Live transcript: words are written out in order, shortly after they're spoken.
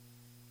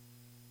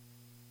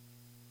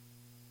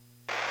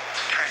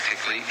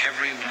practically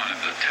every one of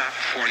the top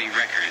 40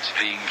 records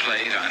being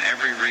played on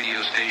every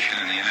radio station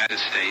in the United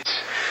States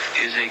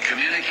is a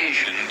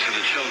communication to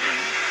the children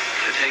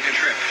to take a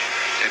trip,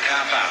 to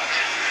cop out,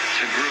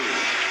 to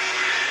groove.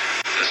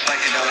 The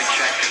psychedelic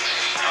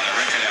jackets on the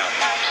record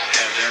albums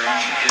have their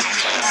own hidden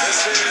symbols.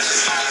 This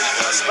is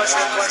a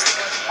special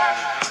question.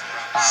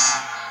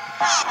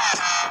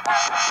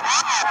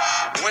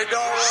 We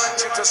don't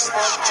want you to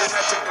smoke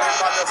genetically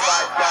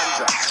modified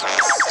ganja.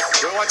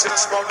 We want you to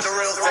smoke the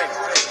real thing.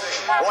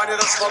 We want you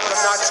to smoke the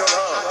natural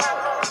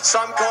herb.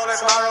 Some call it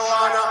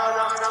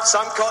marijuana,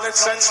 some call it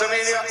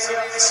sensimilla,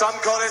 some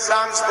call it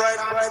lamb's bread,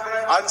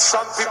 and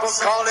some people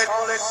call it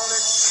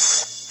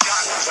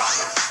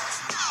ganja.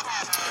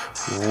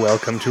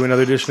 Welcome to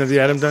another edition of the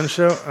Adam Dunn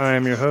Show. I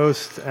am your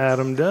host,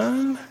 Adam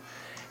Dunn,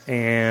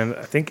 and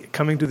I think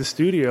coming to the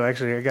studio,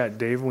 actually, I got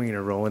Dave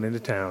Weiner rolling into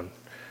town.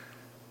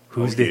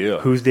 Who's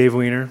Dave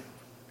Weiner?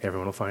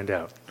 Everyone will find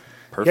out.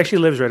 Perfect. He actually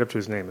lives right up to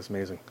his name. It's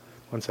amazing.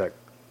 One sec.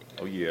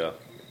 Oh, yeah.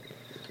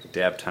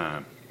 Dab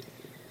time.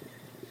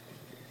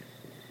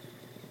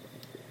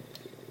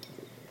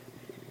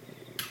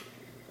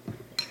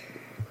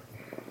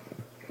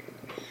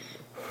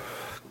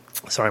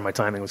 Sorry, my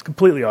timing was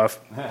completely off.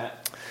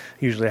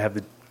 Usually I have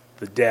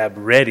the dab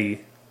ready,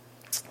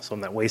 so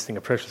I'm not wasting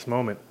a precious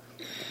moment.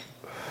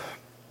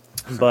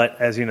 But,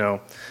 as you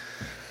know,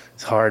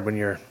 it's hard when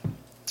you're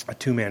a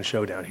two-man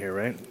show down here,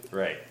 right?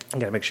 Right. I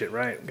got to make shit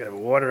right. Got to have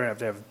water. I have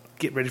to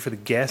get ready for the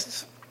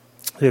guests.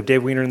 We have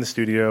Dave Weiner in the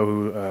studio,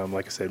 who,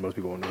 like I said, most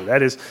people won't know who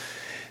that is.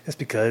 That's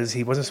because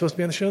he wasn't supposed to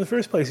be on the show in the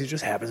first place. He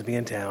just happens to be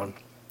in town,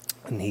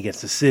 and he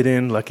gets to sit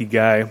in. Lucky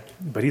guy.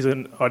 But he's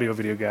an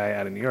audio-video guy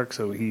out in New York,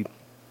 so he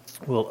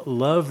will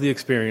love the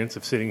experience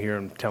of sitting here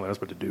and telling us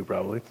what to do,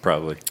 probably.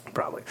 Probably.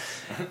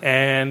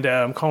 And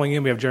calling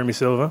in, we have Jeremy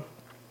Silva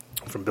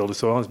from Build a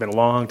Soil. It's been a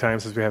long time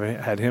since we haven't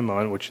had him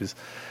on, which is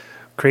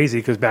crazy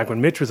because back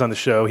when Mitch was on the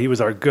show, he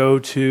was our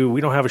go-to,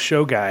 we don't have a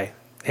show guy.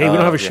 Hey, we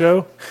don't have a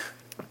show?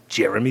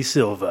 Jeremy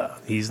Silva.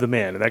 He's the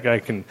man. And that guy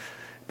can...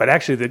 But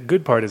actually, the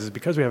good part is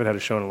because we haven't had a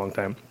show in a long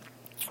time,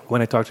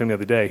 when I talked to him the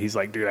other day, he's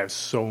like, dude, I have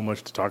so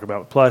much to talk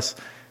about. Plus,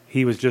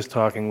 he was just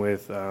talking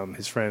with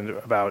his friend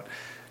about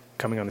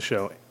coming on the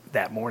show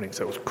that morning.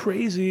 So it was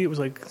crazy. It was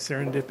like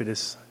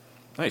serendipitous.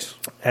 Nice.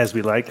 As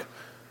we like.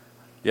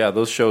 Yeah,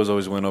 those shows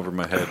always went over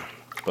my head.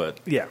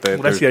 But yeah,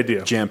 that's the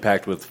idea.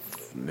 Jam-packed with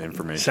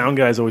information. Sound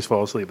guys always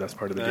fall asleep. That's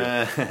part of the deal.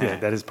 Yeah,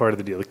 that is part of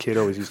the deal. The kid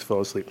always used to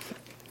fall asleep.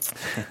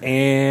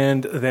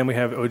 And then we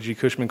have OG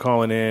Kushman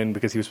calling in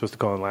because he was supposed to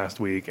call in last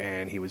week,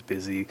 and he was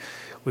busy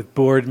with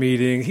board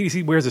meeting.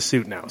 He wears a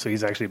suit now, so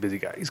he's actually a busy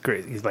guy. He's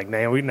crazy. He's like,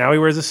 now he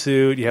wears a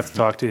suit. You have to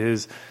talk to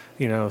his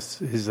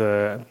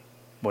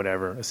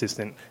whatever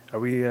assistant. Are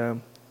we? We have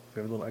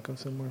a little echo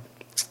somewhere.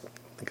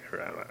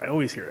 I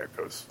always hear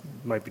echoes.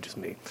 Might be just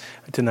me.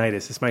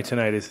 Tinnitus. It's my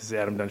tinnitus. It's the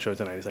Adam Dunn Show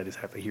tinnitus. I just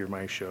have to hear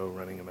my show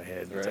running in my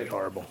head. It's like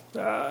horrible.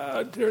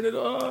 Turn it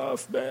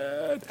off,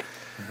 man.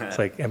 It's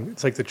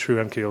like the true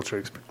MK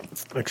Ultra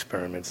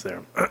experiments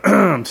there.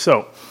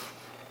 So,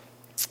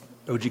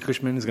 OG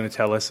Kushman is going to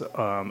tell us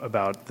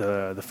about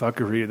the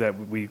fuckery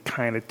that we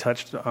kind of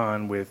touched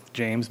on with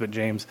James, but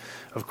James,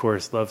 of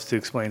course, loves to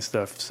explain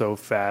stuff so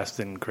fast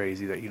and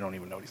crazy that you don't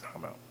even know what he's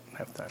talking about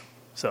half the time.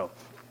 So,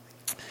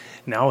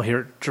 now we'll hear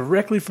it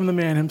directly from the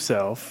man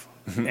himself,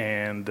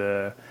 and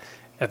at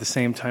the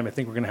same time, I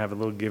think we're going to have a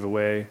little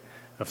giveaway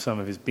of some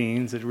of his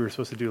beans that we were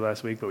supposed to do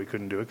last week, but we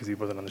couldn't do it because he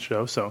wasn't on the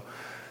show, so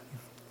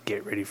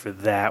get ready for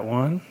that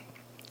one.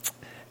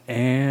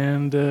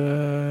 And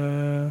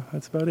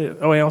that's about it.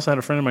 Oh, I also had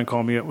a friend of mine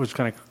call me. It was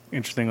kind of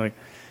interesting. Like,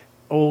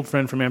 old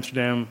friend from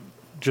Amsterdam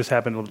just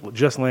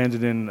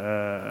landed in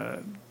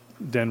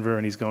Denver,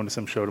 and he's going to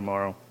some show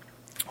tomorrow.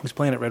 Who's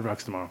playing at Red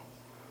Rocks tomorrow?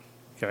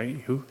 Okay,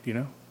 who? Do you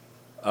know?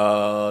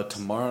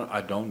 Tomorrow, I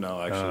don't know,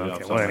 actually.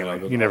 Okay. Well,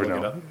 anyway, you never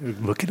know.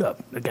 Look it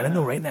up. I got to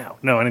know right now.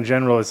 No, and in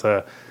general, it's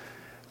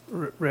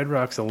Red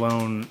Rocks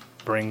alone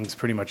brings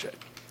pretty much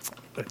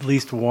at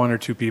least one or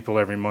two people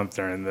every month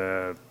during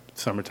the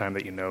summertime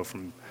that you know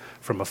from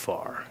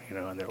afar,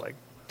 and they're like,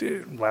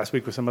 dude, last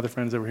week with some other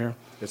friends over here.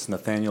 It's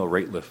Nathaniel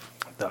Rateliff.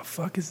 What the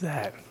fuck is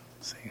that?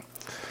 Let's see,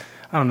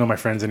 I don't know my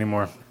friends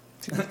anymore.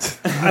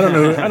 I don't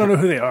know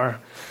who they are.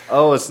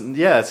 Oh, it's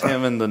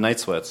him in the Night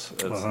Sweats.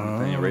 It's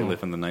Nathaniel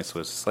Rateliff in the Night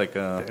Sweats. It's like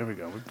there we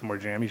go. More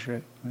jammy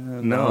shit.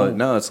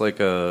 No, it's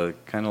like a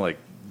kind of like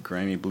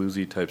grimy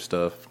bluesy type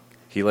stuff.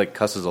 He like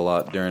cusses a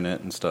lot during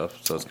it and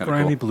stuff, so it's kind of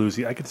grimy cool.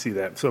 Bluesy. I could see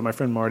that. So my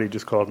friend Marty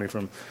just called me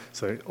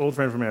old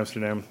friend from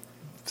Amsterdam.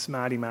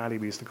 Smarty Marty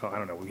we used to call. I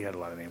don't know. We had a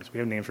lot of names. We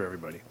have names for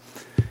everybody.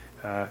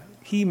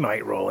 He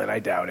might roll in. I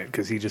doubt it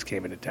because he just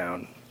came into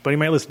town, but he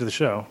might listen to the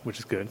show, which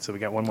is good. So we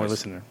got one more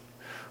listener.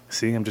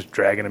 See, I'm just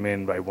dragging them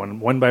in by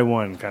one by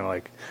one, kind of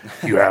like,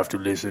 you have to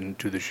listen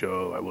to the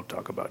show. I will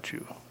talk about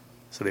you.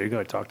 So there you go.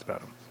 I talked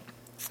about him.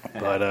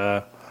 But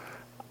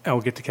I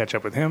will get to catch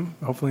up with him,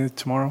 hopefully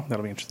tomorrow.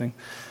 That'll be interesting.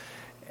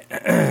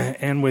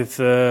 And with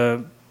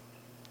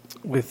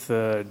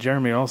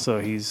Jeremy also,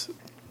 it's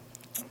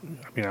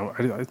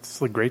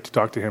like great to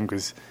talk to him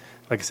because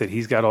like I said,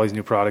 he's got all these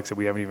new products that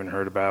we haven't even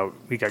heard about.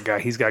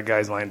 He's got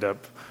guys lined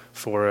up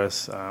for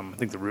us. I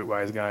think the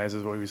Rootwise guys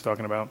is what he was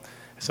talking about.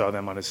 I saw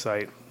them on his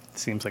site.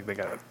 Seems like they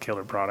got a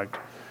killer product.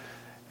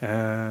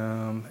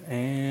 And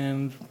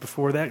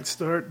before that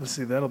start, let's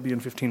see, that'll be in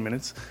 15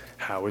 minutes.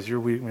 How was your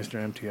week,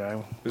 Mr. MTI?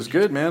 It was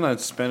good, man. I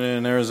spent it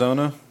in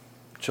Arizona,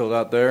 chilled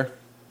out there.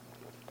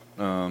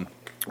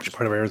 Which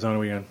part of Arizona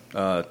were you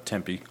in?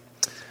 Tempe,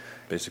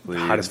 basically.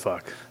 Hot as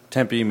fuck.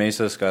 Tempe,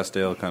 Mesa,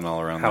 Scottsdale, kind of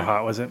all around there. How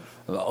hot was it?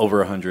 Over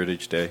 100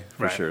 each day,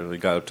 for Right. sure. They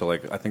got up to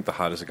I think the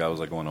hottest it got was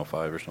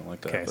 105 or something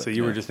like that. Okay, but, so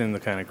you were just in the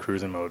kind of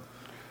cruising mode.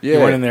 Yeah. You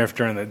weren't in there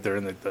during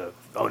the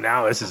oh,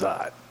 now this is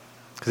hot.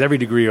 Because every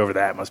degree over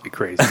that must be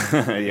crazy.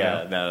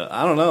 Yeah, no,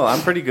 I don't know. I'm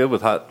pretty good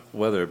with hot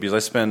weather because I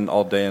spend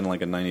all day in a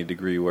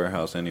 90-degree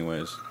warehouse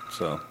anyways.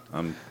 So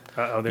I'm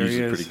there usually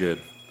he is. pretty good.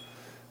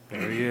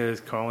 There he is,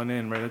 calling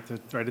in right at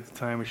the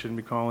time we shouldn't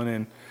be calling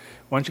in.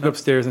 Why don't you go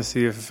upstairs and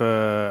see if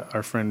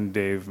our friend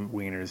Dave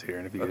Wiener's here,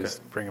 and if you could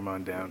just bring him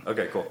on down.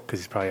 Okay, cool.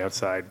 Because he's probably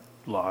outside,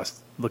 lost,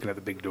 looking at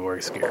the big door,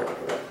 he's scared.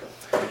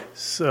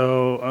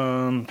 So,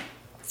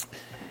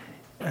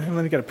 and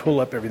then you got to pull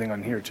up everything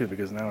on here too,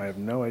 because now I have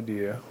no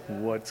idea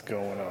what's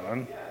going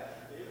on.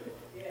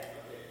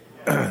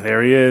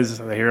 There he is.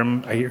 I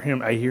hear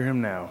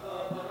him now.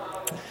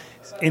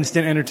 It's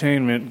instant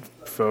entertainment,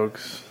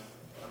 folks.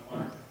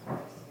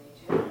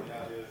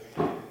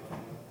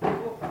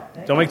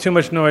 Don't make too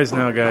much noise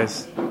now,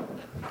 guys.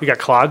 You got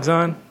clogs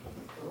on?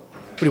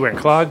 What are you wearing,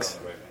 clogs?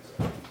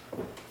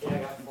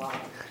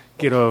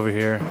 Get over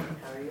here.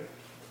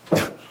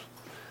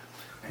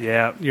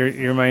 Yeah,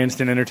 you're my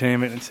instant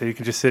entertainment, and so you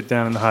can just sit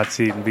down in the hot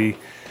seat and be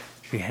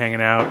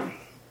hanging out.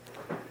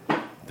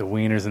 The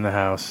Wiener's in the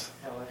house.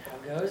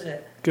 How goes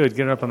it? Good.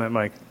 Get up on that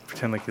mic.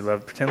 Pretend like you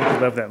love that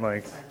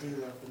mic. I do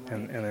love the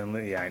mic. And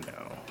then yeah, I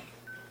know.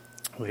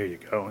 Well, here you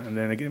go. And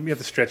then again, you have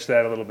to stretch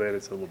that a little bit.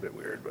 It's a little bit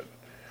weird, but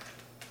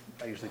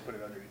I usually put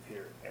it underneath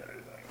here.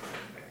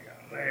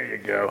 There you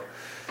go.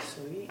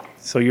 Sweet.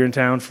 So you're in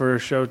town for a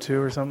show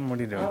too, or something? What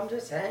are you doing? I'm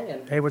just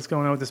hanging. Hey, what's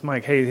going on with this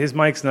mic? Hey, his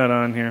mic's not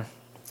on here.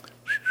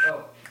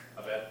 Oh,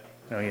 I bet.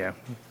 Oh yeah.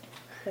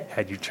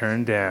 Had you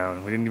turned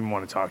down, we didn't even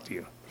want to talk to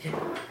you.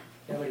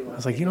 I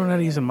was like, you don't know how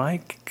to use a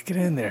mic? Get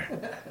in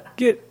there.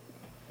 Get.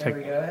 There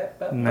we go.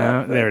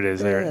 No, there it is.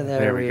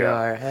 There we go.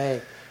 are.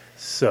 Hey.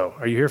 So,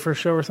 are you here for a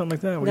show or something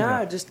like that? What do you No,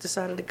 I got? just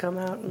decided to come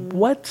out and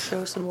What?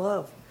 show some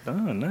love. Oh,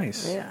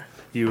 nice. Yeah.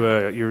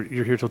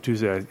 You're here till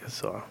Tuesday, I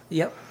saw.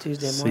 Yep,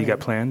 Tuesday morning. So you got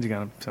plans? You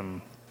got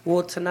some?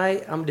 Well,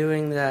 tonight I'm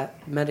doing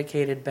that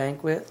medicated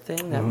banquet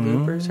thing that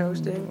Looper's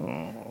hosting.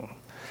 Oh.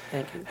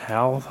 Thank you.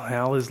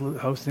 Hal is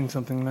hosting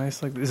something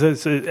nice like this.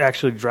 Is it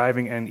actually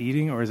driving and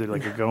eating, or is it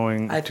like you're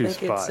going I to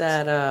think spots? it's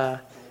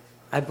at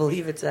I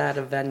believe it's at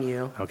a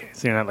venue. Okay,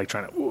 so you're not like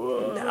trying to.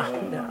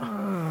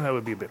 No. That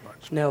would be a bit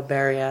much. No,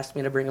 Barry asked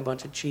me to bring a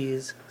bunch of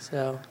cheese,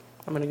 so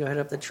I'm gonna go hit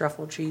up the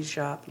truffle cheese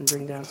shop and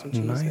bring down some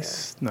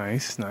cheese.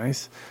 Nice.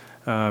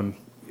 And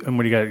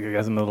what do you got? You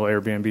got some little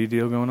Airbnb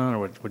deal going on, or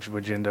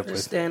what'd you end up Just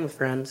with? staying with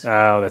friends.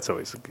 Oh, that's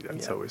always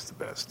the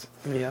best.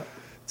 Yep.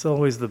 It's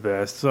always the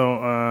best.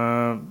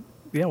 So,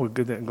 yeah, we're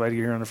good. I'm glad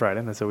you're here on a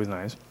Friday. That's always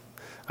nice.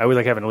 I always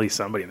like having at least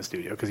somebody in the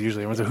studio because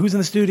usually everyone's like, "Who's in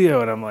the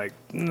studio?" And I'm like,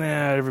 "Nah,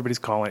 everybody's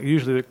calling."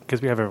 Usually,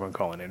 because we have everyone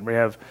calling in. We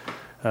have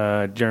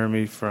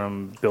Jeremy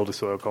from Build a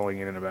Soil calling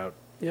in about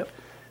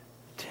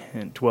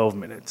 12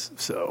 minutes.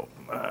 So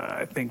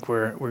I think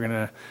we're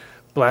gonna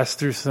blast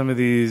through some of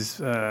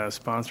these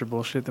sponsor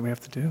bullshit that we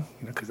have to do.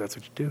 Because that's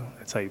what you do.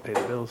 That's how you pay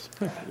the bills.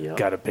 Yep.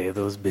 Got to pay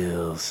those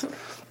bills.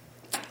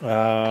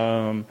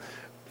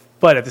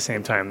 But at the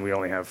same time, we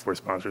only have 4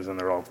 sponsors, and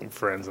they're all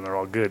friends, and they're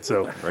all good.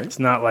 So Right. it's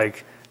not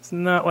like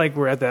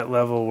we're at that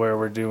level where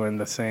we're doing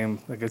the same.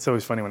 Like it's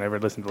always funny whenever I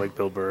listen to like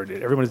Bill Burr.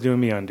 Everyone's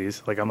doing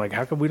MeUndies. Like I'm like,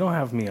 how come we don't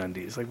have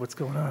MeUndies? Like what's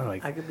going on?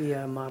 Like, I could be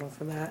a model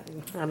for that.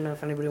 I don't know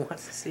if anybody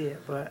wants to see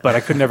it, but but I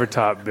could never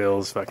top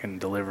Bill's fucking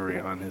delivery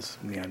on his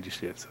MeUndies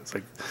shit. So it's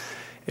like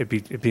it'd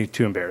be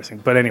too embarrassing.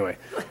 But anyway,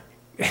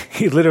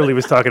 he literally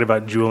was talking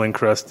about jewel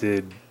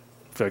encrusted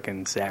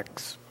fucking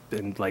sacks.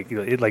 And like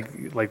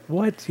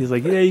what? He's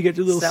like, yeah, you get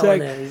your little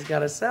selling sack. it. He's got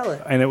to sell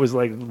it. And it was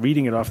like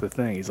reading it off the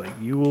thing. He's like,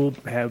 you will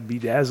have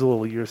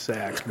bedazzle your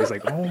sacks. And he's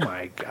like, oh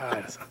my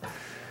god.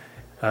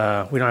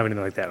 We don't have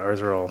anything like that.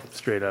 Ours are all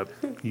straight up.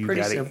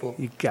 Pretty simple.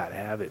 You gotta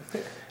have it.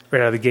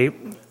 Right out of the gate,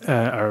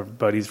 our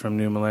buddies from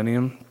New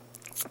Millennium,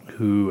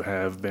 who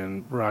have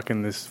been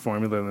rocking this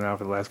formula now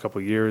for the last couple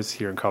of years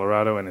here in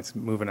Colorado, and it's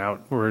moving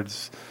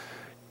outwards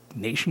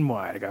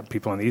nationwide. I got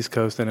people on the East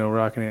Coast I know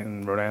rocking it,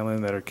 in Rhode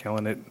Island that are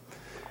killing it.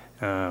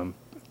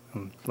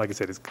 Like I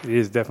said, it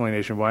is definitely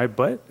nationwide,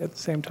 but at the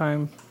same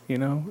time,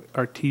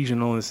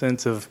 artisanal in the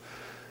sense of,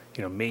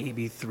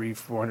 maybe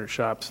 300-400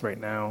 shops right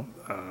now.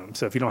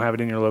 So if you don't have it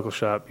in your local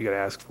shop, you got to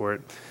ask for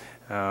it.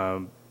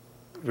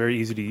 Very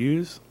easy to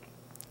use.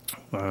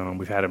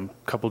 We've had a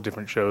couple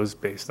different shows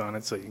based on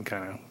it, so you can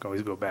kind of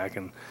always go back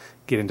and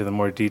get into the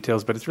more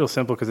details. But it's real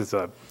simple because it's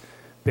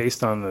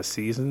based on the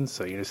season,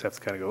 so you just have to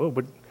kind of go,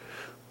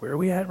 where are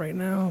we at right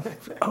now?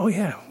 Oh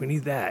yeah, we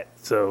need that.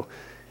 So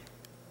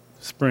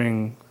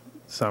spring,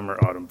 summer,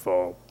 autumn,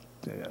 fall,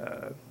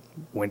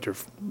 winter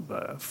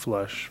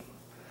flush.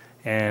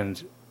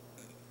 And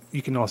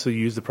you can also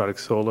use the product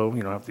solo.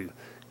 You don't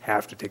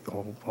have to take the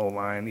whole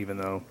line, even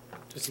though...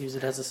 Just use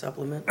it as a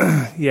supplement?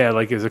 Yeah,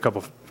 like there's a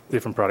couple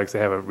different products. They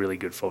have a really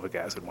good fulvic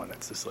acid one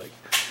that's just like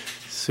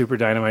super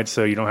dynamite,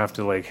 so you don't have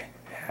to like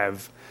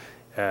have...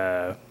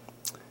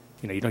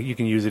 you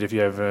can use it if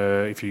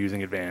you're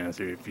using Advanced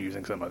or if you're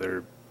using some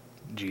other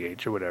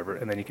GH or whatever,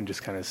 and then you can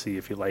just kind of see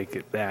if you like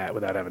it that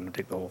without having to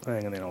take the whole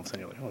thing, and then all of a sudden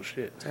you're like, oh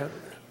shit,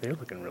 they're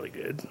looking really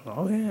good.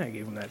 Oh yeah, I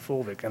gave them that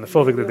fulvic, and the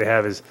fulvic that they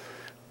have is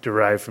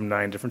derived from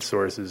 9 different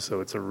sources,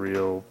 so it's a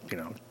real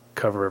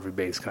cover every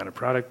base kind of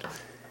product,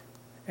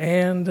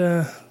 and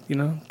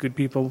good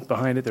people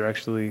behind it. They're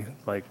actually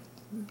like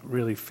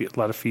really a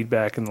lot of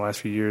feedback in the last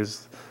few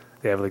years.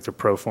 They have like their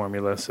pro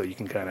formula, so you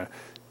can kind of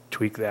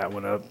tweak that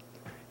one up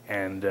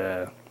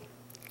and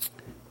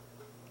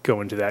go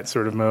into that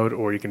sort of mode,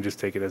 or you can just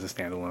take it as a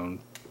standalone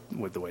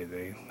with the way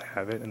they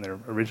have it in their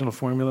original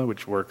formula,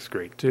 which works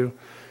great too.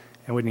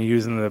 And when you're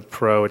using the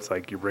Pro, it's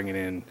like you're bringing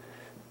in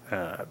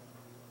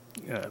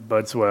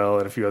Budswell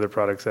and a few other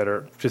products that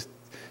are just,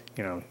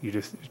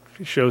 it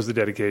shows the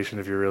dedication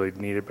if you really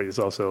need it, but it's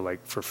also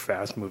like for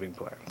fast-moving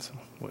plants,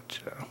 which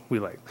we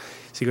like.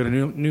 So you go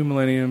to New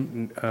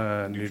Millennium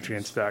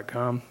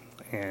Nutrients.com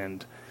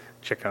and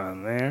check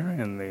on there,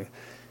 and I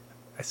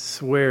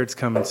swear it's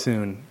coming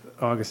soon.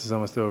 August is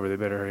almost over. They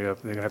better hurry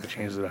up. They're going to have to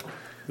change the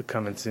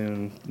coming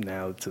soon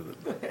now to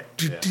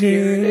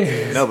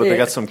the... No, but they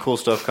got some cool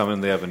stuff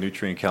coming. They have a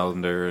nutrient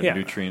calendar, and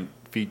nutrient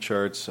feed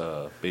charts,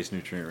 base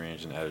nutrient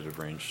range, and additive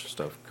range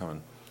stuff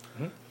coming.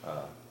 Mm-hmm.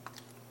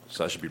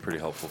 So that should be pretty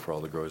helpful for all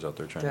the growers out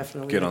there trying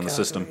to get on the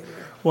system.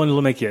 Well, and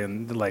it'll make you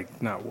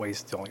not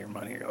waste all your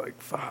money. You're like,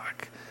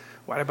 fuck,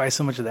 why'd I buy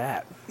so much of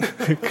that?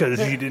 Because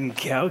you didn't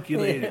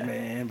calculate it,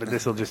 man. But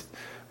this will just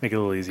make it a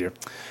little easier.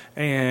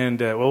 And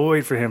we'll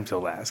wait for him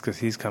till last because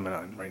he's coming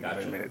on right now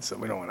in a minute. So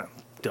we don't want to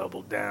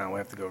double down. We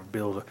have to go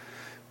build.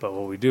 But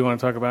what we do want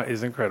to talk about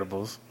is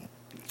Incredibles,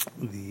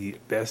 the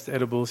best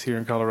edibles here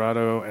in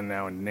Colorado and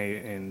now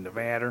in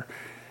Nevada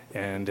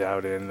and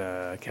out in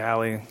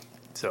Cali.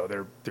 So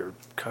they're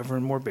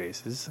covering more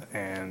bases.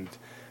 And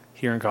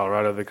here in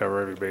Colorado, they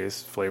cover every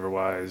base,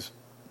 flavor-wise,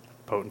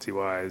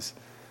 potency-wise,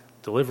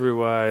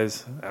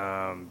 delivery-wise.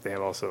 They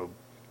have also a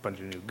bunch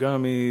of new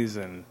gummies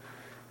and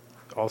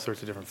all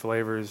sorts of different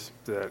flavors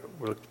that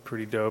look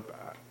pretty dope.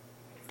 I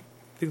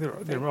think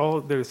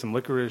there's some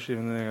licorice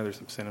in there. There's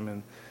some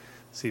cinnamon,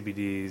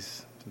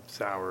 CBDs, some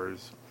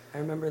sours. I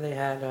remember they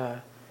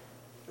had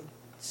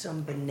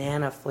some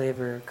banana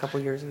flavor a couple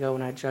years ago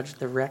when I judged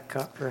the Rec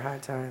Cup for High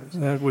Times.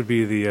 That would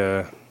be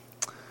the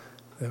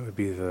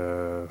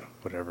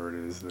whatever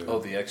it is.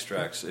 The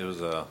extracts. It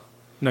was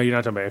No, you're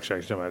not talking about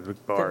extracts. You're talking about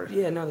the bar.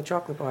 The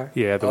chocolate bar.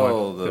 Yeah,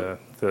 the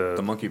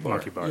monkey bar.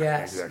 Monkey bar.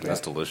 Yes, exactly.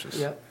 That's delicious.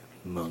 Yep.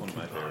 Monkey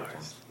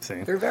bars.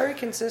 See? They're very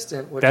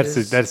consistent.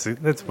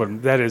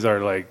 That is our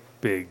like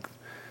big,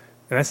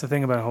 and that's the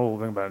thing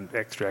about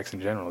extracts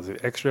in general. Is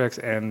that extracts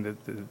and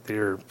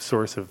their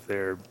source of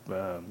their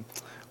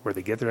where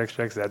they get their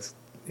extracts, that's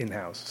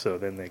in-house. So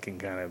then they can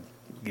kind of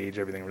gauge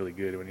everything really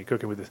good. When you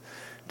cook it with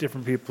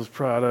different people's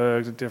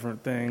products and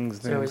different things,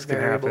 things can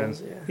happen.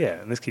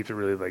 Yeah, and this keeps it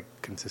really like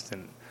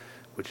consistent,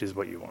 which is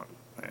what you want.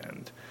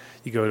 And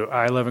you go to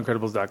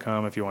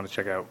iloveincredibles.com if you want to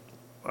check out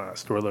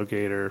store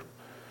locator,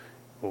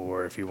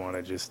 or if you want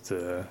to just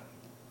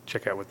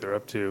check out what they're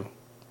up to,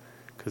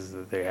 because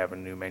they have a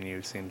new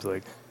menu. Seems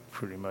like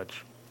pretty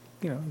much,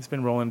 it's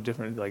been rolling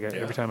different. Like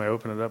every time I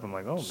open it up, I'm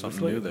like, oh,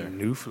 something new there.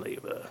 New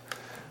flavor.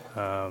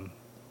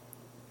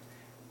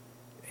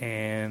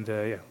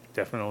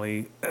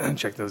 Definitely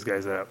check those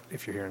guys out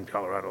if you're here in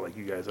Colorado, like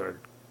you guys are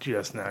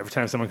just now. Every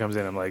time someone comes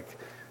in,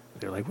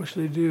 they're like, what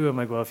should they do? I'm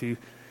like, well,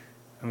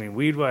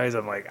 weed-wise,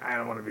 I'm like, I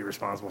don't want to be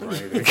responsible for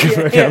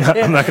anything.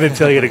 I'm not going to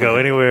tell you to go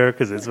anywhere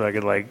because it's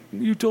fucking like,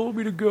 you told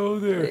me to go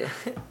there.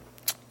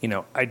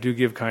 I do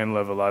give Kind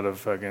Love a lot of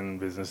fucking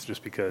business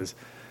just because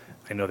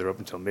I know they're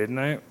open until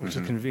midnight, which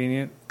is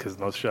convenient because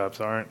most shops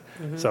aren't.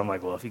 Mm-hmm. So I'm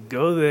like, well, if you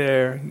go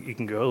there, you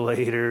can go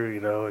later,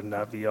 and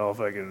not be all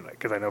fucking,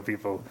 because I know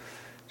people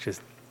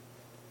just,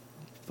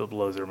 it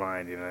blows their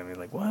mind, you know what I mean?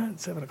 Like, what?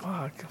 7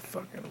 o'clock?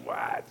 Fucking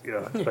what?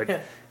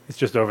 But it's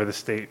just over the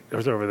state, or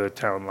it's over the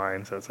town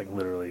line, so it's like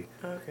literally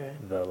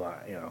the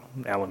line,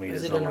 Alameda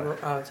is the line.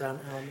 It's on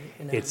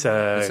Alameda. It's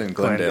in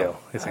Glendale.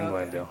 It's in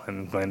Glendale.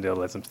 And Glendale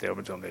lets them stay open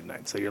until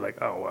midnight. So you're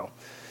like, oh, well.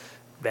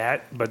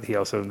 But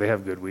they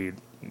have good weed.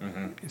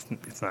 Mm-hmm.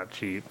 It's not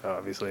cheap,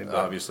 obviously.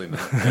 Obviously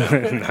not.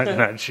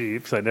 not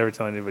cheap. So I never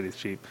tell anybody it's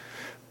cheap,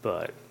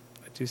 but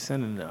I do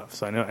send enough.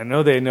 So I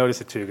know they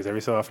notice it too, because every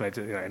so often I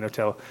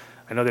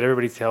know that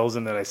everybody tells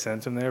them that I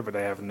sent them there, but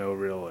I have no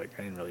real I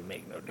didn't really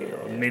make no deal.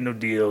 I made no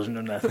deals,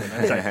 no nothing.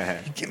 It's like,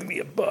 you're giving me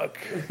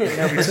 $1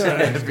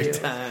 every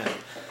time.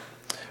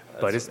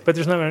 But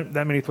there's not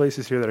that many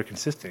places here that are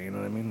consistent. You know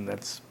what I mean?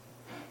 That's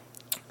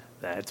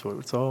what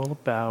it's all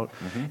about.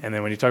 Mm-hmm. And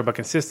then when you talk about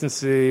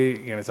consistency,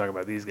 you're going to talk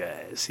about these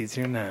guys. Seeds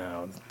Here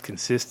Now.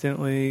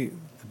 Consistently,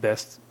 the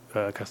best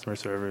customer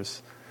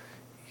service.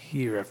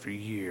 year after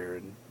year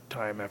and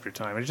time after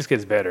time. And it just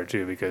gets better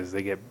too because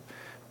they get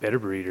better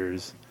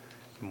breeders.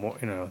 More,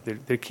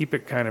 they keep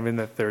it kind of in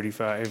the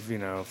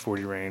 35,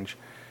 40 range.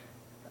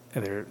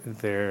 And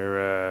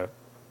they're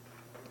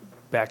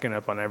backing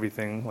up on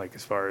everything, like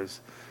as far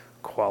as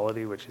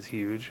quality, which is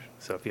huge.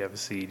 So if you have a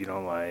seed you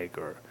don't like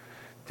or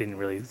didn't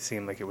really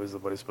seem like it was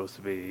what it's supposed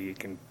to be,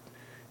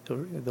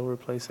 they'll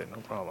replace it, no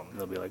problem.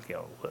 They'll be like,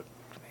 look,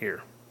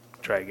 here,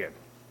 try again,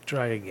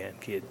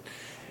 kid.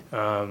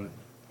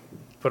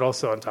 But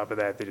also on top of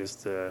that, they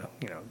just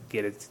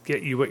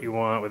get you what you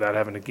want without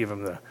having to give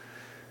them the,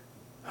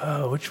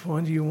 which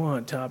one do you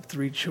want? Top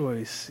 3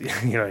 choice.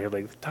 You're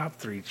like, top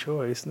 3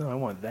 choice? No, I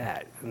want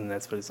that. And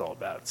that's what it's all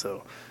about.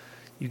 So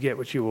you get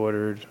what you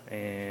ordered,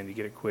 and you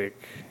get it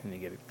quick, and you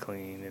get it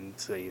clean and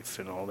safe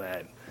and all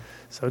that.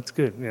 So it's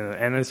good.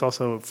 And it's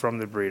also from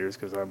the breeders,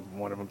 because I'm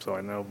one of them, so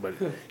I know. But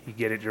you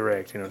get it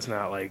direct. It's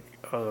not like,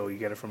 you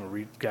get it from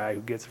a guy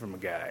who gets it from a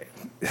guy.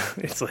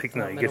 It's like,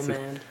 no, you get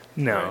it.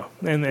 No.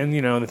 Right. And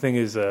the thing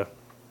is, a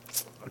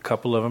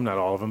couple of them, not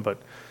all of them,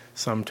 but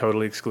some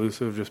totally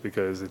exclusive just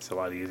because it's a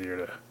lot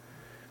easier to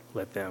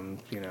let them,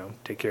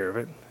 take care of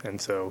it.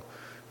 And so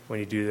when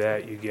you do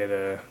that, you get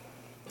a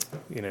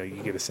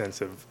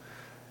sense of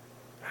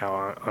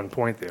how on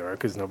point they are,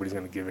 because nobody's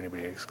going to give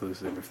anybody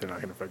exclusive if they're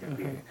not going to fucking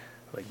be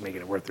like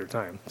making it worth their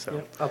time.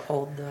 So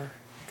uphold the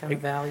kind of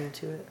value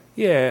to it.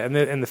 Yeah,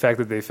 and the fact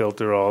that they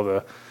filter all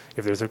the,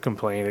 if there's a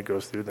complaint, it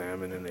goes through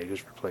them, and then they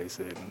just replace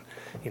it. And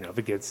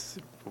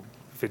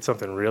if it's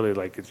something really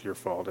like it's your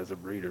fault as a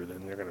breeder,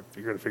 then you're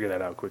gonna figure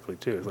that out quickly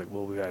too. It's like,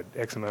 well, we got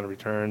X amount of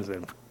returns,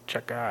 and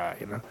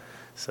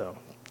so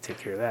take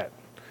care of that.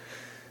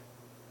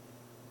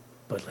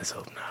 But let's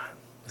hope not.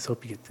 Let's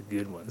hope you get the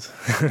good ones.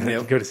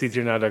 Yep. Go to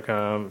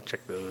seedsyournow.com,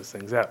 check those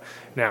things out.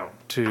 Now,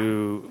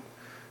 to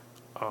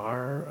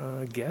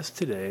our guest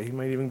today, he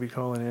might even be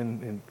calling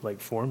in like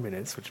 4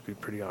 minutes, which would be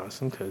pretty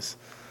awesome, because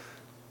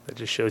that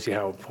just shows you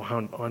how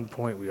on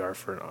point we are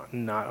for a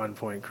not on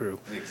point crew.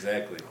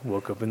 Exactly.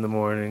 Woke up in the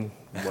morning,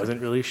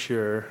 wasn't really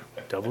sure,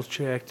 double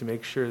checked to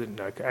make sure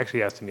that, I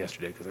actually asked him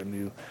yesterday because I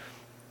knew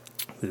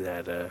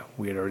that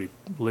we had already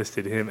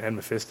listed him and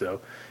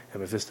Mephisto,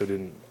 and Mephisto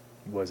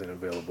wasn't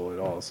available at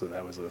all, so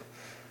that was a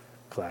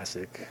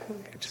classic.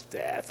 Just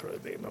throw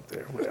the name up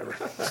there, whatever.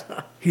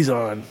 He's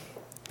on.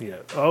 Yeah.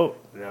 Oh,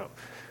 no. You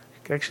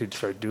can actually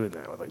start doing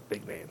that with like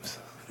big names.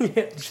 Yeah,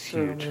 it's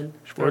huge.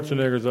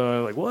 Schwarzenegger's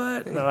on. Like,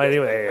 what? No,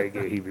 anyway,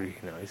 he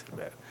said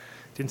that.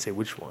 Didn't say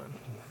which one.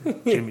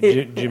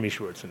 Jimmy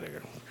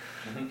Schwarzenegger.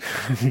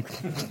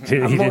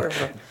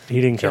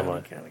 He didn't come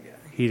on.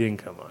 He didn't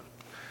come on.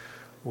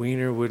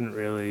 Wiener wouldn't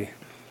really.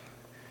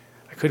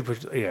 I could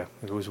have put, it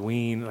was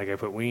Ween. Like I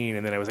put Ween,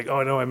 and then I was like,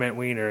 oh no, I meant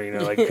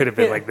Wiener. Like could have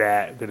been like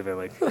that. Could have been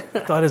like,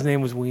 I thought his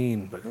name was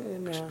Ween, but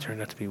it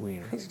turned out to be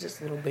Wiener. He's just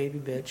a little baby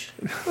bitch.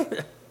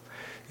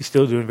 You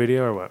still doing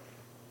video or what?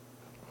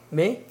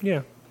 Me?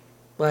 Yeah.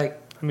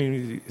 Like, I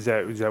mean, is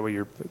that what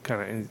you're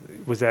kind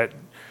of, was that,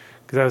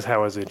 because that was how I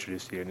was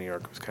introduced to you in New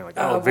York. It was kind of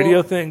like,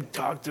 video thing,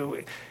 talk to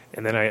it.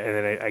 And then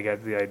I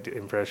got the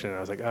impression, and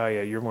I was like, oh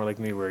yeah, you're more like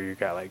me where you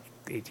got like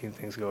 18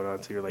 things going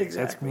on. So you're like,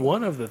 exactly. That's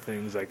one of the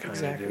things I kind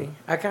of do.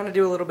 I kind of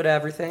do a little bit of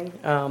everything.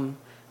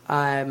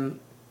 I'm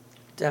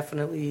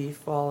definitely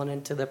fallen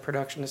into the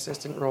production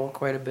assistant role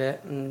quite a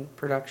bit, and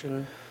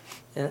production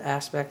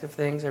aspect of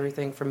things,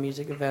 everything from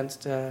music events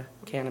to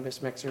cannabis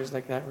mixers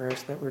like that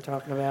roast that we're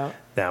talking about.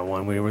 That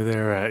one we were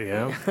there at,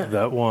 yeah.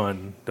 That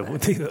one.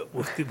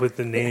 With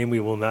the name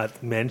we will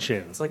not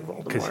mention. It's like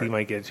Voldemort. Because he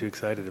might get too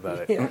excited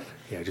about it.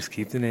 Yeah, just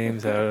keep the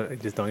names out.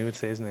 Just don't even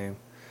say his name.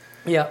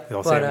 Yeah.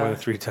 He'll say it more than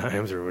 3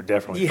 times or we'll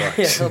definitely talk.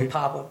 Yeah, he'll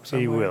pop up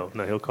somewhere. He will.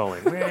 No, he'll call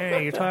in.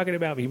 Hey, you're talking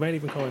about me. He might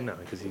even call in now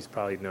because he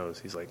probably knows.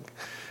 He's like,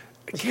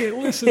 I can't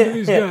listen to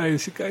these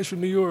guys. These guys from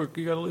New York.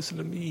 You got to listen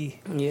to me.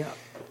 Yeah.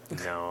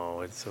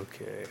 No, it's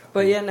okay.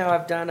 But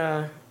I've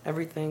done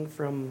everything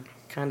from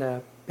kind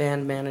of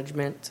band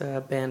management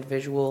to band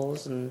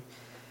visuals and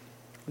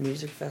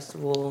music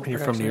festival. You're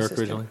from New York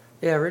originally?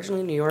 Yeah,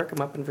 originally New York.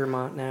 I'm up in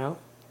Vermont now.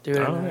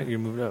 You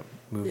moved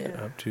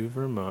up to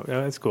Vermont.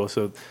 Yeah, that's cool.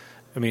 So,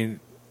 I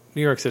mean,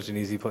 New York's such an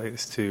easy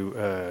place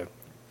to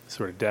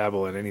sort of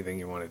dabble in anything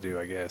you want to do,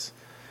 I guess.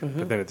 Mm-hmm.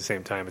 But then at the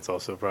same time, it's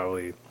also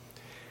probably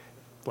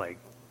like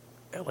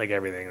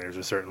everything, there's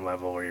a certain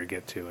level where you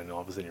get to, and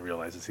all of a sudden you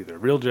realize it's either a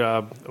real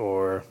job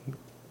or,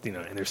 and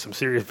there's some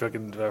serious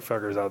fucking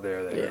fuckers out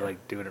there that are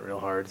like doing it real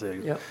hard.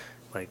 So,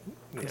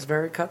 it's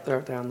very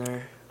cutthroat down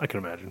there. I can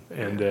imagine.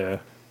 And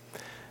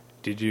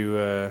did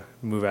you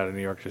move out of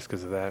New York just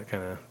because of that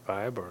kind of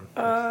vibe, or?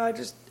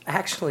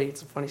 Actually,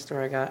 it's a funny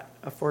story. I got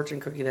a fortune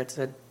cookie that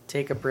said,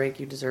 "Take a break,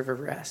 you deserve a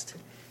rest,"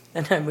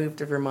 and I moved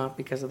to Vermont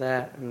because of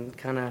that, and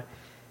kind of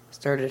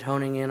started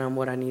honing in on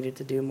what I needed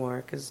to do more,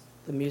 because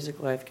the music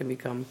life can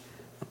become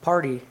a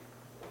party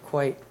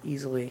quite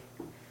easily.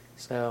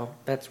 So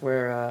that's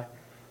where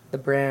the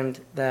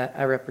brand that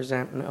I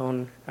represent and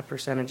own a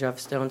percentage of,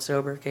 Stone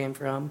Sober, came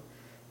from.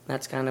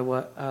 That's kind of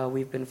what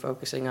we've been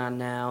focusing on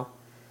now,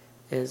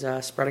 is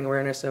spreading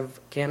awareness of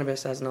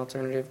cannabis as an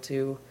alternative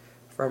to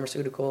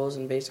pharmaceuticals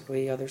and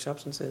basically other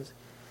substances.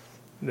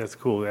 That's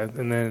cool.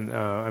 And then,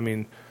 I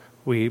mean,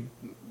 we've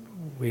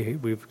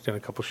done a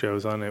couple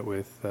shows on it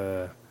with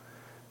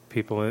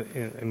people.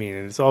 I mean,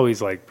 it's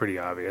always like pretty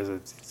obvious.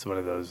 It's one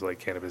of those like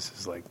cannabis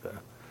is like the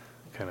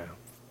kind of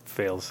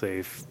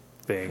fail-safe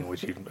thing,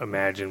 which you'd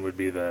imagine would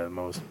be the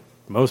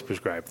most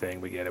prescribed thing,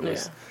 but yet it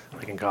was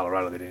like in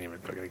Colorado they didn't even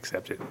fucking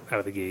accept it out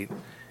of the gate,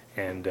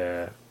 and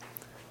it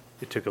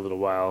took a little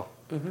while.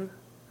 Mm-hmm.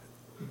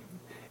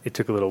 It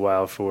took a little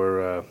while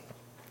for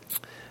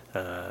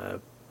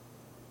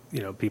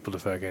people to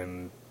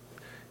fucking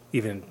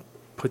even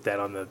put that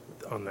on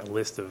that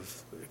list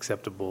of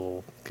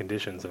acceptable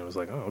conditions, and it was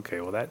like, oh,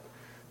 okay, well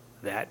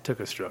that took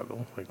a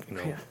struggle. Like,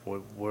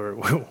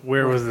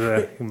 where was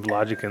the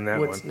logic in that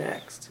one? What's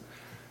next?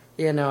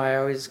 Yeah, no, I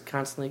always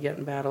constantly get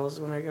in battles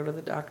when I go to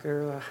the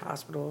doctor or the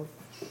hospital.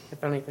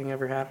 If anything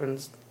ever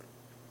happens,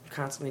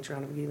 constantly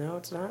trying to be, no,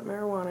 it's not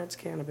marijuana, it's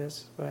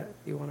cannabis. But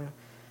if you want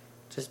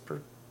to just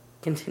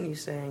continue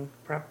saying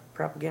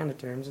propaganda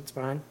terms, it's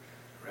fine.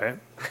 Right.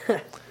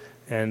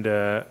 And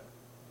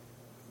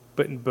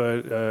but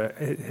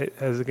it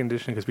has a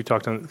condition, because we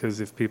talked on, because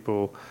if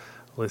people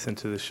listen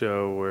to the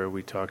show where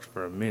we talked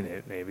for a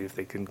minute, maybe if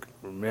they can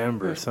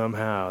remember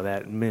somehow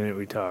that minute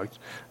we talked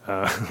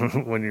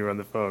when you were on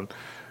the phone.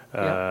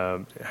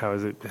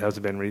 How's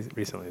it been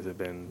recently? Has it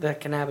been the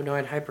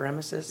cannabinoid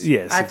hyperemesis?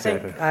 Yes,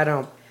 exactly. I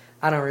don't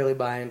really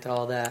buy into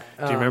all that.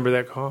 Do you remember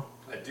that call?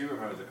 I do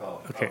remember the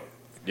call. Okay.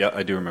 Yeah,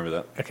 I do remember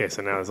that. Okay,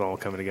 so now it's all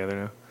coming together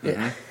now?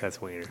 Yeah.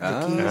 That's weird.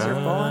 The keys are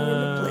falling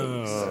into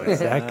place. Oh, it's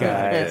that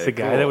guy. It's the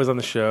guy that was on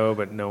the show,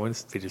 but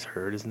they just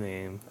heard his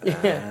name.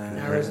 Yeah.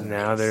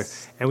 Now they're,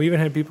 and we even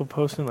had people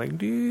posting like,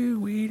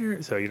 dude,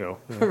 Weeder. So,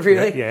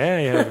 Really?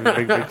 Yeah,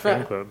 big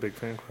fan club.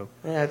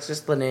 Yeah, it's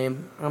just the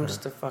name. I'm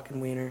just a fucking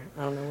wiener.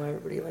 I don't know why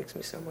everybody likes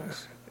me so much.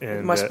 And,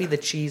 it must be the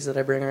cheese that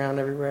I bring around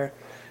everywhere.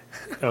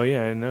 Oh,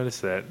 yeah, I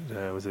noticed that.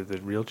 Was it the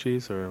real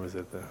cheese, or was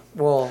it the...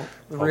 Well,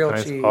 real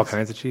cheese. All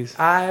kinds of cheese?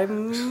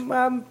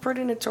 I'm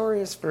pretty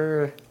notorious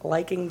for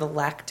liking the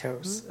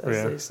lactose,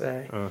 as they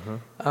say.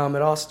 Uh-huh.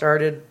 It all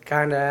started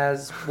kind of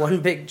as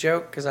one big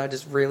joke, because I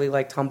just really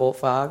liked Humboldt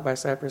Fog by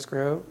Cypress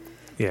Grove.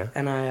 Yeah.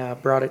 And I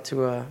brought it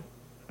to a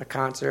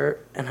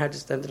concert, and I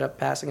just ended up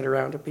passing it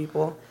around to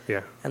people.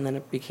 Yeah. And then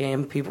it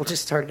became, people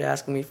just started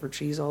asking me for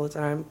cheese all the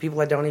time. People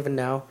I don't even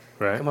know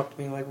come up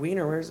to me like,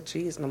 Wiener, where's the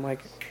cheese? And I'm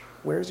like...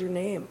 Where's your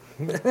name?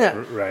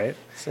 Right.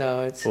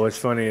 So it's... Well, what's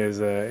funny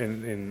is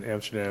in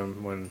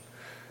Amsterdam, when...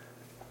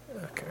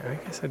 I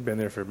guess I'd been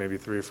there for maybe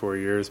 3 or 4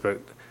 years, but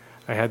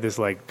I had this,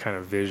 like, kind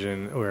of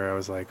vision where I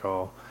was like,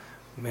 oh,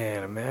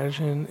 man,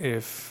 imagine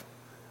if,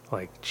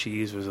 like,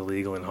 cheese was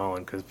illegal in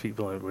Holland, because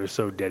people were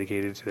so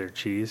dedicated to their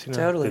cheese,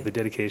 Totally. The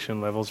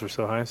dedication levels were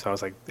so high. So I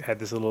was like, had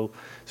this little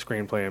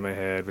screenplay in my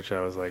head, which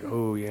I was like,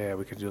 oh yeah,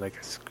 we could do like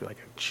a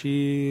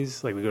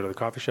cheese. Like we go to the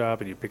coffee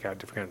shop and you pick out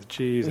different kinds of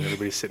cheese, and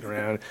everybody's sitting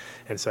around.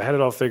 And so I had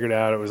it all figured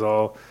out. It was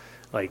all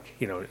like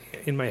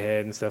in my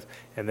head and stuff.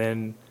 And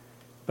then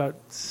about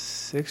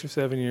 6 or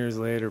 7 years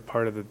later,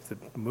 part of the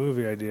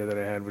movie idea that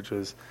I had, which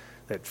was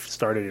that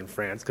started in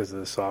France because of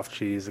the soft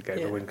cheese.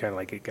 Everyone kind of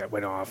like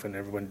went off and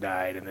everyone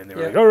died, and then they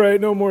were like, all right,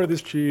 no more of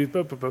this cheese.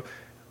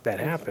 That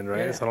happened,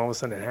 right? Yeah. So all of a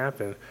sudden it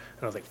happened,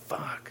 and I was like,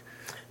 fuck,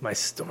 my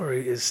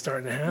story is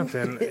starting to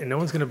happen, and no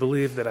one's going to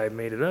believe that I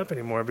made it up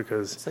anymore,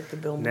 because it's like the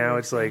Bill now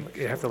it's like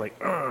you have to like,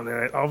 and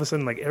then all of a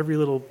sudden like every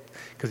little,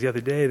 because the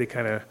other day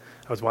I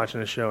was watching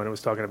a show and it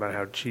was talking about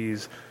how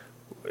cheese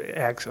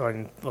acts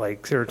on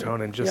like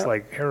serotonin just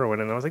like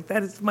heroin, and I was like,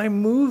 that is my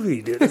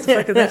movie, dude.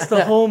 That's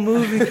the whole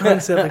movie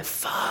concept. Like,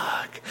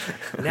 fuck,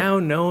 now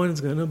no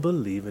one's gonna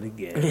believe it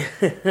again.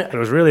 And it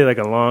was really like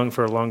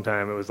for a long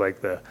time it was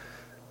like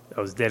I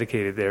was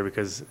dedicated there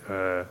because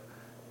I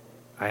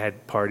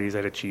had parties. I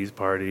had a cheese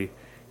party,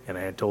 and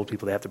I had told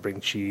people they have to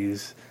bring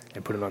cheese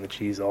and put it on the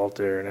cheese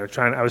altar, and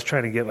I was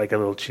trying to get like a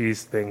little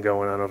cheese thing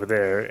going on over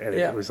there, and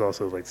it was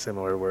also like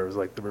similar, where it was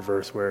like the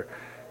reverse, where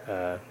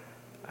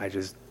I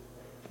just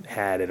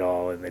had it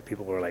all, and then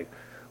people were like,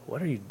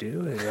 what are you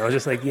doing? And I was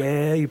just like,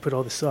 yeah, you put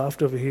all the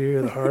soft over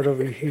here, the hard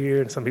over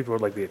here. And some people were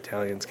like, the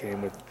Italians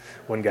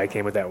one guy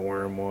came with that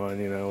worm one,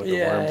 with the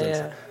worms.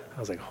 And I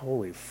was like,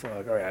 holy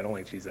fuck, all right, I don't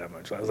like cheese that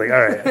much. I was like,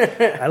 all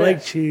right, I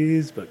like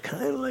cheese, but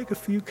kind of like a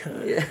few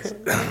kinds.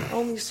 Yeah.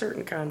 Only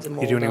certain kinds of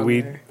mold. You do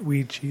any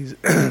weed cheese?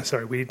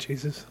 Sorry, weed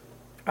cheeses?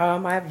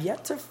 I have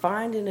yet to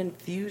find an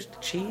infused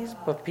cheese,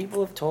 but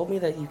people have told me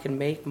that you can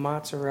make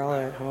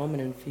mozzarella at home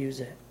and infuse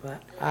it.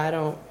 But I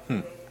don't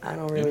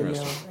really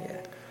know.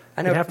 Yeah.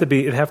 I know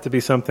it'd have to be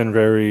something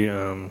very. I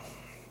don't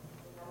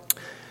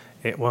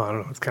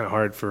know. It's kind of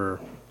hard for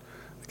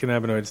the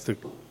cannabinoids to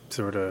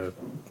sort of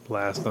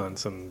last on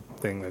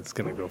something that's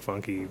going to go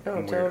funky.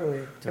 Oh,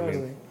 totally. I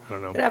mean, I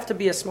don't know. It'd have to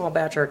be a small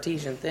batch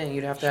artesian thing.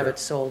 You'd have to have it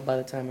sold by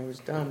the time it was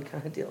done,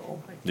 kind of deal.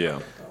 Oh my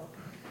God.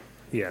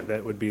 Yeah,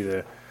 that would be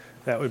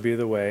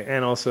the way,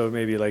 and also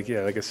maybe like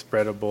a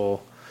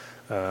spreadable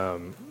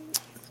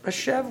A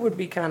Chev would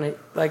be kind of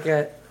like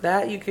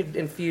that you could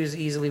infuse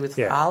easily with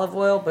Yeah. olive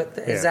oil, but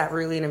is that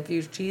really an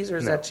infused cheese, or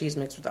is that cheese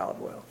mixed with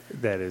olive oil?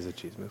 That is a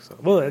cheese mix.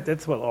 Well,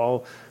 that's what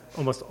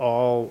almost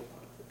all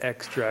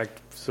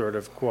extract sort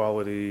of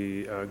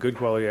quality, good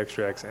quality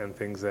extracts and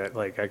things that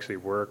like actually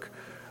work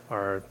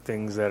are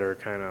things that are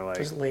kind of like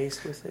just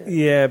laced with it.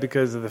 Yeah,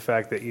 because of the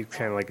fact that you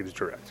kind of like it's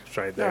direct, it's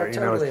right there. No,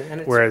 totally. You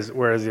know, whereas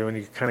when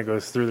you kind of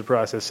goes through the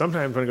process,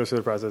 sometimes when it goes through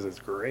the process, it's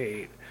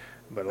great.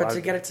 But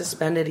to get it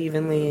suspended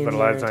evenly. But a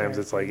lot of times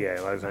it's like, Yep.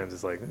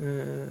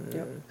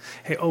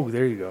 Hey,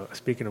 there you go.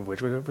 Speaking of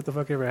which, what the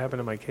fuck ever happened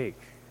to my cake?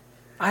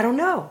 I don't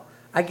know.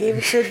 I gave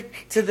it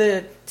to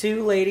the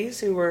two ladies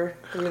who were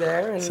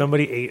there. And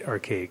somebody ate our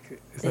cake.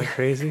 Isn't that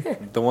crazy?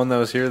 The one that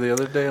was here the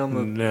other day on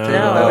the...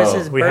 No, it was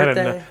his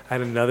birthday. I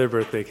had another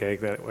birthday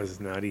cake that was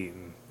not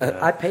eaten.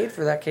 I paid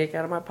for that cake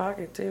out of my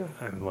pocket, too.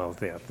 Well,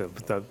 yeah.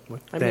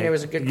 It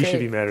was a good cake. You should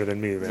be madder than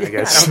me, man, I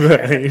guess.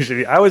 You should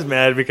be. I was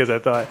mad because I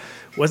thought,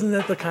 wasn't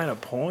that the kind of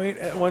point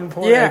at one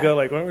point? Yeah. I go,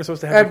 like, weren't we supposed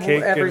to have a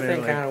cake?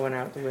 Everything kind of went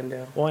out the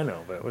window. Well, I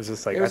know, but it was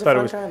just like, it was I thought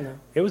a fun time, though.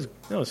 It was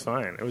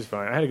fine. It was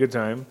fine. I had a good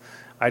time.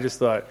 I just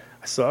thought,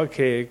 I saw a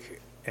cake,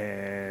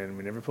 and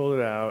we never pulled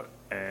it out,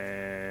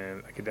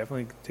 and I could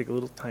definitely take a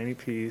little tiny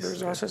piece. There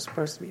was also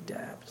supposed to be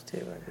dabs, too,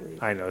 I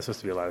believe. I know, it's supposed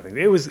to be a lot of things.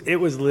 It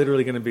was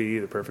literally going to be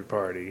the perfect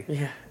party.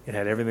 Yeah. It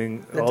had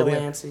everything. The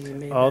Delancey you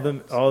made. All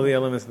the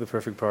elements of the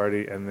perfect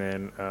party, and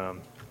then...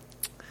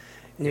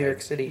 New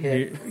York City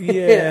hit.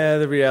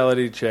 The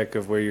reality check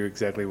of where you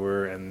exactly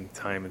were and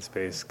time and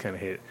space kind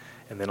of hit.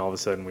 And then all of a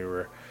sudden we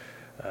were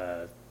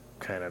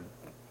kind of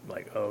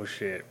like, oh,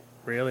 shit.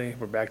 Really?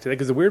 We're back to that?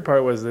 Because the weird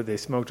part was that they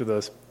smoked with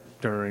us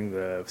during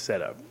the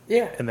setup.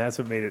 Yeah. And that's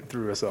what made it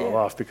threw us all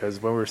off,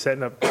 because when we were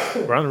setting up,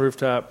 we're on the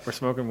rooftop, we're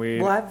smoking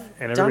weed, and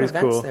everybody's done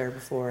events cool. There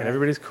before. And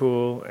everybody's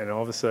cool, and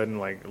all of a sudden,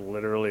 like,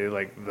 literally,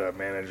 like, the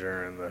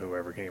manager and the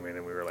whoever came in,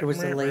 and we were like... It was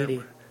the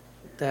lady.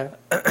 The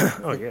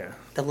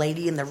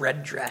lady in the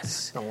red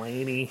dress. The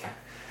lady.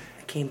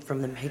 That came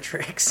from the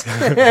Matrix.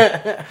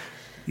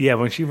 Yeah,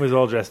 when she was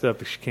all dressed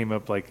up, she came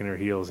up like in her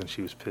heels, and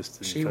she was pissed.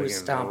 And she was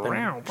stomping.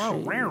 Yeah,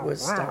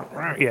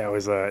 it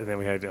was. And then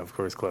we had, of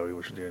course, Chloe,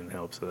 which didn't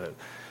help. So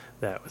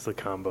that was the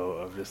combo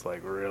of just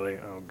like, really,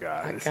 oh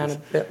god. I kind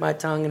of bit my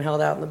tongue and held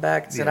out in the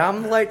back and said,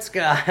 "I'm the lights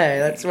guy."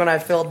 That's when I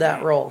filled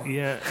that role.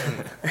 Yeah.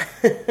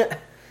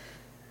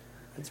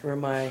 That's where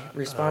my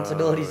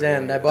responsibilities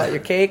end. I bought your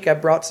cake. I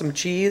brought some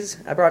cheese.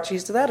 I brought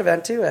cheese to that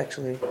event too,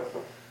 actually.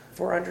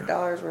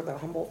 $400 worth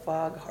of Humboldt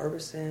Fog,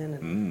 Harbison,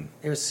 and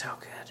it was so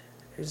good.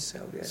 It was so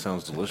good.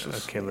 Sounds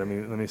delicious. Okay, let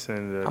me send.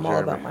 I'm Jeremy. all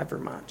about my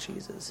Vermont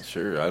cheeses.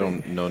 Sure, I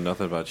don't know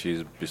nothing about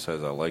cheese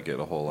besides I like it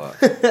a whole lot.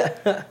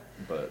 But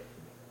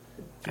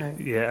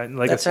yeah,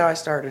 like that's how I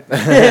started.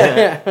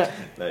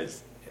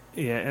 Nice.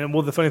 Yeah, and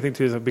well, the funny thing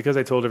too is because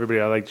I told everybody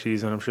I like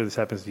cheese, and I'm sure this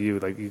happens to you.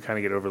 Like you kind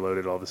of get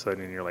overloaded all of a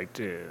sudden, and you're like,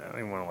 dude, I don't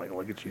even want to like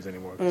look at cheese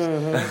anymore.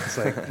 It's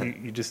like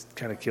you just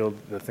kind of killed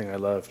the thing I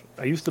loved.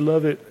 I used to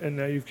love it, and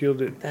now you've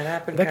killed it. That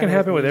happened. That can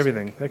happen with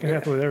everything. That can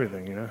happen with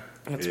everything, you know.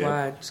 That's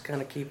why I just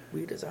kind of keep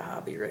weed as a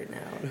hobby right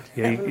now.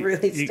 Yeah, I haven't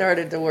really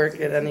started to work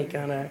at any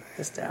kind of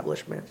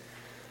establishment.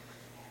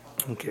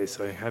 Okay,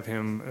 so I have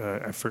him.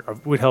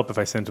 It would help if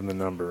I sent him the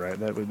number, right?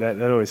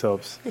 That always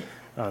helps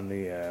on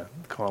the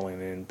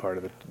calling in part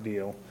of the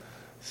deal.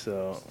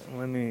 So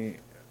let me.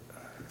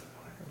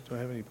 Do I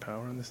have any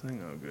power on this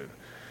thing? Oh, good.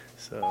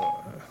 So,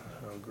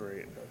 oh,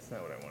 great. That's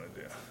not what I want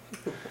to do.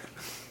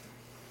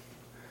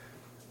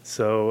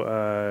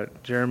 So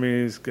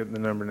Jeremy's getting the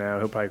number now.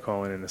 He'll probably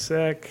call in a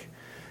sec.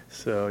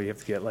 So you have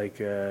to get like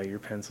your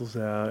pencils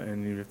out,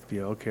 and you have to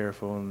be all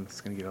careful, and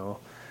it's gonna get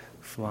all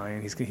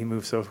flying. He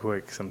moves so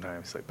quick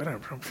sometimes. Like, he's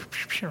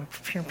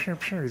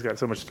got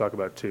so much to talk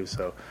about too.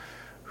 So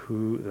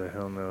who the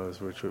hell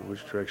knows which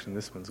direction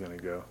this one's gonna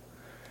go?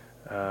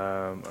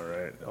 All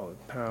right, all the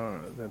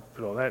power.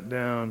 Put all that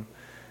down.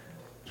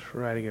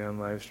 Try to get on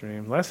live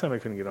stream. Last time I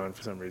couldn't get on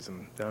for some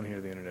reason. Down here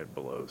the internet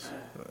blows.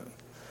 I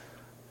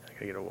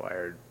gotta get a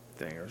wired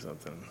thing or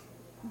something.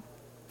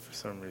 For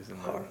some reason.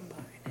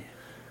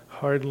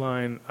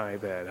 Hardline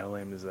iPad. How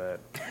lame is that?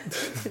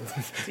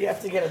 Do you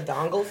have to get a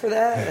dongle for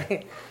that?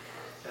 I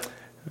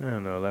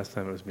don't know. Last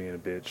time it was being a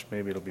bitch.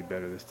 Maybe it'll be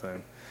better this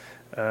time.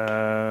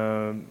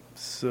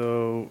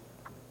 So,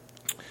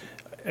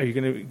 are you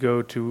going to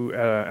go to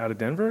out of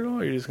Denver at all? Or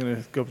are you just going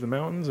to go up the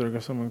mountains or go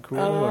somewhere cool?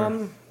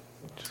 Or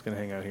just going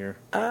to hang out here?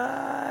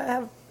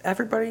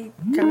 Everybody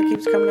kind of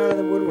keeps coming out of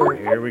the woodwork.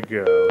 Here we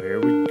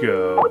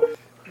go.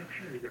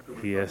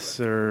 Yes,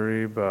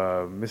 sir,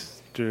 Bob.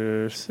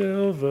 Mr.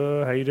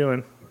 Silva, how you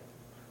doing?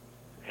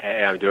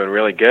 Hey, I'm doing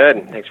really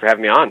good. Thanks for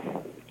having me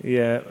on.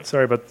 Yeah,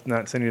 sorry about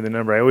not sending you the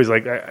number. I always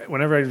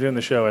whenever I'm doing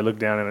the show, I look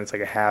down and it's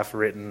like a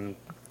half-written,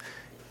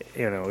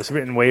 it's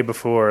written way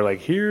before,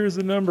 like, here's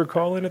the number,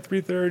 call in at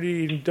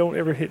 3:30, and don't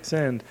ever hit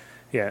send.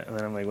 Yeah, and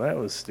then I'm like, well, that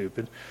was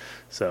stupid.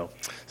 So,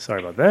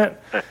 sorry about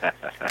that.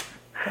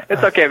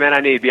 It's okay, man. I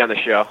need to be on the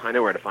show. I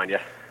know where to find you.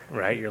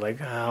 right? You're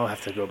like, I'll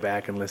have to go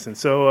back and listen.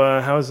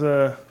 So how's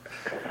the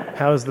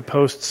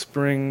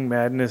post-spring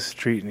madness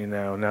treating you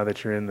now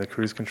that you're in the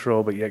cruise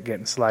control, but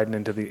yet sliding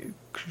into the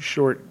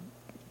short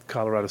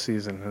Colorado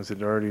season? Is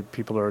it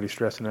people are already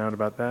stressing out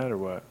about that, or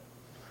what?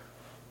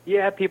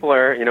 Yeah, people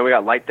are. We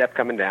got light depth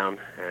coming down,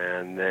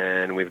 and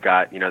then we've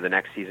got the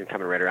next season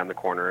coming right around the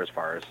corner as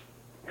far as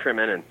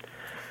trimming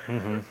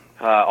and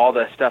all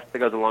the stuff that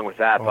goes along with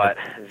that. But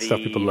the stuff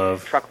people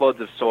love, truckloads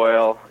of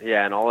soil,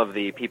 and all of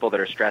the people that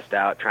are stressed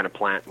out trying to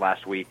plant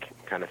last week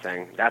kind of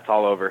thing, that's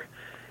all over.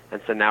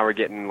 And so now we're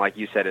getting, like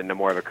you said, into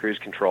more of a cruise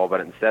control.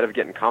 But instead of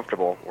getting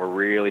comfortable, we're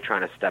really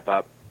trying to step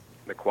up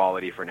the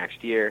quality for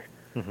next year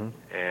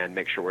and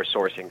make sure we're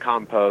sourcing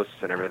composts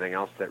and everything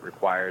else that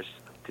requires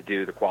to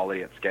do the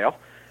quality at scale.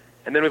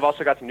 And then we've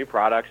also got some new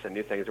products and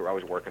new things that we're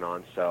always working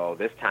on. So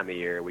this time of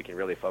year, we can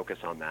really focus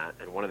on that.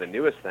 And one of the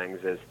newest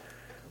things is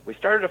we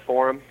started a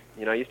forum.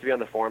 I used to be on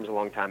the forums a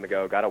long time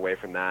ago, got away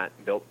from that,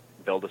 build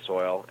a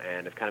soil,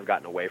 and have kind of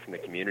gotten away from the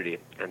community.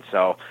 And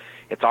so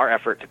it's our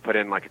effort to put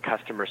in like a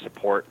customer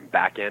support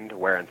back end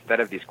where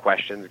instead of these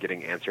questions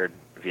getting answered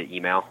via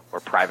email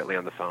or privately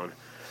on the phone,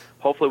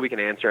 hopefully we can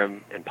answer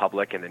them in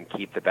public and then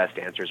keep the best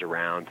answers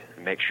around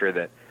and make sure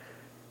that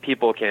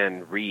people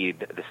can read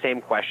the same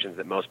questions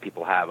that most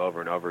people have over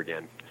and over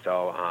again.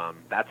 So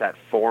that's at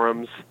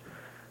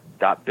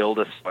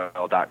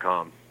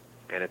forums.buildasoil.com,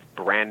 and it's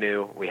brand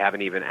new. We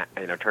haven't even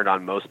turned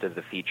on most of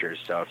the features.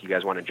 So if you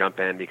guys want to jump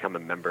in, become a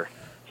member,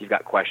 if you've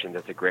got questions,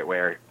 that's a great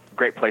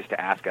place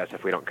to ask us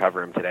if we don't cover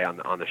them today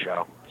on the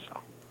show. So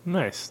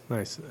nice.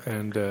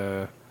 And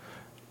I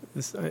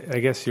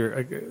guess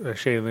you're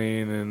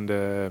Shailene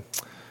and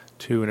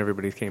Tu and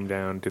everybody came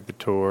down, did the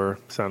tour.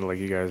 Sounded like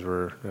you guys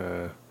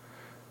were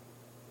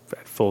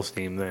at full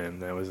steam then.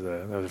 That was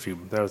a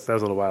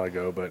little while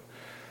ago, but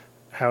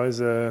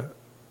how's it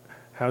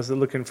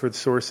looking for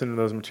sourcing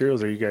those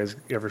materials? Are you guys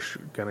ever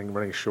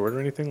running short or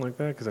anything like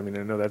that? Because I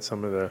know that's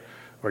some of the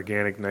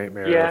organic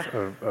nightmare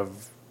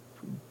of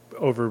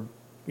over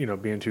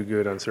being too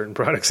good on certain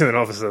products, and then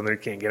all of a sudden they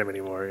can't get them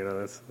anymore.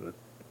 That's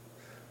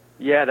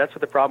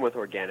what the problem with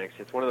organics.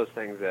 It's one of those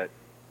things that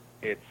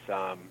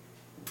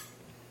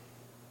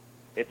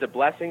it's a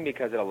blessing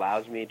because it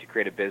allows me to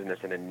create a business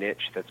in a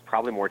niche that's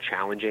probably more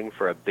challenging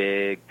for a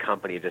big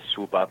company to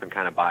swoop up and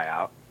kind of buy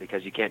out,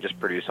 because you can't just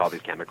produce all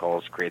these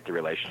chemicals, create the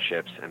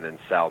relationships, and then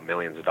sell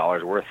millions of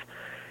dollars worth.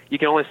 You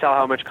can only sell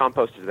how much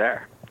compost is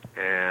there.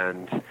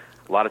 And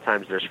a lot of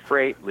times there's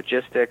freight,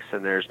 logistics,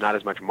 and there's not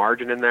as much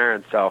margin in there.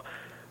 And so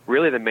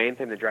really the main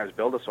thing that drives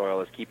Build a Soil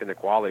is keeping the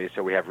quality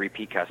so we have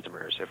repeat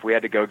customers. If we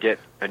had to go get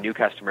a new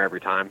customer every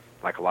time,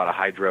 like a lot of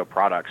hydro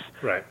products,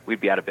 we'd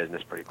be out of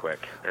business pretty quick.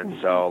 And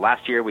so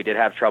last year we did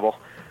have trouble.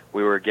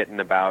 We were getting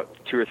about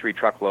 2 or 3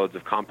 truckloads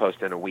of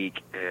compost in a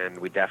week, and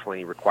we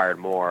definitely required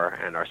more,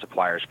 and our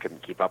suppliers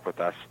couldn't keep up with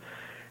us.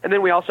 And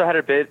then we also had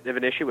a bit of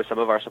an issue with some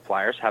of our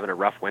suppliers having a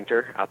rough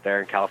winter out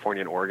there in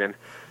California and Oregon,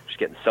 just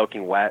getting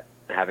soaking wet,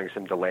 having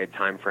some delayed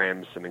time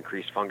frames, some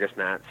increased fungus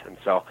gnats. And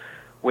so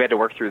we had to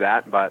work through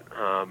that, but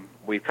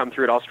we've come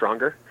through it all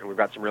stronger, and we've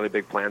got some really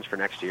big plans for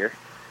next year.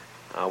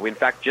 We, in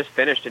fact, just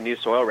finished a new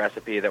soil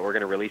recipe that we're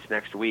going to release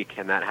next week,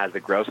 and that has the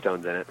grow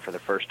stones in it for the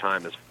first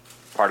time as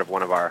part of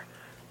one of our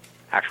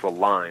actual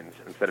lines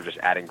instead of just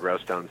adding grow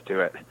stones to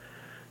it.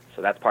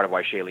 So that's part of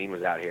why Shailene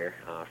was out here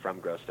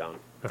from Grow Stone.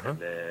 And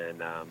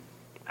then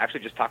actually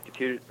just talked to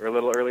Tu a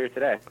little earlier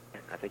today.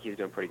 I think he's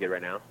doing pretty good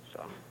right now.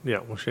 So yeah,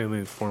 well,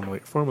 Shailene is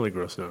formerly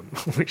Grow Stone.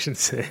 We should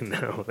say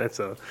no. That's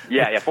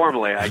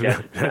formerly, I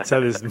guess. That's how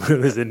this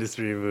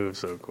industry moves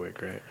so quick,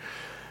 right?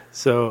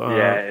 So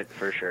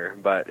for sure.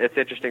 But it's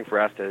interesting for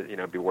us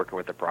to be working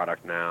with the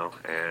product now,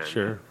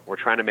 and we're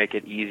trying to make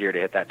it easier to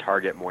hit that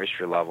target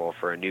moisture level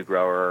for a new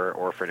grower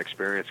or for an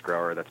experienced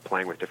grower that's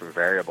playing with different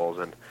variables.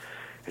 And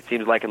it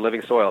seems like in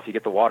living soil, if you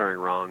get the watering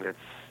wrong, it's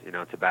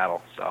it's a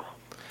battle. So.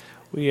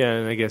 Well, yeah,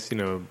 and I guess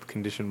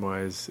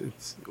condition-wise,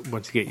 it's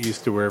once you get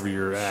used to wherever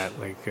you're at,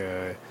 like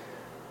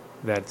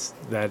that's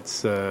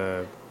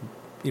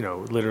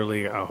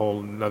literally a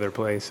whole another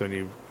place when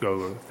you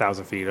go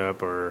 1,000 feet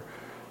up or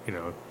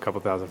a couple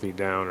thousand feet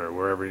down or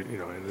wherever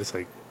and it's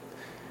like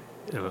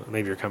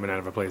maybe you're coming out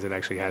of a place that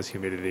actually has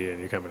humidity and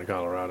you're coming to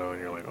Colorado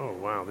and you're like, oh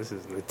wow, this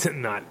is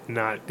not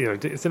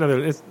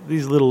it's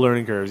these little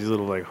learning curves, these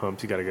little like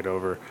humps you got to get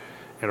over.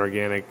 And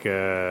organic,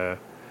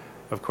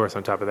 of course,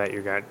 on top of that,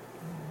 you got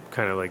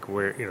kind of like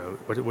where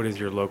what is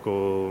your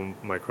local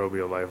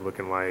microbial life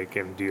looking like,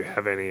 and do you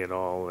have any at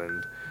all,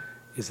 and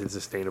is it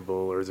sustainable,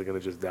 or is it going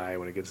to just die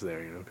when it gets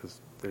there?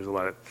 Because there's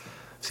I've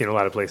seen a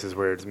lot of places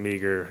where it's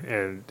meager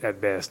and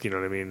at best, and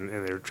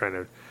they're trying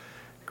to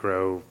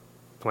grow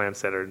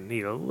plants that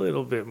need a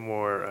little bit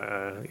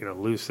more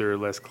looser,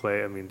 less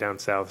clay. I mean, down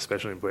south,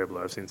 especially in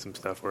Pueblo, I've seen some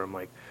stuff where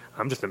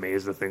I'm just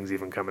amazed at things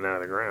even coming out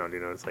of the ground.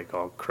 It's like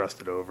all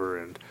crusted over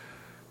and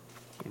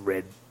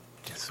red,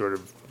 sort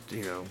of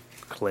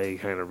clay,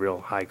 kind of real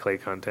high clay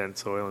content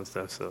soil and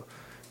stuff. So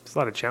there's a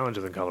lot of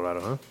challenges in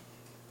Colorado, huh?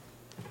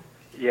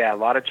 Yeah, a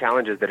lot of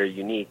challenges that are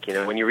unique.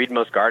 When you read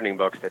most gardening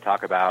books, they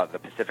talk about the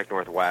Pacific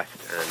Northwest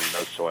and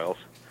those soils.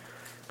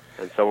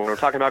 And so when we're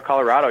talking about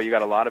Colorado, you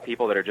got a lot of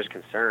people that are just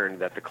concerned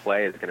that the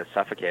clay is going to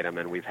suffocate them,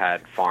 and we've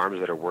had farms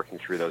that are working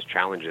through those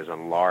challenges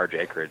on large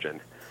acreage, and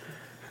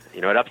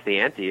it ups the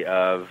ante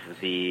of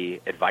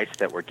the advice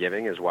that we're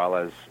giving as well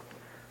as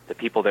the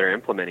people that are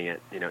implementing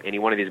it. Any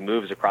one of these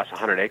moves across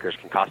 100 acres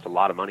can cost a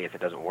lot of money if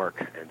it doesn't work,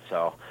 and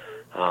so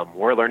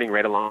we're learning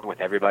right along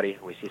with everybody.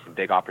 We see some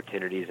big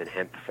opportunities in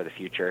hemp for the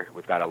future.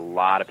 We've got a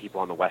lot of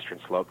people on the western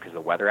slope because of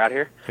the weather out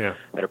here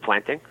that are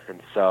planting,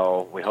 and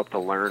so we hope to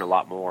learn a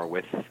lot more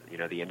with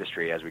the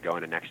industry as we go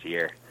into next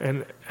year.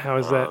 And how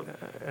is that?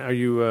 Are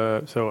you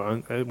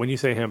when you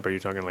say hemp, are you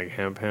talking like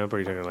hemp, or are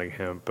you talking like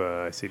hemp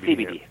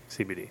CBD?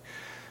 CBD.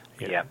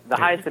 Yeah. The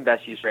highest and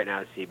best use right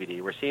now is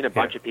CBD. We're seeing a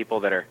bunch of people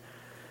that are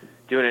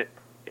doing it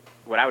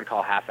what I would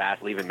call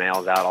half-assed, leaving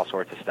males out, all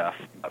sorts of stuff.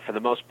 But for the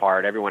most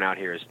part, everyone out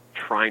here is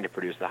trying to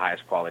produce the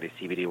highest quality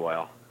CBD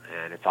oil,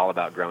 and it's all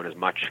about growing as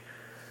much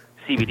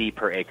CBD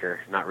per acre,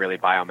 not really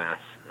biomass.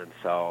 And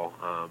so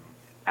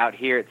out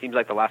here, it seems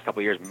like the last couple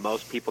of years,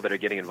 most people that are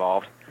getting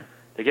involved,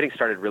 they're getting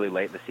started really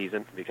late in the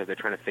season because they're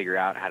trying to figure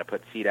out how to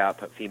put seed out,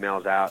 put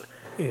females out.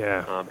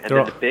 Yeah. And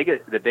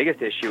then the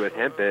biggest issue with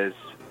hemp is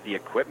the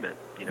equipment.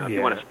 If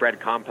you want to spread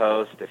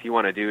compost, if you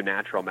want to do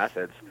natural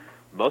methods,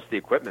 most of the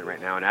equipment right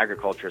now in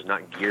agriculture is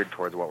not geared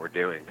towards what we're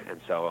doing. And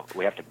so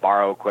we have to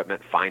borrow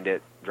equipment, find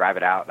it, drive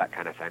it out, that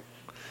kind of thing.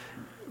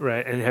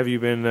 Right. And have you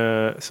been,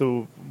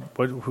 so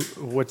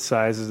what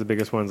size is the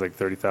biggest ones, like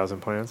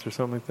 30,000 plants or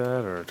something like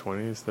that, or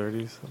 20s,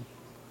 30s?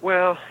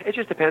 Well, it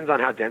just depends on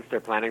how dense they're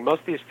planting.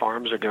 Most of these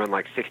farms are doing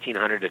like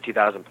 1,600 to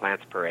 2,000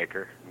 plants per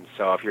acre. And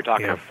so if you're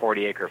talking a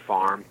 40-acre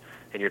farm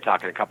and you're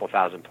talking a couple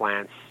thousand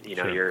plants,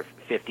 you're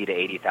 50 to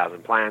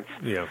 80,000 plants.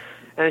 Yeah.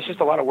 And it's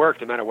just a lot of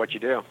work no matter what you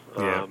do.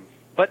 Yeah.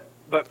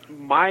 But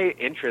my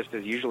interest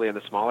is usually in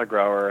the smaller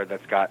grower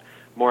that's got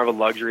more of a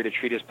luxury to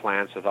treat his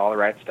plants with all the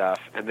right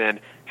stuff. And then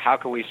how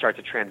can we start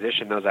to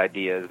transition those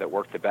ideas that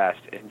work the best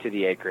into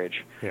the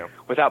acreage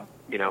without,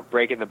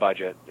 breaking the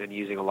budget and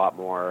using a lot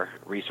more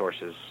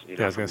resources.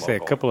 I was going to say, a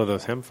couple of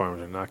those hemp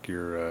farms would knock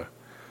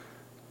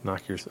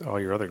all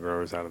your other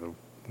growers out of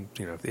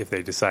the, if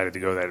they decided to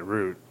go that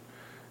route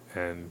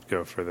and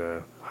go for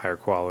the higher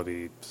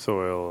quality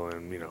soil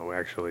and,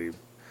 actually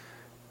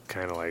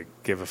kind of like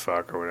give a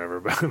fuck or whatever,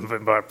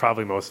 but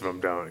probably most of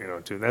them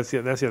don't, too. That's the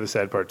other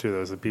sad part too,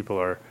 though, is that people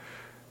are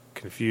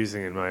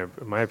confusing, in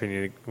my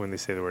opinion, when they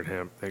say the word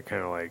hemp. They're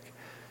kind of like,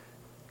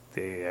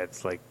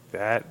 it's like,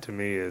 that to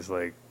me is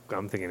like,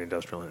 I'm thinking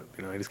industrial hemp.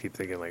 I just keep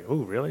thinking like, oh,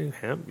 really?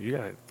 Hemp? You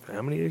got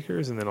how many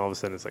acres? And then all of a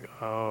sudden it's like,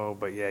 oh,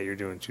 but yeah, you're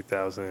doing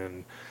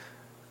 2,000,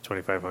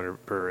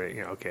 2,500 per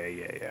acre.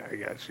 Okay, yeah, I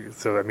got you.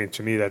 So, I mean,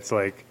 to me, that's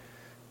like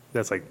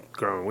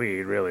growing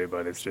weed, really,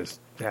 but it's just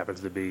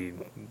happens to be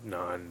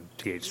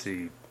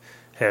non-THC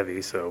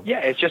heavy. So yeah,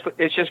 it's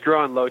just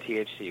growing low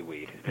THC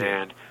weed,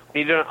 and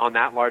when you do it on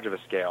that large of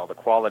a scale, the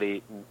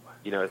quality,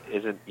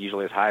 isn't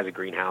usually as high as a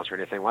greenhouse or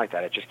anything like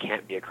that. It just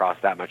can't be across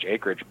that much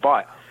acreage.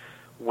 But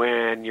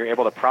when you're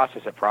able to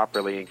process it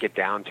properly and get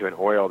down to an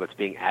oil that's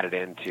being added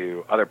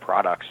into other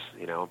products,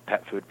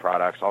 pet food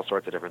products, all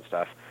sorts of different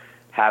stuff,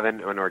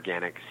 having an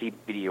organic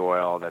CBD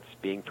oil that's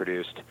being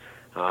produced.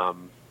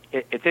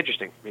 It's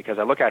interesting because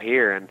I look out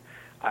here and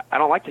I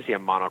don't like to see a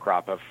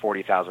monocrop of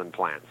 40,000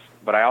 plants,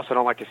 but I also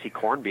don't like to see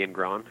corn being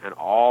grown and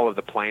all of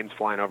the planes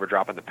flying over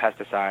dropping the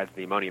pesticides,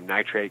 the ammonium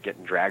nitrate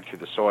getting dragged through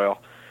the soil.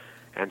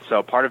 And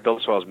so part of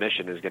Build Soil's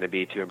mission is going to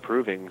be to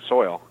improving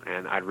soil,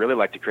 and I'd really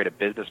like to create a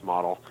business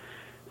model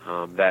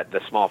that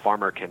the small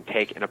farmer can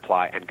take and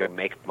apply and go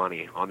make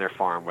money on their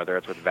farm, whether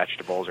it's with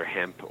vegetables or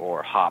hemp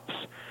or hops.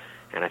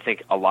 And I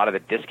think a lot of the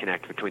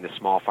disconnect between the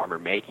small farmer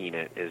making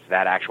it is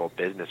that actual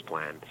business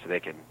plan, so they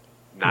can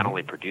not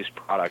only produce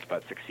product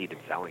but succeed in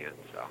selling it.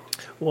 So,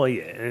 well,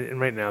 yeah, and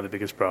right now the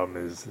biggest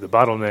problem is the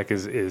bottleneck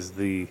is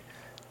the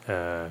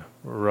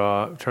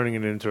raw, turning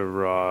it into a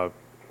raw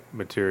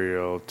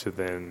material to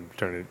then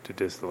turn it to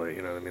distillate.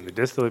 The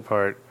distillate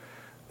part,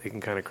 they can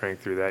kind of crank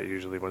through that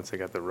usually once they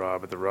got the raw,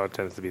 but the raw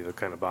tends to be the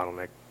kind of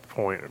bottleneck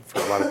point for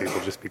a lot of people,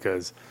 just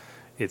because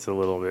it's a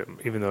little bit,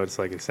 even though it's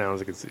like, it sounds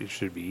like it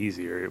should be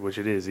easier, which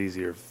it is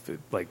easier,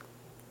 like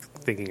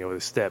thinking over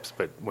the steps,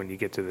 but when you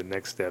get to the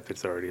next step,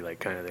 it's already like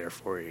kind of there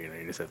for you.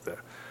 You just have to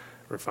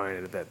refine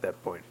it at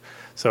that point.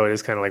 So it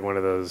is kind of like one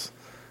of those,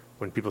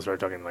 when people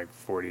start talking like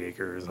 40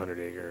 acres, 100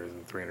 acres,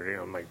 and 300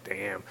 acres, I'm like,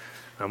 damn.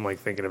 I'm like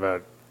thinking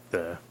about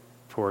the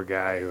poor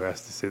guy who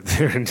has to sit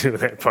there and do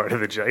that part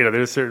of the job.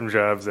 There's certain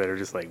jobs that are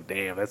just like,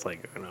 damn, that's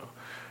like,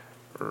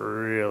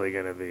 really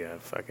going to be a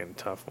fucking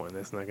tough one.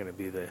 That's not going to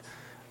be the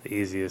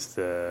easiest.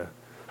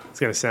 It's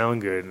going to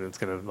sound good, and it's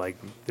going to, like,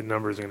 the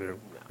numbers are going to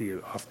be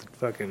off the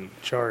fucking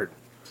chart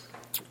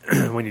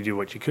when you do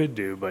what you could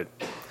do. But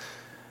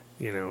but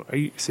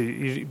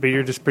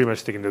you're just pretty much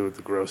sticking to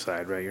the grow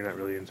side, right? You're not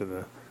really into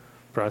the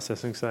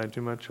processing side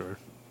too much, or?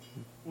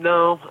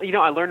 No,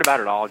 I learned about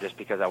it all just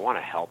because I want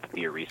to help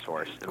be a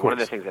resource. And one of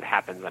the things that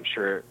happens, I'm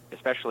sure,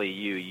 especially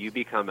you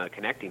become a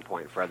connecting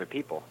point for other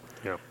people.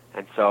 Yeah.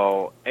 And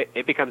so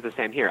it becomes the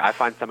same here. I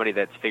find somebody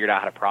that's figured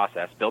out how to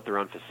process, built their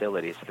own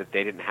facility so that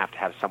they didn't have to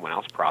have someone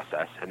else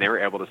process, and they were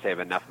able to save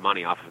enough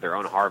money off of their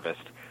own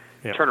harvest,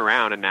 turn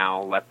around and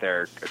now let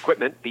their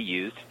equipment be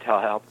used to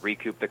help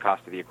recoup the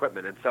cost of the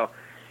equipment. And so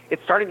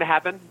it's starting to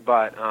happen,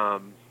 but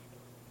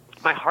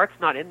my heart's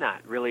not in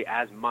that really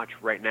as much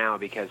right now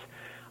because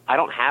I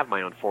don't have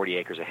my own 40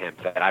 acres of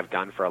hemp that I've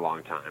done for a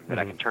long time that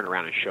I can turn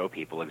around and show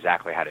people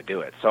exactly how to do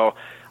it. So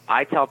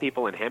I tell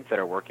people in hemp that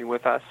are working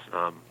with us,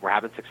 we're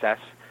having success,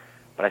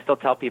 but I still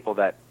tell people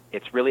that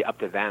it's really up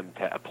to them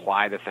to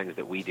apply the things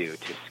that we do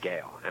to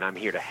scale, and I'm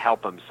here to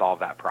help them solve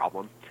that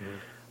problem.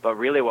 But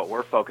really what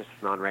we're focusing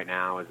on right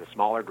now is a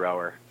smaller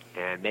grower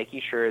and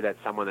making sure that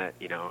someone that,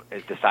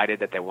 has decided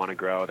that they want to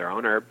grow their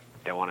own herb,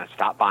 they want to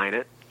stop buying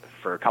it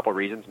for a couple of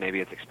reasons. Maybe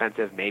it's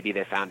expensive. Maybe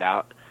they found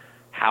out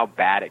how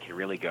bad it can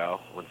really go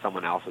when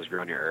someone else has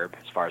grown your herb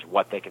as far as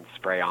what they can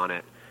spray on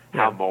it,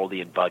 how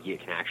moldy and buggy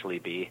it can actually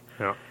be.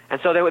 Yeah. And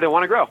so they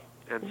want to grow.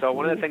 And so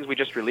one of the things we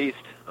just released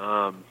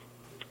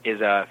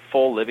is a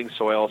full living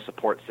soil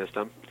support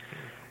system.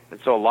 And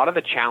so a lot of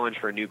the challenge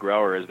for a new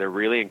grower is they're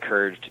really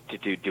encouraged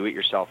to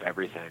do-it-yourself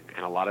everything.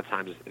 And a lot of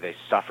times they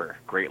suffer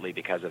greatly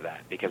because of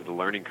that, because the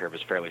learning curve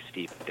is fairly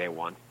steep day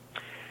one.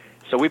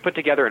 So we put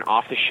together an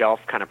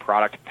off-the-shelf kind of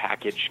product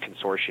package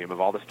consortium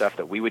of all the stuff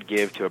that we would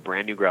give to a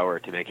brand new grower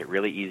to make it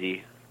really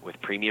easy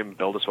with premium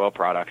build-a-soil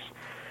products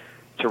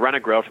to run a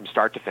grow from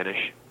start to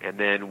finish. And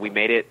then we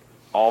made it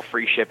all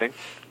free shipping.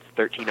 It's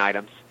 13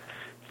 items.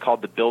 It's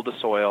called the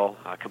Build-a-Soil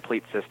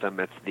Complete System.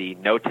 It's the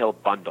no-till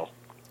bundle.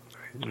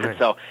 Nice. And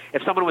so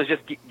if someone was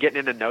just getting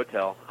into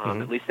no-till,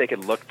 at least they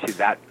could look to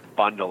that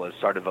bundle as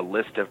sort of a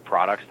list of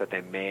products that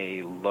they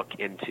may look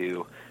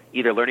into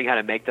either learning how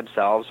to make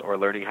themselves or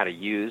learning how to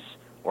use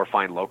or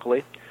find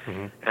locally.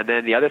 And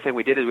then the other thing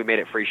we did is we made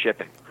it free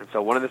shipping. And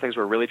so one of the things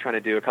we're really trying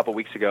to do, a couple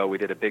weeks ago, we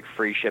did a big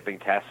free shipping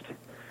test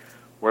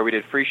where we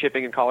did free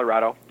shipping in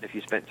Colorado if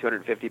you spent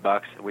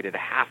 $250, and we did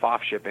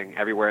half-off shipping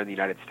everywhere in the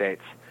United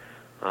States.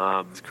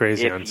 It's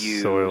crazy on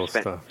soil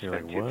stuff. You're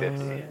like, what?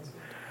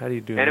 How do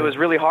you do that? And it was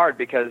really hard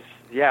because,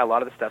 a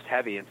lot of the stuff's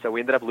heavy. And so we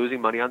ended up losing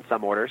money on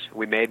some orders.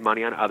 We made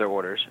money on other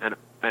orders.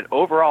 And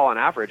overall, on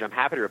average, I'm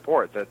happy to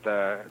report that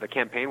the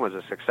campaign was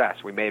a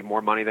success. We made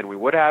more money than we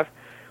would have.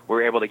 We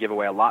were able to give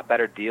away a lot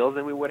better deals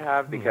than we would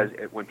have because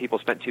when people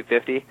spent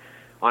 $250,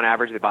 on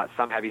average, they bought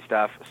some heavy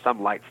stuff,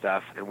 some light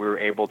stuff, and we were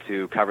able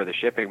to cover the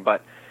shipping.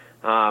 But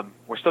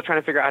we're still trying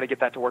to figure out how to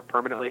get that to work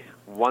permanently.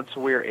 Once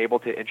we're able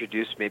to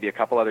introduce maybe a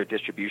couple other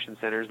distribution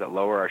centers that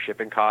lower our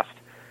shipping cost,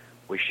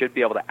 we should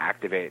be able to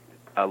activate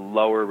a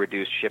lower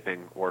reduced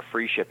shipping or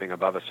free shipping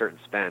above a certain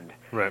spend.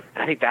 Right.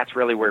 And I think that's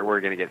really where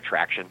we're going to get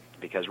traction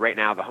because right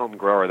now the home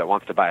grower that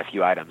wants to buy a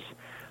few items,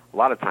 a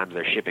lot of times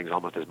their shipping is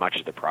almost as much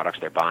as the products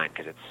they're buying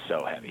because it's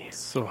so heavy.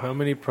 So how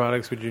many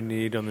products would you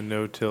need on the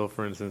no-till,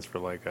 for instance, for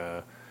like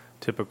a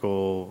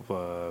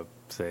typical,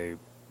 say,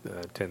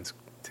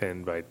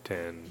 10 by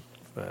 10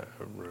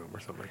 room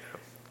or something like that?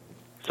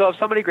 So if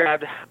somebody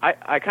grabbed,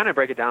 I kind of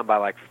break it down by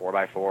like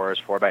 4x4s,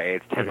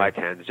 4x8s,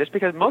 10x10s, just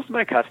because most of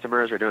my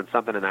customers are doing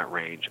something in that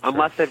range,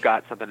 unless they've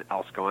got something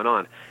else going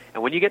on.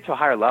 And when you get to a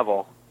higher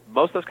level,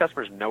 most of those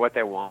customers know what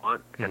they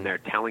want, and they're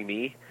telling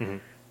me.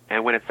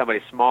 And when it's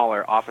somebody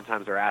smaller,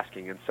 oftentimes they're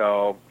asking. And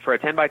so for a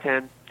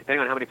 10x10, depending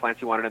on how many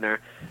plants you wanted in there,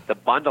 the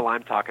bundle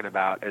I'm talking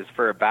about is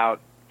for about,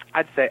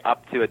 I'd say,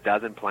 up to a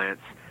dozen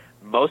plants.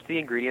 Most of the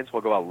ingredients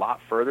will go a lot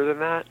further than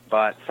that,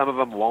 but some of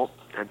them won't.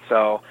 And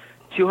so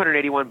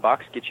 $281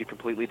 gets you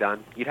completely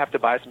done. You'd have to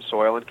buy some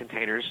soil and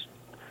containers.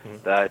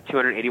 The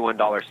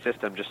 $281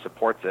 system just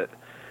supports it.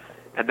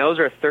 And those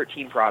are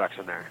 13 products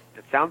in there.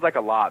 It sounds like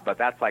a lot, but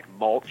that's like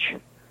mulch,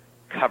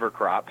 cover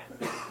crop.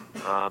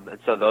 And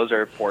so those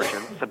are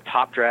portions. Some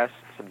top dress,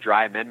 some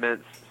dry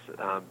amendments,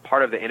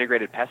 part of the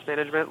integrated pest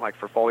management, like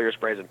for foliar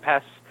sprays and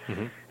pests.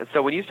 And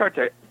so when you start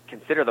to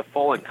consider the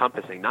full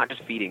encompassing, not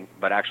just feeding,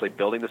 but actually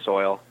building the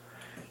soil,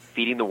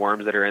 feeding the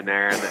worms that are in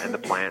there and the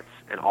plants,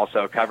 and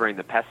also covering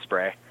the pest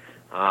spray,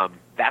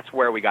 that's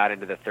where we got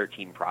into the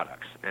 13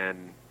 products.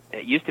 And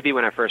it used to be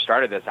when I first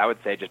started this, I would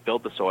say just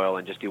build the soil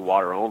and just do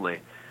water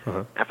only.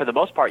 And for the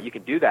most part, you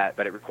can do that,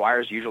 but it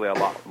requires usually a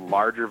lot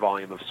larger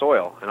volume of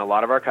soil. And a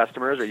lot of our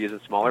customers are using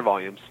smaller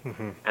volumes,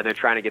 and they're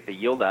trying to get the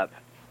yield up.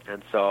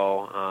 And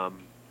so,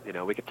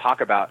 we could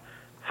talk about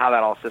how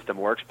that all system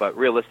works, but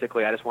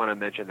realistically, I just want to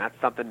mention that's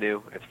something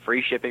new. It's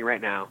free shipping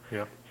right now.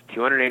 It's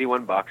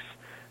 $281.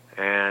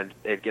 And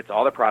it gets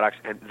all the products.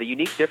 And the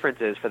unique difference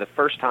is, for the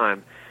first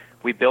time,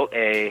 we built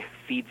a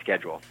feed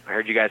schedule. I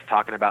heard you guys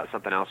talking about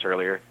something else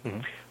earlier.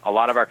 A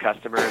lot of our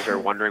customers are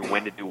wondering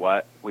when to do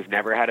what. We've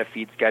never had a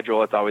feed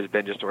schedule. It's always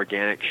been just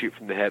organic, shoot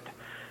from the hip.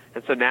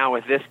 And so now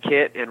with this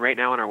kit, and right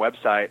now on our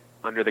website,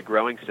 under the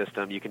growing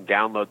system, you can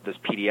download this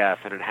PDF,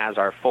 and it has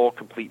our full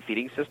complete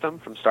feeding system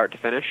from start to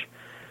finish,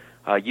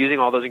 using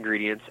all those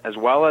ingredients, as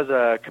well as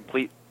a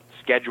complete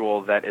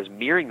schedule that is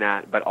mirroring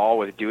that, but all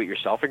with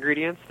do-it-yourself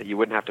ingredients that you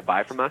wouldn't have to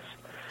buy from us.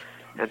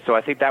 And so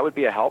I think that would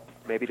be a help,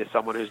 maybe to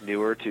someone who's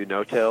newer to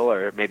no-till,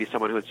 or maybe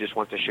someone who just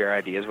wants to share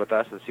ideas with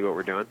us and see what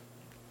we're doing.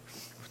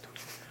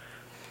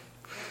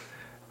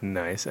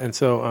 Nice. And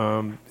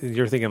so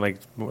you're thinking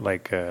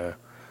like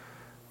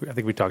I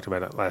think we talked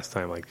about it last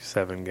time, like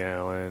 7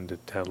 gallon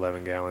to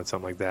 11 gallon,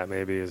 something like that.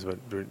 Maybe is what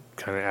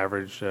kind of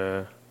average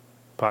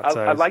pot size.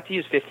 I'd like to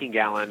use 15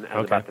 gallon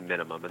as about the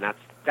minimum, and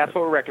that's what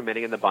we're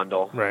recommending in the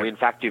bundle. Right. We in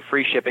fact do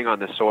free shipping on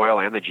the soil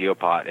and the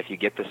geopot if you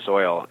get the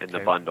soil in the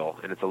bundle,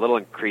 and it's a little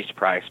increased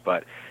price,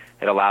 but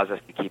it allows us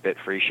to keep it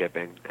free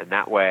shipping, and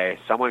that way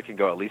someone can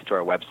go at least to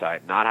our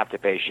website, not have to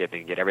pay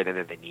shipping, get everything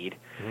that they need.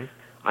 Mm-hmm.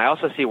 I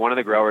also see one of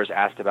the growers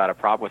asked about a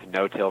problem with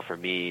no-till for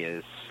me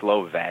is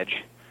slow veg,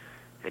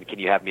 and can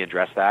you have me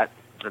address that?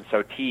 And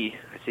so T,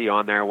 I see you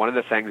on there. One of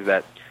the things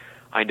that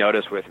I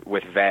notice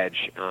with veg,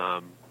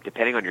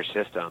 depending on your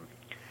system,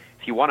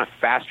 if you want a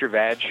faster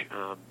veg,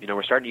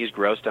 we're starting to use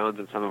grow stones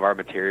in some of our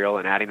material,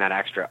 and adding that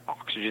extra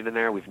oxygen in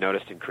there, we've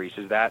noticed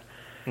increases that.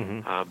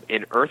 Mm-hmm.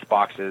 In earth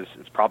boxes,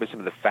 it's probably some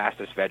of the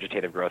fastest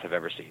vegetative growth I've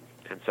ever seen.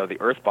 And so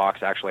the earth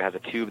box actually has a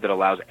tube that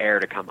allows air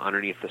to come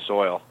underneath the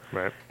soil,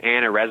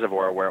 and a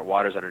reservoir where it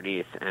waters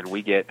underneath, and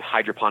we get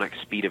hydroponic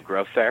speed of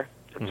growth there.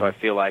 And so I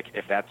feel like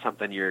if that's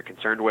something you're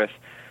concerned with,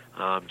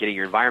 getting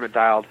your environment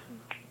dialed,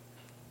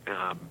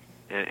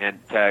 and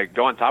to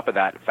go on top of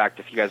that, in fact,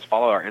 if you guys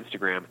follow our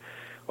Instagram,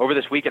 over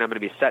this weekend I'm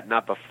going to be setting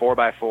up a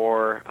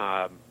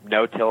 4x4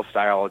 no-till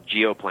style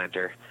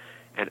geoplanter.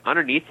 And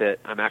underneath it,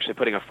 I'm actually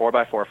putting a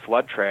 4x4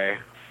 flood tray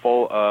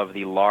full of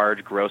the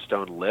large grow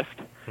stone lift.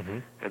 Mm-hmm.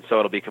 And so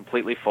it'll be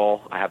completely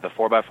full. I have the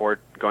 4x4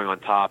 going on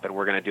top, and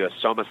we're going to do a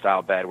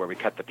Soma-style bed where we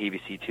cut the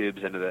PVC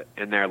tubes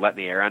in there, letting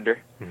the air under.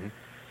 Mm-hmm.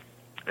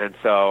 And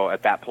so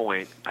at that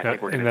point, I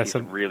think we're going to see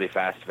some really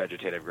fast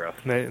vegetative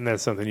growth. And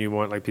that's something you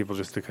want, like people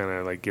just to kind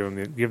of like give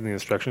them the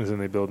instructions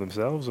and they build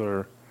themselves,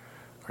 or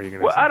are you going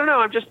to? Well, I don't know.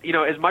 I'm just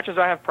as much as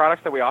I have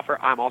products that we offer,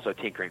 I'm also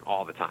tinkering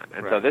all the time.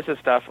 And so this is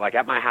stuff like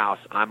at my house,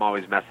 I'm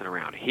always messing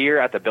around. Here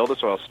at the Build a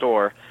Soil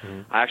store,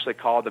 I actually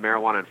called the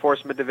Marijuana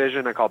Enforcement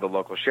Division. I called the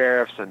local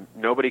sheriffs, and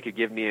nobody could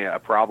give me a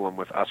problem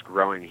with us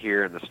growing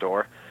here in the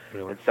store.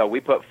 Really? And so we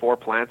put 4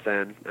 plants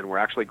in, and we're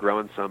actually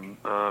growing some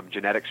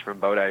genetics from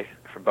Bodie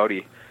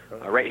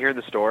right here in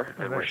the store,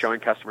 and we're showing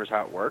customers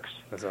how it works.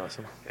 That's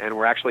awesome. And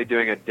we're actually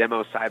doing a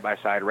demo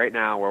side-by-side right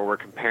now where we're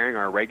comparing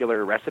our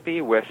regular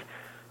recipe with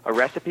a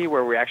recipe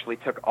where we actually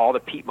took all the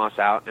peat moss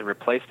out and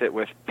replaced it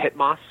with pit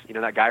moss. You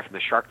know that guy from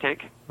the Shark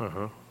Tank?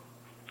 Uh-huh.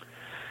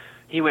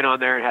 He went on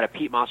there and had a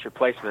peat moss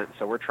replacement,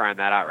 so we're trying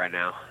that out right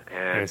now.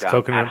 And it's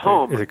coconut, at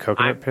home, is it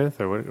coconut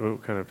pith, or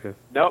what kind of pith?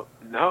 No,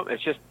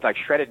 it's just like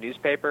shredded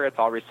newspaper. It's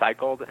all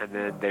recycled, and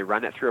then they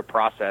run it through a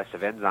process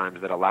of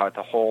enzymes that allow it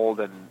to hold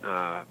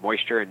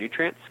moisture and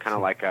nutrients, kind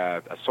of like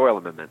a soil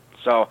amendment.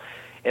 So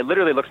it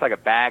literally looks like a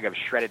bag of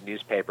shredded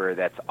newspaper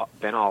that's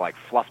been all like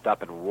fluffed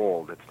up and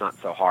rolled. It's not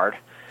so hard.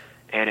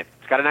 And it's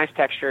got a nice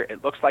texture.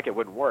 It looks like it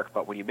wouldn't work,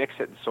 but when you mix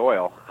it in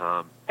soil,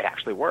 it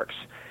actually works.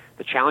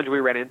 The challenge we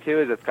ran into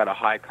is it's got a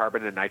high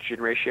carbon to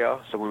nitrogen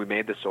ratio, so when we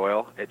made the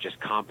soil, it just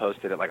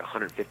composted at like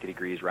 150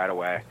 degrees right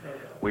away.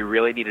 We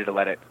really needed to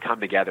let it come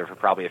together for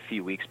probably a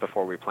few weeks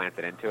before we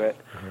planted into it.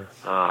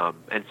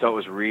 And so it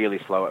was really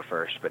slow at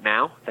first. But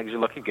now things are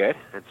looking good,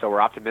 and so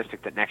we're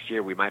optimistic that next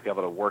year we might be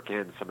able to work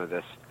in some of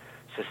this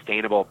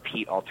sustainable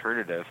peat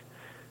alternative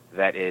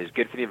that is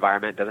good for the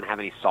environment, doesn't have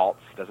any salts,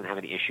 doesn't have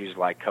any issues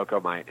like cocoa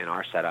might in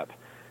our setup,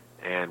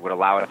 and would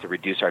allow us to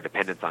reduce our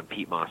dependence on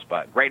peat moss.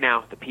 But right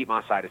now, the peat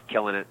moss side is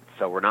killing it,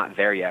 so we're not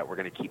there yet. We're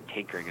going to keep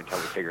tinkering until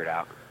we figure it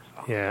out.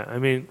 So. Yeah, I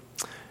mean,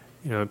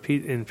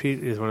 peat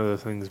is one of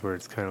those things where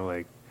it's kind of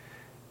like,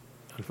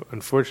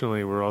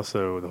 unfortunately,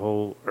 the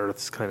whole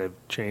Earth's kind of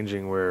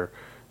changing where,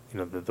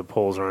 the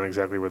poles aren't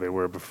exactly where they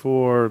were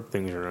before.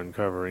 Things are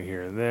uncovering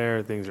here and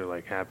there. Things are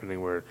like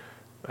happening where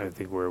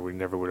we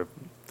never would have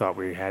thought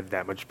we had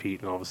that much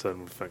peat, and all of a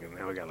sudden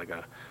now we got like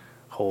a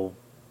whole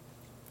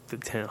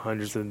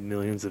hundreds of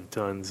millions of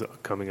tons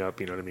coming up,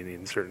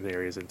 in certain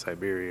areas in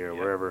Siberia or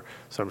wherever.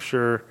 So I'm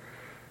sure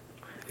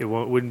it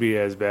wouldn't be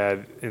as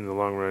bad in the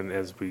long run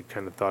as we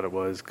kind of thought it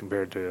was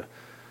compared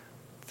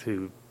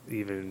to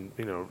even,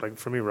 like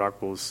for me, rock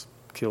pools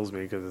kills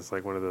me because it's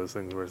like one of those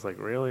things where it's like,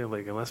 really?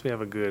 Like, unless we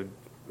have a good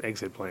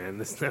exit plan,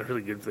 it's not a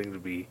really good thing to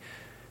be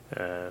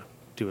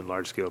doing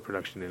large-scale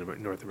production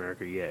in North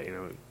America yet.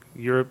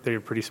 Europe,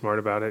 they're pretty smart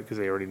about it because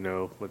they already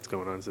know what's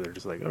going on, so they're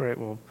just like, all right,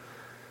 well,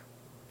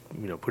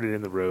 put it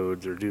in the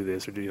roads or do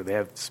this or do, they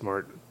have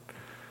smart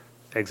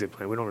exit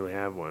plan. We don't really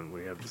have one.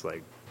 We have just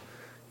like,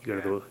 you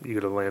go to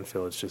the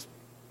landfill, it's just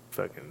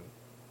fucking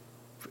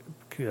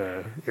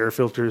air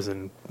filters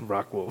and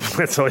rock wool.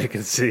 That's all you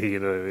can see, you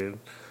know what I mean?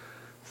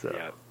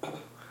 So.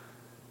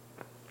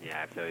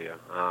 Yeah, I feel you.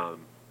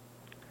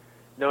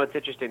 No, it's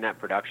interesting, that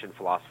production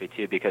philosophy,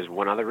 too, because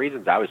one of the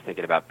reasons I was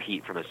thinking about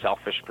peat from a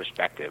selfish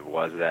perspective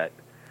was that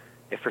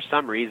if for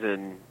some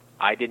reason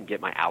I didn't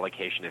get my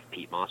allocation of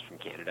peat moss from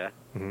Canada,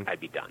 I'd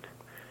be done.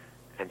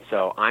 And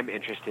so I'm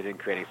interested in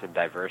creating some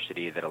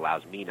diversity that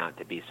allows me not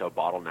to be so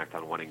bottlenecked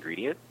on one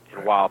ingredient.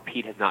 And while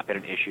peat has not been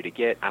an issue to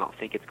get, I don't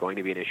think it's going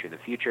to be an issue in the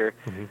future.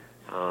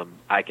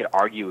 I could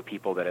argue with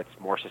people that it's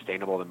more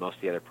sustainable than most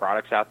of the other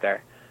products out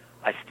there.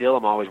 I still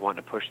am always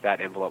wanting to push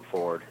that envelope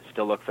forward,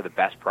 still look for the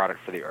best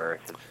product for the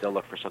earth, and still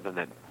look for something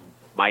that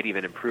might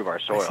even improve our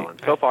soil. And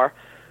so far,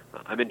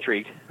 I'm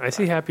intrigued. I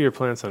see happier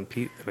plants on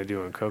peat than I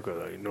do on cocoa,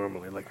 though,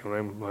 normally. Like, when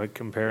I'm like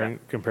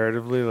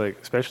comparatively, like,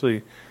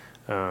 especially,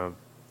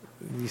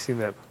 you seen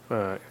that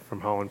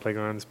from Holland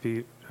Playgrounds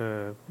peat?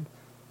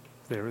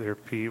 Their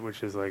peat,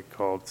 which is like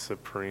called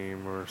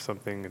Supreme or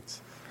something.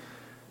 It's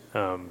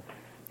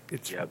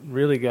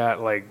really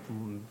got like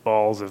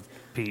balls of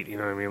peat, you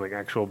know what I mean? Like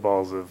actual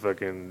balls of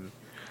fucking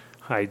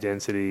high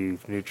density,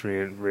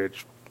 nutrient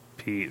rich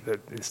peat,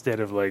 that instead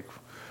of like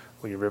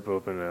when you rip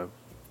open a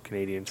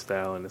Canadian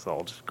style and it's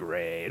all just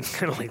gray and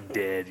kind of like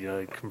dead, you know,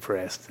 like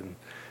compressed and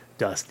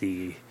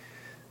dusty.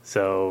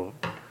 So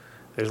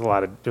there's a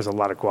lot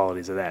of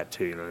qualities of that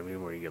too, you know what I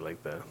mean? Where you get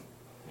like the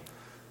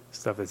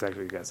stuff that's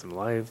actually got some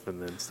life,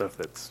 and then stuff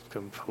that's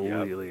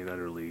completely and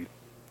utterly.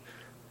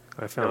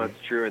 No, it's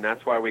true, and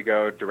that's why we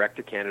go direct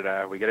to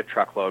Canada. We get a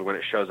truckload when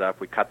it shows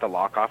up. We cut the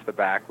lock off the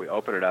back. We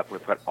open it up, and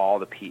we put all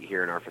the peat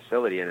here in our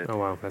facility. And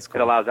that's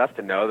cool. It allows us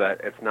to know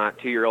that it's not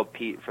 2-year-old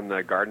peat from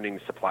the gardening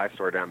supply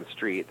store down the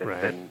street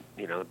that's been,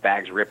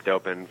 bags ripped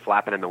open,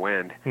 flapping in the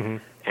wind. Mm-hmm.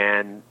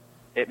 And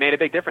it made a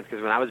big difference,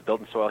 because when I was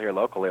building soil here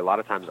locally, a lot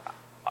of times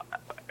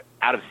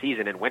out of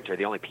season in winter,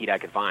 the only peat I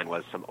could find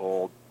was some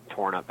old,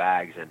 torn-up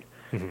bags, and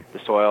the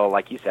soil,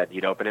 like you said,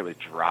 you'd open it, was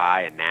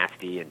dry and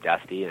nasty and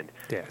dusty, and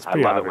I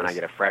love it when I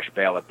get a fresh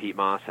bale of peat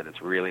moss, and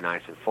it's really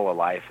nice and full of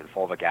life and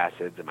fulvic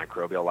acids and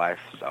microbial life,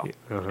 so it's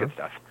good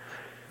stuff.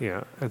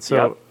 Yeah, and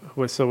so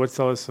let's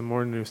tell us some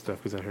more new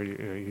stuff, because I heard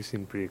you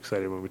seemed pretty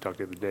excited when we talked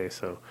the other day,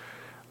 so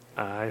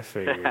I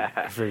figured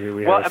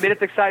we Well, I mean,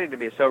 it's exciting to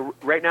me. So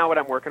right now what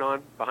I'm working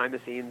on behind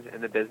the scenes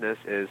in the business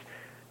is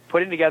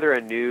putting together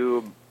a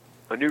new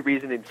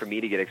reasoning for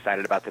me to get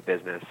excited about the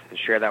business and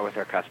share that with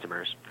our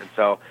customers. And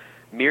so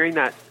mirroring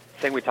that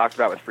thing we talked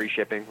about with free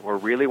shipping, we're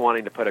really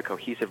wanting to put a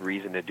cohesive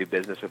reason to do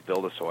business with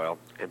Build-A-Soil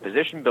and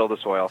position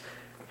Build-A-Soil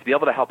to be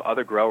able to help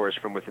other growers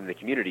from within the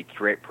community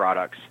create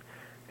products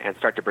and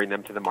start to bring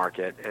them to the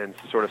market and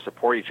sort of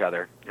support each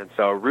other. And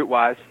so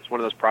Rootwise is one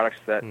of those products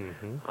that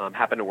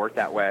happen to work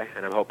that way,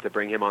 and I hope to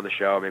bring him on the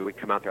show. Maybe we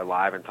can come out there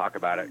live and talk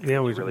about it. Yeah,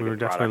 we were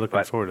definitely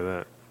looking forward to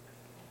that.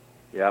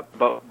 Yeah,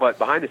 but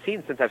behind the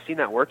scenes, since I've seen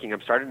that working,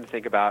 I'm starting to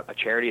think about a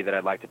charity that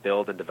I'd like to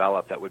build and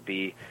develop that would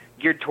be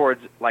geared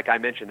towards, like I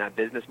mentioned, that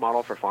business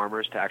model for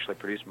farmers to actually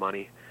produce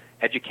money,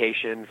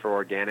 education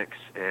for organics,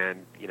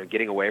 and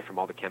getting away from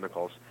all the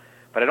chemicals.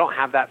 But I don't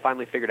have that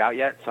finally figured out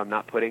yet, so I'm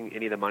not putting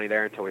any of the money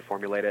there until we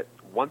formulate it.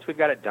 Once we've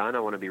got it done, I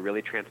want to be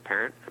really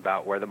transparent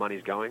about where the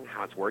money's going,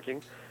 how it's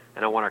working,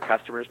 and I want our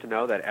customers to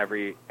know that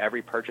every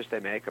purchase they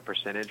make, a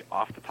percentage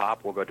off the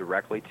top will go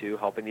directly to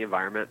helping the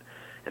environment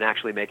and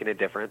actually making a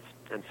difference.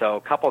 And so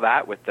couple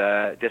that with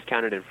the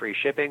discounted and free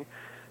shipping,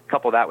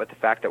 couple that with the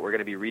fact that we're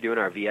going to be redoing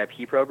our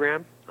VIP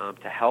program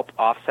to help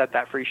offset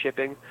that free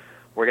shipping.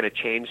 We're going to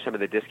change some of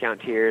the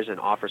discount tiers and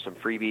offer some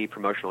freebie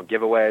promotional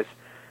giveaways.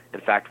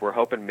 In fact, we're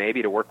hoping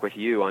maybe to work with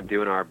you on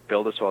doing our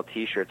Build-A-Soil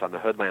T-shirts on the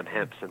Hoodlamb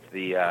hemp, since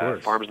the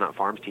Farms Not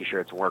Farms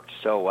T-shirts worked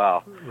so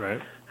well.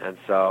 Right. And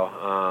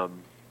so,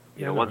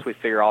 once we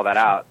figure all that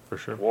out, for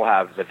sure, we'll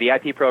have the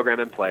VIP program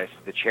in place,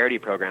 the charity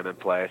program in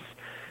place,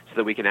 so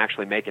that we can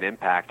actually make an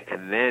impact,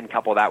 and then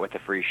couple that with the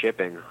free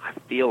shipping. I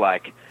feel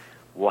like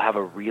we'll have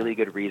a really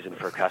good reason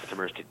for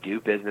customers to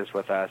do business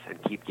with us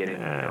and keep getting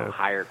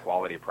higher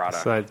quality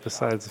products.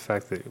 Besides the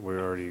fact that we're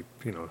already,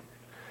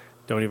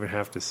 don't even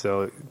have to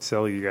sell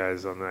you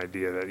guys on the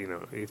idea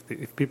that,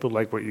 if people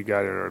like what you got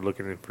and are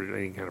looking for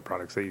any kind of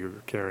products that you're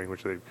carrying,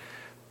 which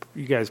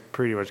you guys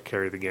pretty much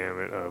carry the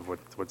gamut of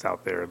what's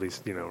out there, at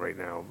least, right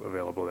now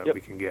available that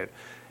we can get.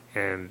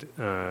 And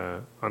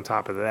on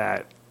top of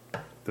that,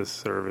 the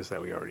service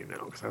that we already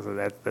know,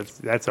 because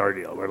that's our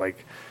deal. We're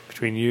like,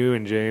 between you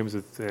and James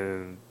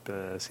and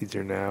Seeds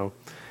Here Now,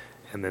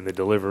 and then the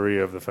delivery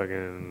of the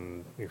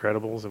fucking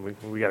Incredibles, and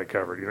we got it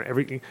covered.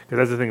 Because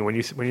that's the thing, when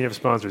you have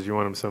sponsors, you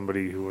want them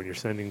somebody who, when you're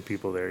sending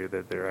people there,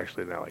 that they're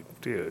actually not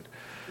like, dude,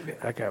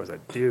 that guy was a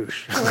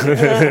douche.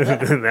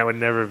 That would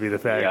never be the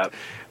fact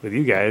with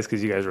you guys,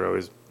 because you guys are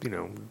always,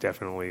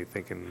 definitely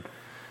thinking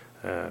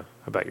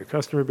about your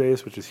customer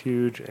base, which is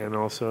huge, and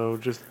also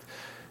just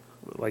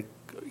like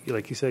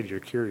you said, you're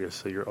curious,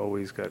 so you're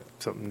always got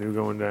something new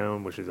going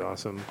down, which is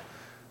awesome.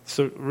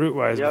 So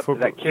Rootwise,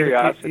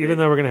 even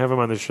though we're going to have him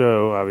on the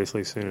show,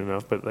 obviously soon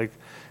enough, but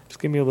just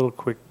give me a little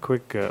quick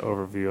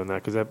overview on that,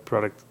 because that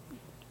product,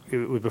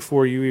 it was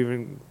before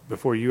you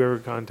ever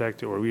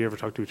contacted or we ever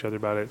talked to each other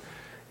about it,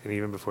 and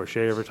even before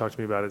Shay ever talked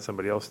to me about it,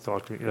 somebody else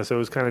talked to me. So it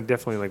was kind of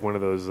definitely like one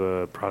of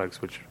those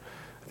products which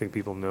I think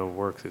people know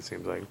works. It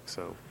seems like.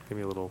 So give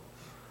me a little.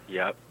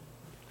 Yep.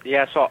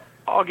 Yeah. So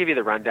I'll give you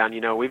the rundown.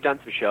 We've done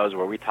some shows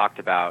where we talked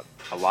about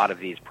a lot of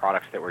these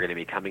products that were going to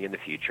be coming in the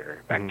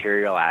future,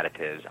 bacterial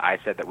additives. I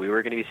said that we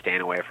were going to be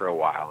staying away for a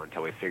while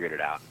until we figured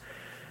it out.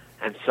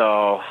 And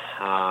so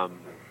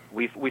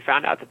we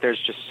found out that there's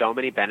just so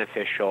many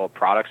beneficial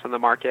products on the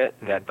market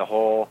that the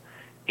whole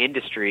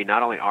industry,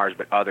 not only ours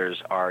but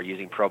others, are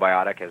using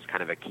probiotic as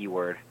kind of a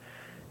keyword.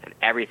 and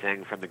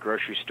everything from the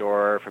grocery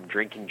store, from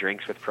drinking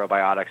drinks with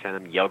probiotics in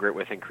them, yogurt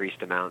with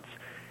increased amounts.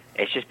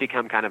 It's just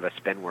become kind of a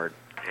spin word.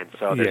 And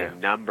so there's a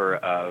number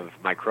of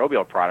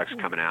microbial products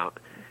coming out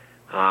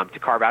to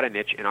carve out a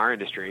niche in our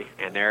industry,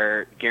 and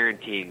they're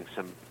guaranteeing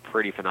some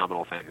pretty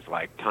phenomenal things,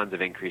 like tons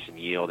of increase in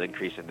yield,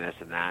 increase in this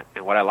and that.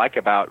 And what I like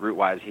about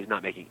Rootwise, he's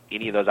not making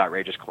any of those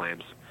outrageous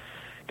claims,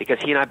 because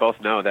he and I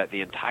both know that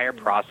the entire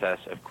process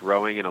of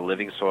growing in a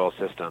living soil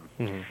system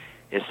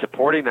is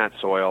supporting that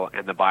soil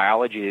and the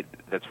biology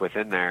that's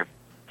within there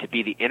to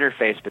be the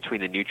interface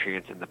between the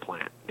nutrients and the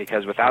plant.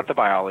 Because without the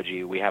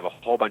biology, we have a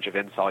whole bunch of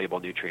insoluble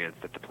nutrients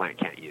that the plant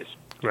can't use.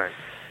 Right.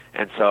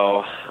 And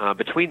so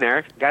between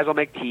there, guys will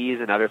make teas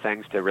and other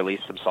things to release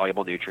some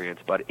soluble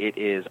nutrients, but it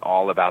is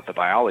all about the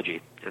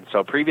biology. And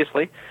so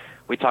previously,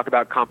 we talk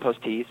about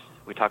compost teas.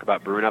 We talk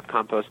about brewing up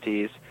compost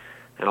teas.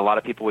 And a lot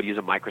of people would use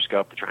a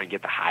microscope to try and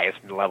get the highest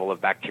level of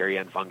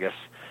bacteria and fungus.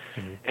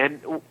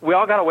 And we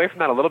all got away from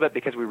that a little bit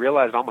because we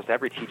realized almost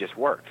every tea just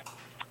worked.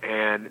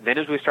 And then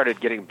as we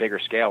started getting bigger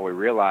scale, we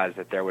realized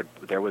that there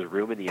was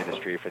room in the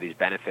industry for these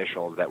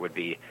beneficials that would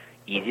be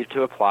easy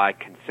to apply,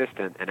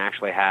 consistent, and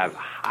actually have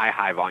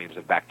high volumes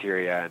of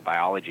bacteria and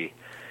biology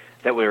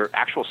that were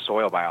actual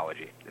soil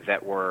biology,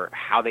 that were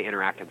how they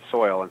interact in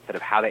soil instead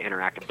of how they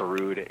interact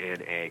brewed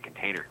in a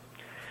container.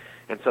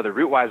 And so the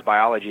Rootwise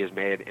biology is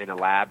made in a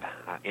lab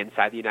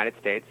inside the United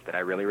States that I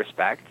really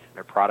respect.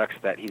 They're products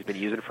that he's been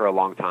using for a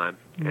long time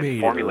and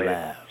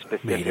formulated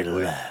specifically. Made in a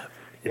lab.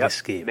 It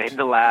escaped. Made in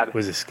the lab.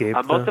 Was escaped?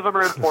 Most of them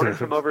are imported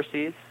from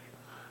overseas.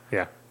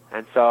 Yeah.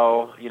 And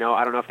so,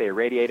 I don't know if they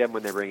irradiate them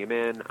when they bring them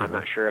in. I'm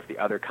not sure if the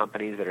other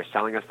companies that are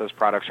selling us those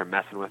products are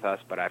messing with us,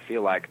 but I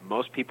feel like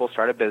most people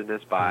start a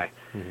business by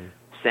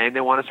saying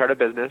they want to start a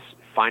business,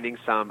 finding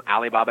some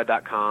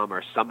Alibaba.com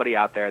or somebody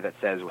out there that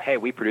says, hey,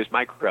 we produce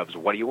microbes.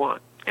 What do you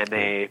want? And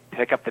they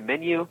pick up the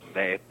menu,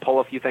 they pull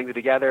a few things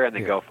together, and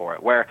they go for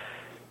it. Where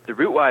the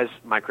Rootwise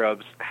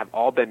microbes have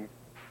all been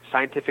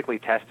scientifically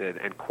tested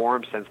and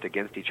quorum sensed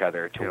against each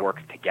other to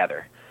work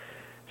together.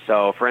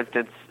 So, for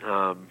instance,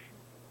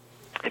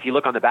 if you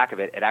look on the back of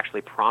it, it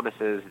actually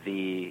promises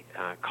the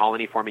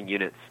colony-forming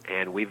units,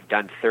 and we've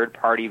done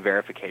third-party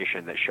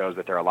verification that shows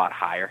that they're a lot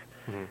higher.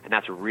 And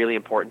that's really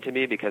important to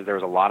me because there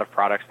was a lot of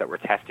products that we're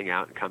testing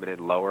out and coming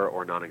in lower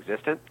or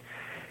non-existent.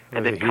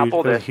 And then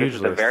couple this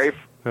is a very...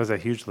 That was a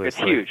huge list.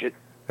 It's huge.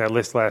 That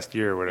list last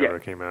year or whatever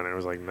came out, and it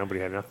was like nobody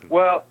had nothing.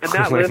 Well, and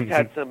that list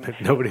had some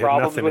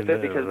problems with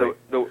it because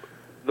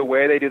the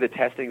way they do the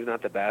testing is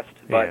not the best.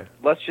 But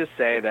let's just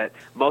say that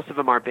most of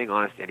them aren't being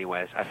honest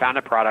anyways. I found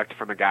a product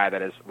from a guy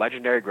that is a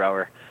legendary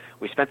grower.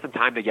 We spent some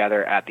time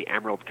together at the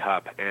Emerald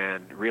Cup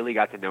and really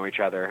got to know each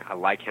other. I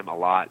like him a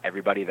lot.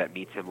 Everybody that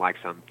meets him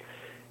likes him.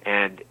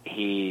 And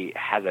he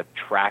has a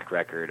track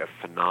record of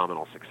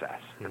phenomenal success.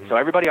 And so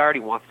everybody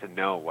already wants to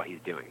know what he's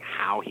doing,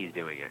 how he's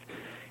doing it.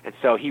 And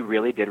so he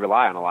really did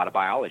rely on a lot of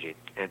biology.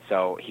 And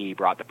so he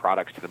brought the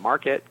products to the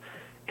market,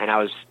 and I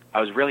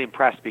was really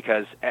impressed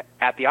because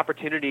at the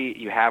opportunity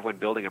you have when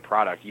building a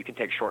product, you can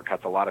take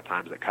shortcuts a lot of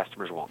times that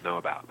customers won't know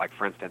about. Like,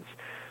 for instance,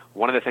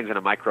 one of the things in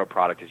a microbe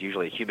product is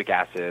usually a humic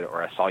acid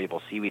or a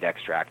soluble seaweed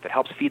extract that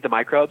helps feed the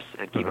microbes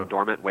and keep them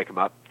dormant, wake them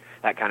up,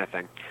 that kind of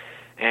thing.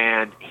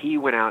 And he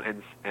went out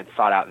and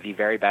sought out the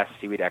very best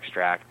seaweed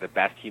extract, the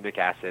best humic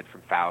acid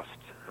from Faust.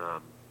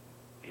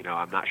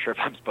 I'm not sure if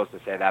I'm supposed to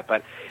say that,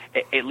 but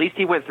at least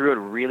he went through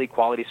and really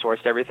quality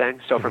sourced everything.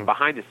 So from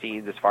behind the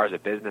scenes, as far as a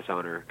business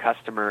owner,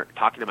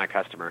 talking to my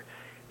customer,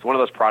 it's one of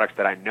those products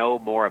that I know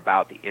more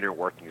about the inner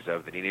workings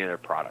of than any other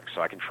product,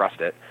 so I can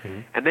trust it.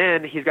 And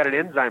then he's got an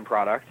enzyme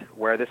product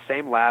where this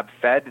same lab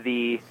fed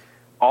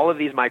all of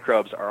these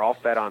microbes are all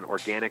fed on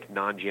organic,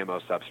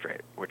 non-GMO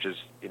substrate, which is,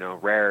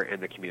 rare in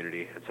the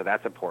community, and so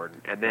that's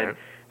important. And then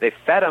they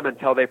fed them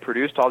until they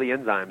produced all the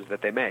enzymes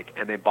that they make,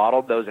 and they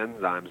bottled those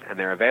enzymes, and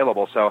they're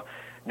available. So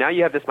now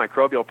you have this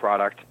microbial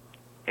product,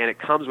 and it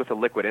comes with a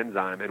liquid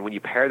enzyme, and when you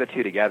pair the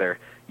two together,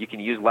 you can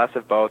use less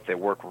of both. They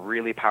work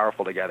really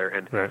powerful together,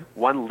 and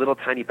one little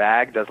tiny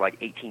bag does like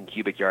 18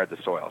 cubic yards of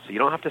soil. So you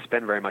don't have to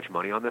spend very much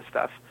money on this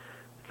stuff.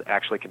 It's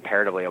actually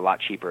comparatively a lot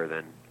cheaper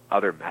than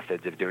other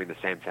methods of doing the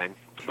same thing.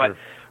 But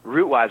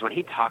Rootwise, when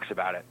he talks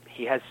about it,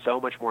 he has so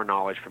much more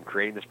knowledge from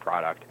creating this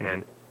product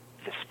and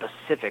the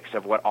specifics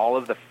of what all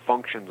of the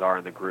functions are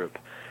in the group.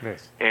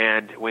 Nice.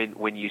 And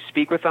when you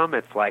speak with them,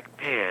 it's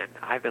like, man,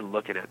 I've been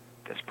looking at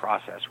this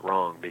process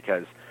wrong,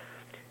 because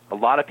a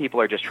lot of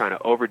people are just trying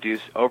to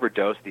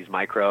overdose these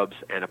microbes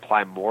and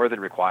apply more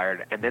than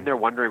required, and then they're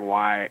wondering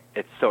why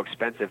it's so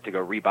expensive to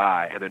go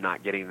rebuy, and they're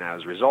not getting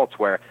those results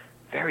where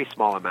very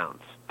small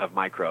amounts of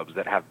microbes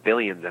that have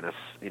billions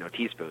in a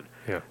teaspoon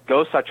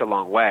go such a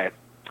long way.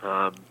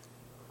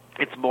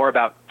 It's more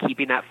about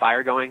keeping that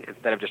fire going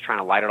instead of just trying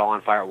to light it all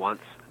on fire at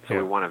once. So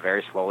we want to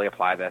very slowly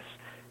apply this,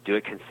 do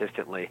it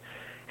consistently,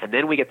 and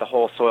then we get the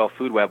whole soil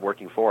food web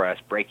working for us,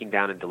 breaking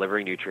down and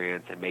delivering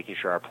nutrients and making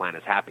sure our plant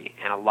is happy.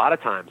 And a lot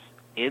of times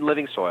in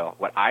living soil,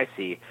 what I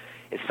see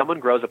is someone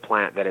grows a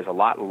plant that is a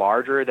lot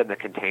larger than the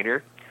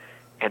container,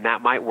 and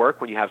that might work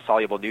when you have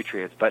soluble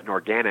nutrients, but in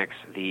organics,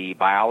 the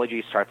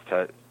biology starts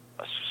to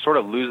sort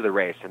of lose the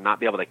race and not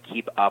be able to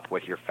keep up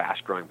with your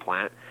fast-growing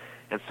plant.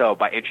 And so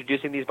by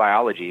introducing these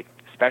biology,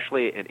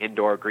 especially in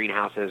indoor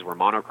greenhouses where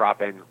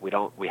monocropping,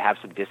 we have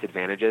some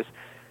disadvantages.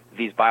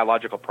 These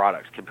biological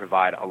products can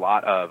provide a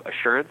lot of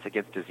assurance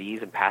against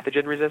disease and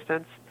pathogen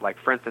resistance. Like,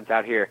 for instance,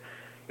 out here,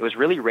 it was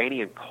really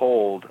rainy and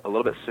cold a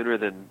little bit sooner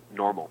than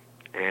normal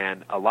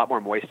and a lot more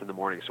moist in the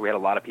morning. So we had a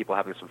lot of people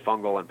having some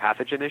fungal and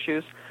pathogen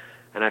issues,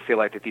 and I feel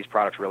like that these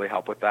products really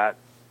help with that.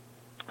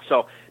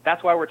 So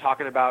that's why we're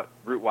talking about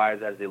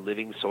Rootwise as the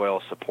living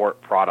soil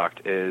support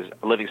product.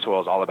 Living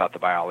soil is all about the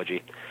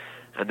biology.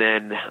 And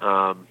then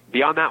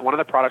beyond that, one of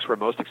the products we're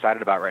most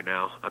excited about right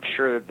now, I'm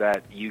sure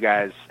that you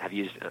guys have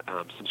used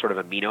some sort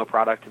of amino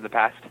product in the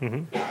past,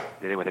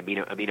 mm-hmm. with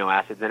amino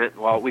acids in it.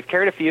 Well, we've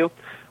carried a few.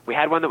 We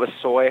had one that was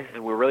soy,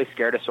 and we were really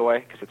scared of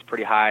soy because it's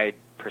pretty high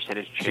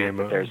percentage chance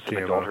that there's some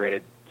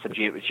adulterated, some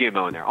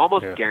GMO in there,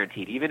 almost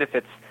guaranteed. Even if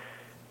it's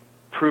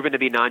proven to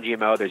be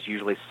non-GMO, there's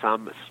usually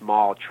some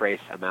small trace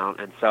amount.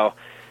 And so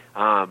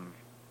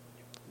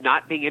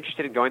not being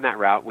interested in going that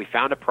route, we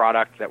found a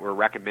product that were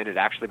recommended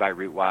actually by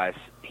Rootwise.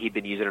 He'd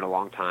been using it a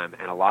long time,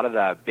 and a lot of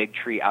the big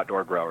tree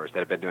outdoor growers that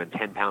have been doing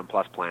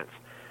 10-pound-plus plants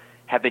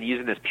have been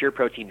using this Pure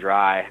Protein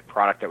Dry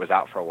product that was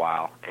out for a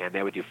while, and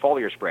they would do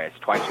foliar sprays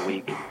twice a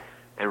week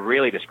and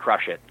really just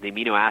crush it. The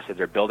amino acids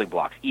are building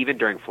blocks, even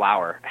during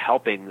flower,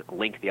 helping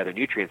link the other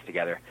nutrients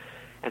together.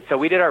 And so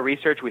we did our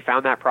research, we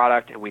found that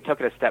product, and we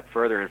took it a step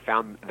further and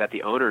found that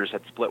the owners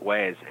had split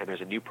ways, and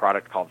there's a new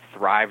product called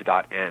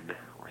Thrive.N,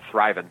 or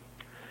Thrivin'.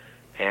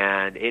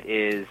 And it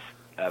is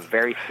a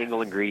very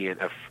single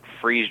ingredient of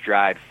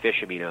freeze-dried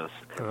fish aminos.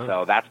 And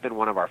so that's been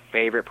one of our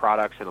favorite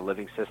products in a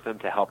living system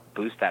to help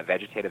boost that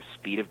vegetative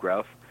speed of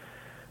growth.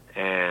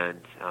 And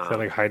is that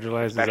like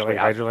hydrolyzed? Is that like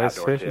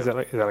hydrolyzed fish? Is that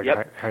like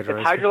hydrolyzed?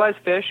 It's hydrolyzed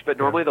fish, but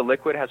normally the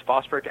liquid has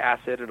phosphoric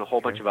acid and a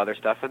whole bunch of other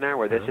stuff in there,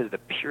 where this is the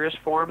purest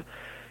form,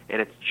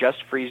 and it's just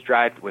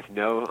freeze-dried with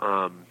no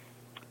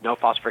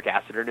phosphoric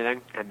acid or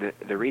anything. And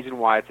the reason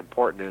why it's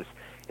important is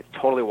it's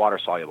totally water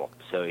soluble.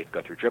 So you can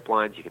go through drip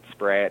lines, you can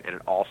spray it, and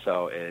it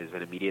also is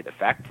an immediate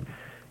effect.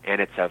 And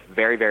it's a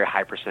very, very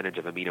high percentage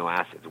of amino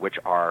acids, which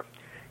are,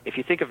 if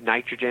you think of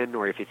nitrogen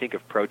or if you think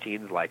of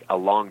proteins like a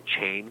long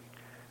chain,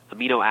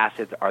 amino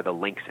acids are the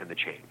links in the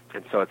chain.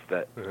 And so it's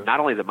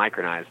not only is it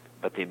micronized,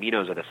 but the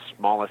aminos are the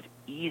smallest,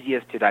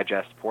 easiest to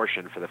digest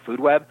portion for the food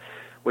web,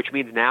 which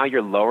means now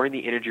you're lowering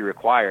the energy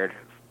required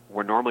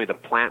where normally the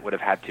plant would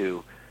have had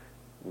to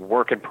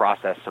work and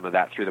process some of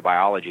that through the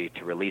biology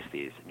to release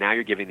these. Now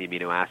you're giving the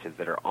amino acids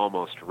that are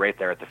almost right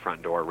there at the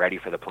front door, ready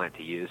for the plant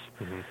to use.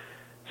 Mm-hmm.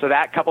 So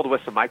that, coupled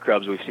with some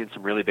microbes, we've seen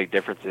some really big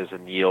differences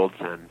in yields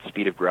and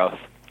speed of growth.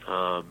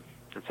 And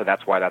so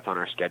that's why that's on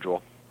our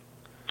schedule.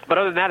 But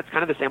other than that, it's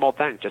kind of the same old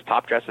thing, just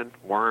top dressing,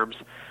 worms,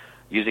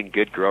 using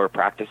good grower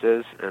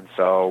practices. And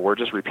so we're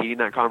just repeating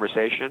that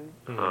conversation.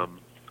 Mm-hmm.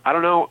 I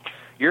don't know.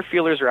 Your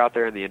feelers are out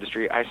there in the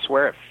industry. I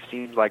swear it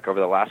seems like over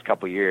the last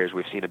couple of years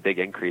we've seen a big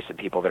increase in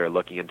people that are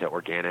looking into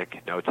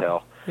organic,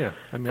 no-till. Yeah,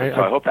 I mean,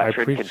 I hope that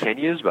trend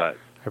continues. But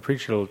I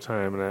preach it all the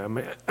time,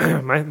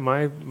 and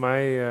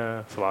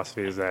my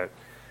philosophy is that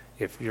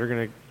if you're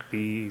going to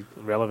be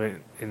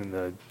relevant in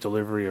the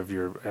delivery of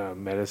your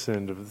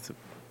medicine,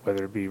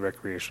 whether it be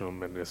recreational,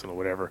 medicinal,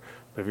 whatever,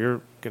 but if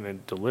you're going to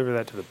deliver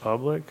that to the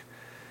public,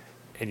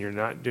 and you're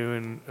not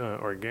doing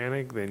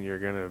organic, then you're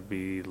going to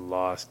be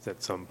lost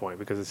at some point,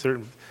 because it's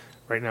certain.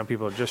 Right now,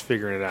 people are just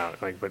figuring it out.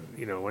 But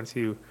once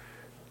you,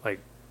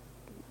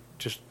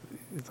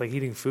 it's like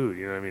eating food.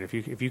 You know what I mean?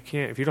 If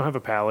you don't have a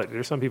palate,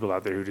 there's some people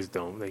out there who just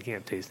don't. They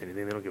can't taste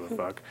anything. They don't give a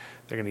fuck.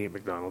 They're going to eat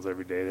McDonald's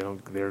every day.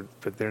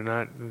 They're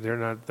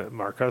not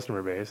our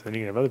customer base. Then you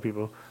can have other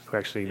people who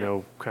actually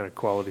know kind of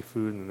quality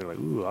food, and they're like,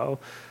 ooh,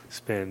 I'll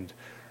spend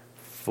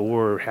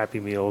 4 Happy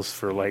Meals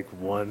for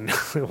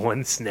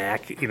one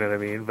snack, you know what I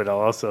mean? But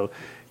I'll also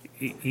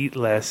eat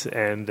less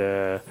and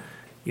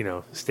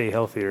stay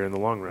healthier in the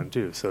long run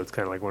too. So it's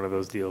kind of like one of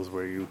those deals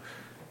where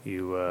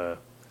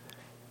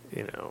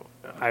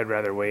I'd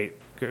rather wait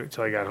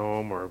until I got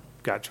home or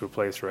got to a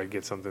place where I'd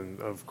get something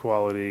of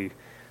quality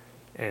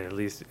and at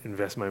least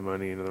invest my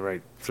money into the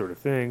right sort of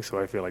thing. So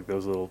I feel like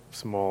those little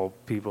small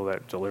people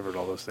that delivered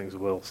all those things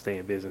will stay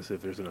in business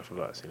if there's enough of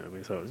us. You know what I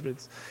mean? So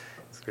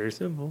it's very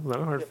simple. Not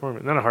a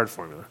hard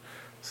formula.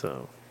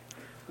 So.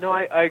 No,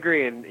 I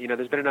agree. And,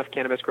 there's been enough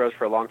cannabis grows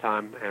for a long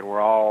time, and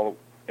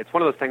it's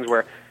one of those things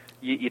where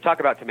you talk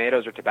about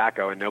tomatoes or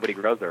tobacco and nobody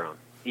grows their own.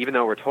 Even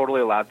though we're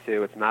totally allowed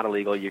to, it's not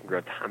illegal. You can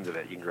grow tons of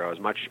it. You can grow as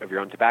much of your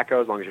own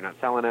tobacco as long as you're not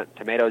selling it.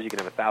 Tomatoes, you can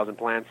have 1,000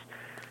 plants.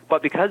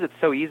 But because it's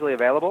so easily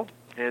available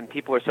and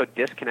people are so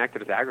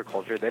disconnected with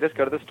agriculture, they just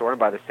go to the store and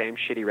buy the same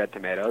shitty red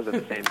tomatoes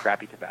and the same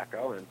crappy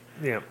tobacco. And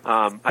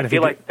I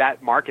feel like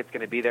that market's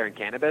going to be there in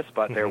cannabis,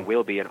 but there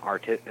will be an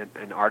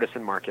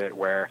artisan market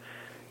where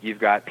you've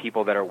got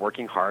people that are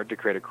working hard to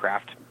create a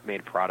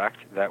craft-made product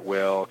that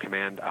will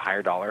command a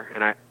higher dollar.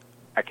 And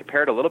I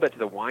compare it a little bit to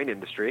the wine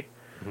industry,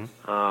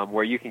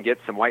 where you can get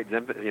some white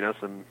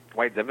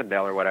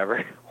Zinfandel or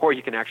whatever, or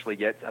you can actually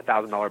get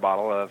 $1,000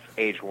 bottle of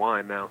aged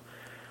wine. Now,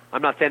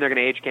 I'm not saying they're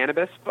going to age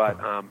cannabis, but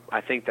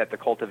I think that the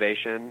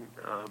cultivation,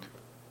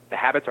 the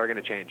habits are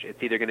going to change.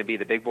 It's either going to be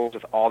the big bulls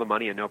with all the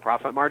money and no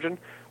profit margin,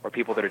 or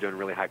people that are doing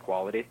really high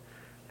quality.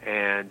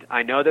 And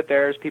I know that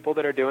there's people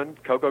that are doing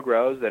cocoa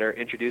grows that are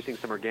introducing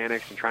some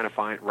organics and trying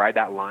to ride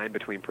that line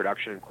between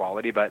production and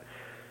quality. But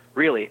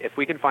really, if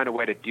we can find a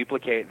way to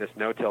duplicate this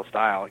no-till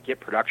style,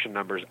 get production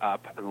numbers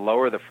up, and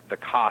lower the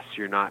costs,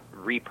 you're not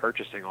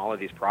repurchasing all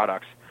of these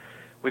products.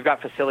 We've got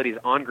facilities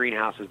on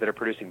greenhouses that are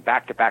producing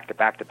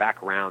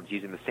back-to-back-to-back-to-back rounds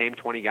using the same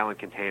 20-gallon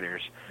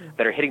containers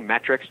that are hitting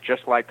metrics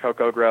just like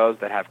cocoa grows,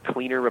 that have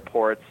cleaner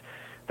reports,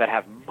 that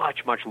have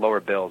much, much lower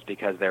bills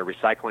because they're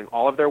recycling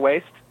all of their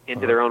waste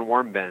into their own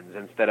worm bins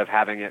instead of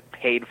having it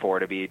paid for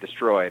to be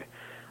destroyed.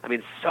 I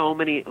mean, so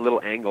many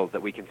little angles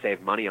that we can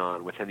save money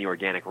on within the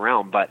organic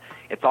realm, but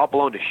it's all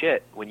blown to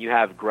shit when you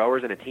have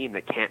growers and a team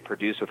that can't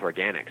produce with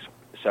organics.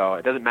 So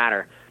it doesn't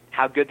matter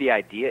how good the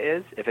idea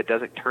is. If it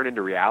doesn't turn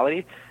into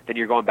reality, then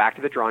you're going back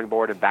to the drawing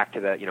board and back to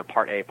the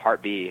part A,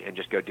 part B, and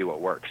just go do what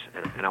works.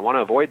 And I want to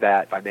avoid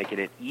that by making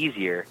it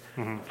easier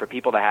for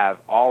people to have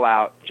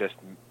all-out, just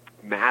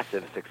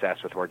massive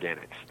success with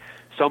organics.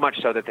 So much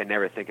so that they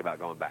never think about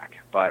going back.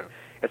 But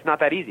it's not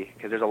that easy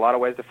because there's a lot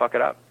of ways to fuck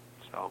it up.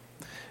 So.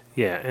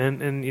 Yeah,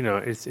 and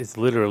it's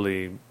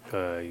literally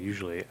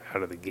usually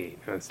out of the gate.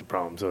 That's the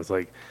problem. So it's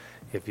like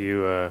if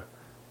you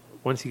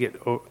once you get,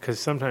 because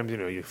sometimes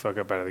you fuck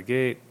up out of the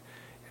gate,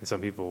 and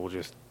some people will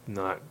just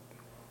not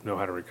know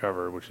how to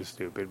recover, which is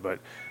stupid. But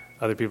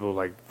other people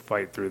like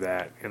fight through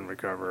that and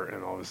recover,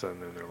 and all of a sudden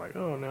then they're like,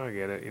 oh, now I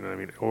get it. You know what I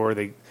mean? Or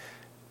they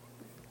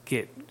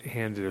get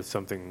handed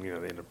something.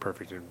 In a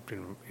perfect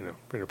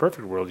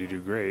world, you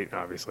do great,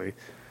 obviously.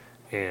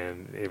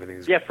 And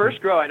everything's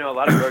first grow. I know a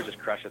lot of growers just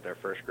crush at their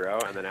first grow,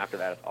 and then after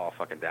that, it's all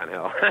fucking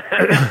downhill.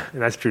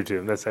 And that's true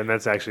too. That's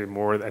actually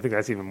more. I think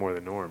that's even more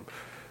the norm,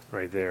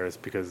 right there. Is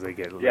because they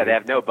get they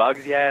have no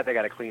bugs yet. They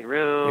got a clean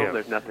room. Yeah.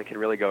 There's nothing that can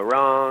really go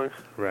wrong.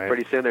 Right.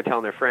 Pretty soon, they're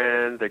telling their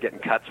friends. They're getting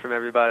cuts from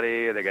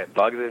everybody. They get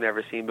bugs they've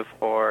never seen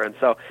before, and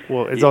so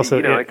it's also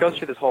it goes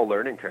through this whole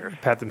learning curve.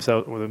 Pat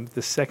themselves. Well,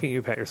 the second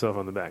you pat yourself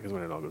on the back is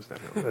when it all goes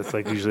downhill. That's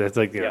like usually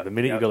the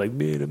minute you go like,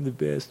 man, I'm the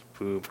best.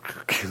 Boom,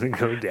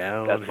 go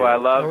down. That's why I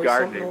love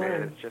gardening,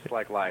 man. It's just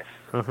like life.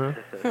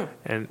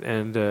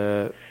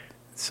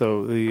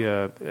 So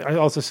I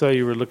also saw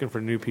you were looking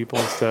for new people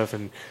and stuff,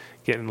 and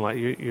getting like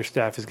your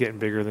staff is getting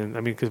bigger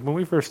than because when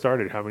we first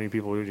started, how many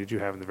people did you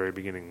have in the very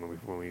beginning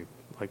when we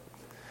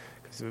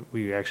because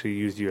we actually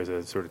used you as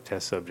a sort of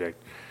test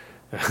subject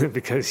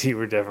because you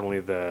were definitely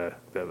the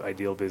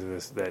ideal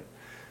business that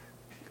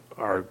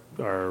our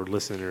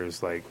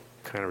listeners like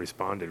kind of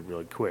responded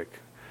really quick,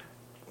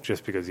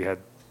 just because you had.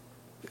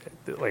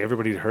 Like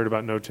everybody heard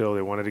about no-till,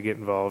 they wanted to get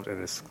involved,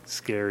 and it's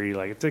scary.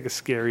 Like it's like a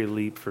scary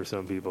leap for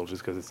some people,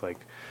 just because it's like,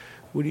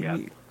 what do you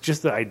mean?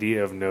 Just the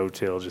idea of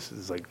no-till just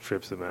is like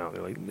trips them out.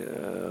 They're like,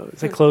 no,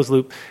 it's like closed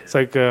loop. It's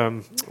like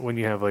when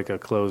you have like a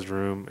closed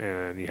room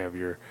and you have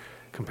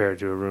compared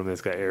to a room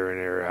that's got air in,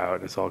 air out,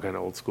 and it's all kind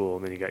of old school,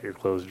 and then you got your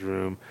closed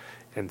room,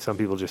 and some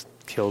people just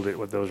killed it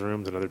with those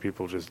rooms, and other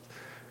people just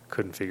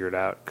couldn't figure it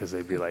out because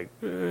they'd be like,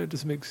 it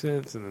doesn't make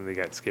sense, and then they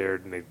got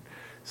scared and they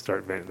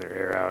start venting their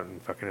air out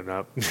and fucking it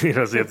up. So you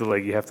have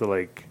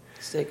to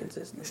stay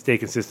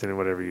consistent in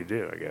whatever you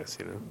do, I guess,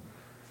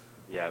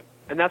 Yeah.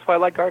 And that's why I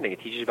like gardening. It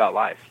teaches you about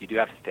life. You do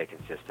have to stay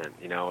consistent.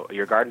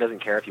 Your garden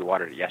doesn't care if you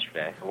watered it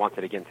yesterday. It wants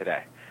it again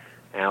today.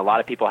 And a lot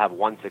of people have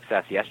one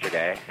success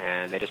yesterday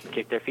and they just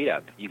kick their feet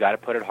up. You got to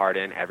put it hard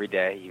in every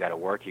day. You got to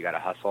work, you got to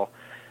hustle.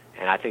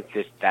 And I think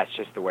that's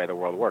just the way the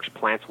world works.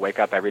 Plants wake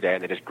up every day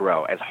and they just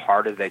grow as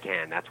hard as they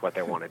can. That's what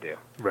they want to do.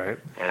 Right.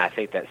 And I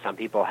think that some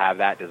people have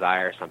that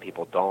desire, some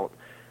people don't.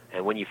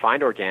 And when you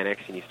find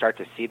organics and you start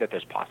to see that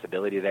there's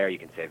possibility there, you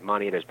can save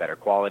money, there's better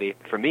quality.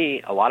 For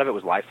me, a lot of it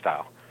was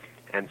lifestyle.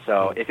 And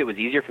so if it was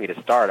easier for me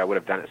to start, I would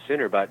have done it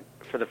sooner. But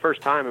for the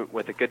first time,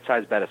 with a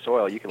good-sized bed of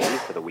soil, you can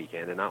leave for the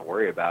weekend and not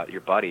worry about your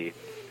buddy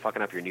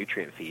fucking up your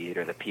nutrient feed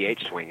or the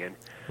pH swinging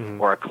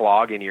or a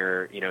clog in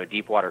your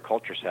deep water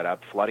culture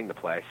setup flooding the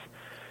place.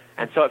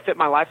 And so it fit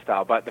my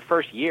lifestyle. But the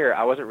first year,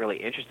 I wasn't really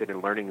interested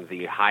in learning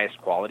the highest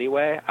quality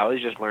way. I was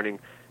just learning,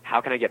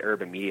 how can I get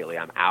herb immediately?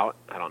 I'm out.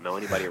 I don't know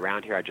anybody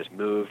around here. I just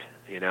moved,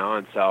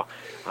 And so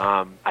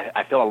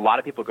I feel a lot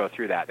of people go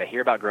through that. They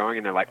hear about growing,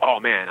 and they're like, oh,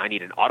 man, I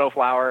need an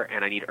autoflower,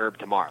 and I need herb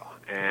tomorrow.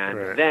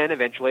 And then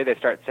eventually they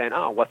start saying,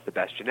 oh, what's the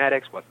best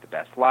genetics? What's the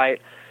best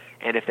light?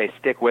 And if they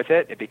stick with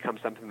it, it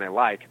becomes something they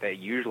like. They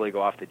usually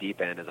go off the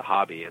deep end as a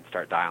hobby and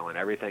start dialing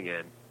everything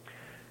in.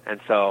 And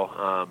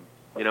so,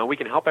 we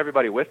can help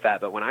everybody with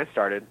that. But when I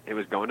started, it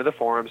was going to the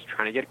forums,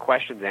 trying to get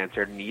questions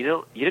answered, and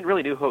you didn't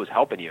really know who was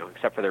helping you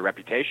except for their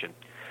reputation.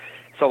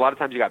 So a lot of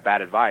times you got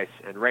bad advice.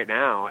 And right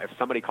now, if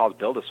somebody calls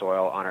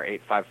Build-A-Soil on our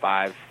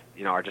 855,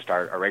 or just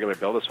our regular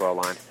Build-A-Soil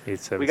line,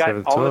 we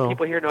got all the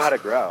people here know how to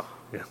grow.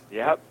 Yeah.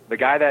 Yep. The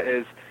guy that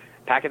is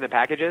packing the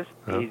packages,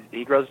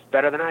 he grows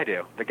better than I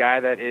do. The guy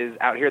that is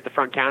out here at the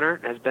front counter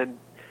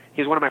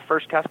he's one of my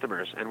first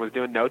customers and was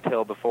doing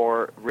no-till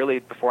before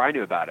I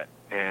knew about it.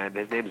 And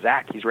his name's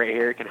Zach. He's right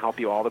here. He can help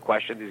you all the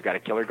questions. He's got a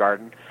killer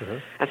garden. Mm-hmm.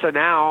 And so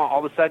now,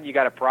 all of a sudden, you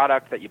got a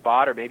product that you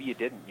bought, or maybe you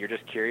didn't. You're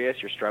just curious.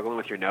 You're struggling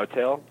with your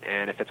no-till.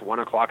 And if it's 1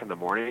 o'clock in the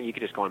morning, you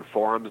can just go on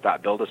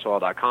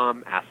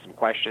forums.buildasoil.com, ask some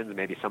questions, and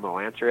maybe someone will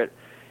answer it.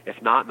 If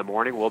not, in the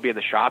morning, we'll be in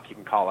the shop. You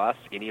can call us.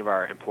 Any of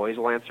our employees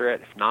will answer it.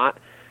 If not,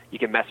 you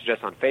can message us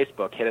on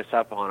Facebook. Hit us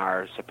up on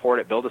our support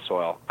at Build a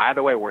Soil.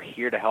 Either way, we're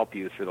here to help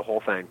you through the whole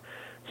thing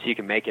so you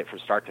can make it from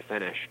start to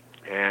finish.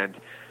 And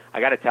I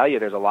got to tell you,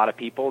 there's a lot of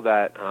people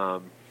that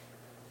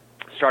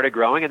started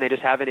growing and they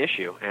just have an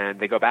issue and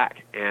they go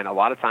back. And a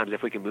lot of times,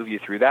 if we can move you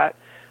through that,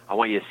 I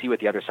want you to see what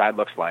the other side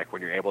looks like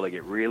when you're able to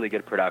get really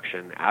good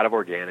production out of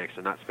organics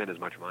and not spend as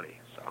much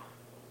money. So,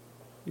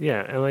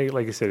 yeah, and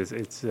like I said,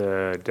 it's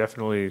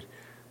definitely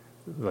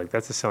like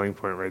that's a selling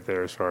point right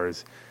there. As far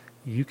as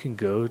you can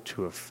go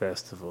to a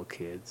festival,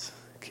 kids,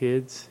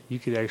 you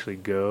could actually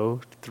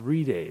go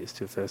 3 days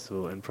to a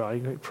festival and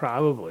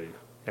probably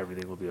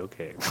everything will be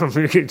okay.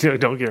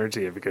 Don't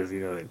guarantee it because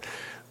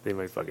they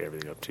might fuck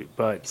everything up too.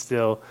 But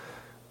still,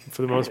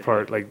 for the most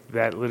part, like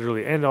that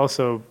literally, and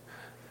also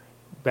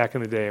back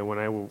in the day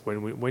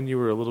when you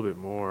were a little bit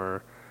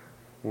more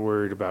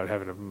worried about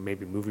having to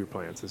maybe move your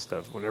plants and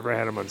stuff. Whenever I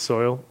had them on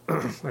soil,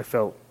 I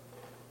felt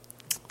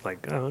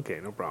like, oh, okay,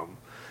 no problem.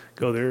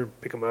 Go there,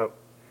 pick them up,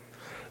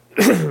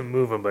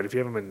 move them. But if you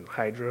have them in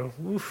hydro,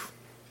 oof,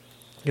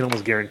 you can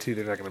almost guarantee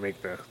they're not going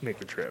to make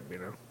the trip.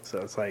 So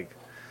it's like,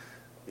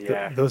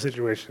 yeah, those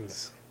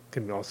situations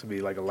can also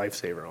be like a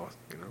lifesaver.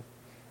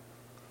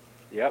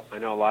 Yep, I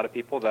know a lot of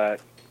people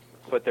that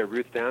put their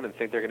roots down and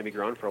think they're going to be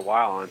grown for a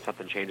while, and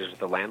something changes with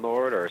the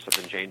landlord or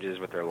something changes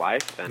with their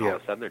life, and all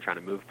of a sudden they're trying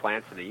to move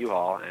plants in a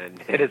U-Haul,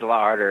 and it is a lot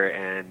harder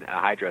in a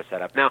hydro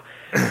setup. Now,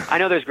 I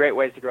know there's great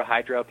ways to grow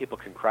hydro. People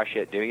can crush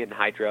it doing it in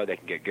hydro. They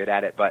can get good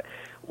at it, but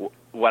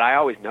what I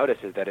always notice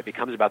is that it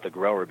becomes about the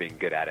grower being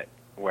good at it,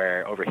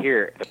 where over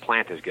here the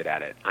plant is good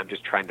at it. I'm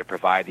just trying to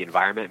provide the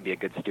environment and be a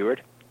good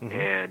steward,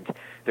 and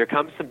there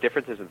comes some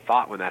differences in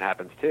thought when that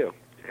happens too.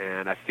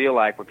 And I feel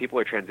like when people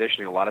are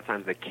transitioning, a lot of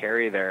times they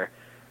carry their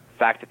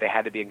fact that they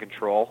had to be in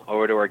control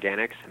over to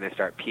organics, and they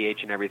start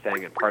pH and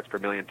everything and parts per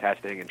million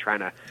testing and trying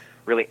to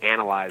really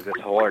analyze this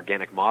whole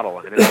organic model,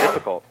 and it's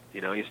difficult.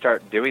 You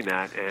start doing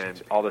that,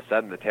 and all of a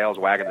sudden the tail's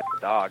wagging the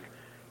dog,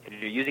 and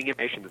you're using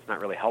information that's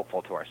not really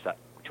helpful to our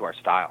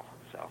style.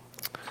 So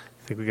I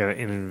think we got an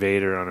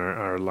invader on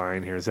our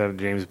line here. Is that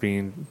James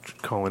Bean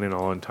calling in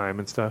all on time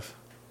and stuff?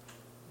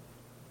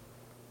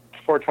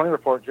 420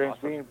 report, James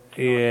Bean.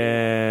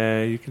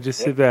 Yeah, you can just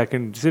sit back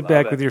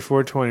with your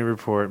 420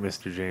 report,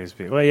 Mr. James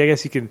Bean. Well, yeah, I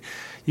guess you can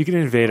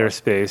invade our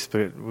space,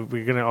 but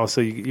we're gonna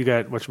also you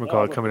got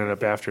whatchamacallit coming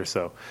up after.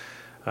 So,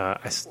 I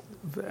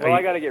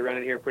got to get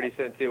running here pretty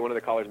soon too. One of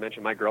the callers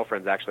mentioned my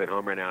girlfriend's actually at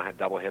home right now. Had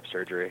double hip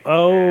surgery.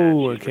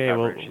 Oh, okay.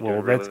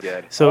 Well, that's really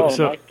good. So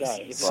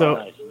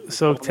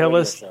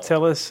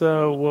tell us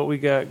what we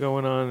got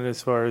going on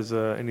as far as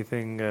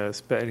anything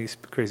any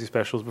crazy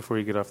specials before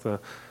you get off the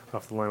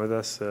line with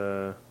us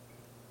for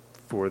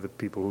the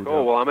people who.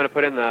 Cool. Well, I'm going to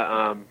put in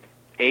the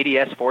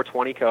ADS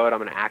 420 code. I'm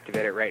going to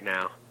activate it right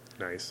now.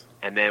 Nice.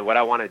 And then what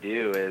I want to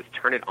do is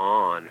turn it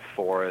on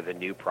for the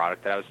new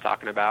product that I was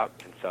talking about.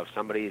 And so if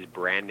somebody's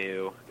brand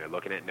new, they're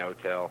looking at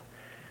no-till,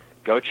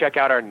 go check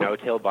out our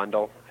no-till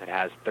bundle. It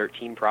has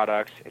 13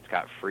 products. It's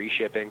got free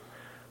shipping.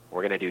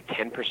 We're going to do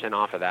 10%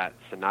 off of that.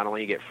 So not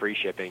only you get free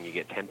shipping, you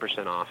get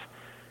 10% off.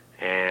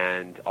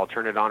 And I'll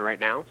turn it on right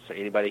now so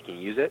anybody can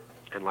use it.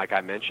 And like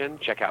I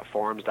mentioned, check out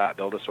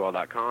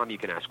forums.buildasoil.com. You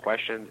can ask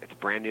questions. It's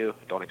brand new.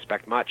 Don't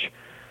expect much.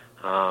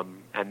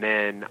 And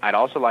then I'd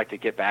also like to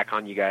get back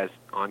on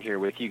here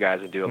with you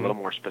guys and do a little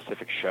more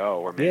specific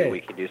show, or maybe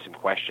we can do some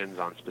questions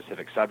on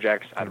specific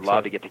subjects. I'd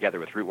love to get together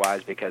with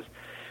Rootwise, because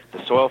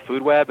the soil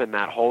food web and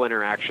that whole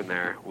interaction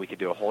there, we could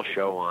do a whole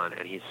show on,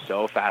 and he's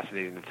so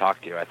fascinating to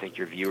talk to. I think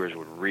your viewers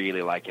would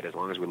really like it as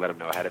long as we let them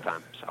know ahead of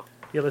time. So.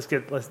 Yeah, let's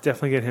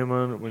definitely get him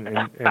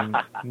on. And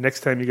next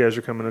time you guys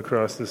are coming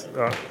across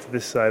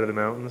this side of the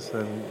mountains,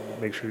 then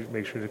make sure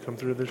to come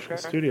through the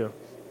studio.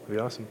 It'd be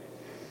awesome.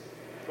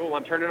 Cool.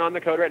 I'm turning on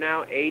the code right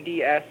now.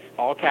 ADS,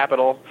 all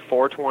capital,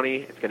 420.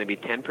 It's going to be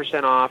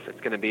 10% off. It's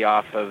going to be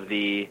off of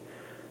the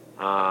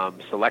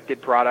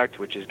selected product,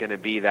 which is going to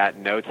be that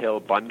no-till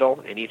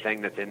bundle.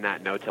 Anything that's in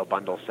that no-till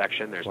bundle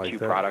section. There's two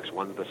products.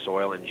 One's the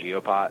soil and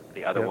geopot.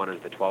 The other one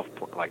is the 12,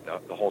 like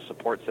the whole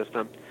support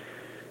system.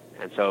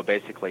 And so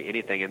basically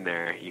anything in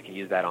there, you can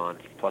use that on,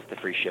 plus the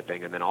free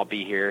shipping. And then I'll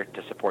be here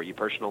to support you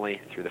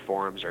personally through the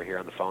forums or here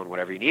on the phone,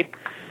 whatever you need.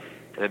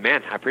 And then,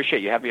 man, I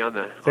appreciate you having me on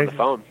the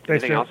phone.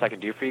 Anything else I can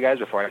do for you guys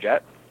before I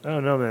jet? Oh,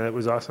 no, man, that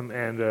was awesome.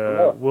 And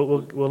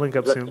we'll link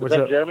up soon. What's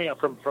up, Jeremy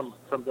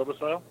from Build a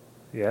Soil?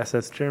 Yes,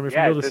 that's Jeremy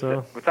from Build a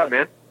Soil. What's up,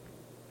 man?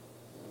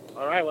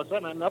 All right, what's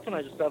up, man? Nothing.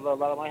 I just have a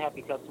lot of my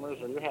happy customers,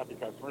 or your happy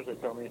customers. They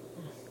tell me,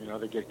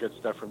 they get good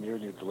stuff from you,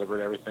 and you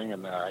deliver everything.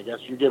 And I guess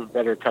you give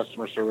better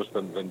customer service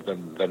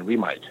than we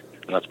might.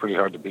 And that's pretty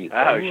hard to beat.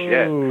 Oh,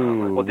 shit.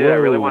 Well, dude, I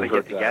really want to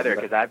get together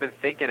because I've been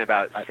thinking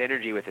about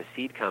synergy with a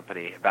seed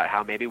company, about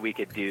how maybe we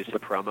could do some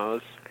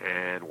promos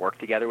and work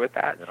together with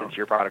that, since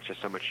your product's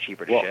just so much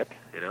cheaper to ship,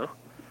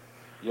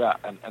 Yeah,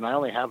 and I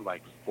only have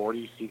like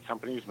 40 seed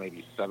companies,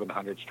 maybe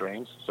 700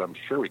 strains, so I'm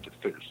sure we could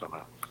figure something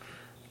out.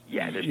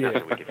 Yeah, there's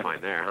nothing we can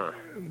find there, huh?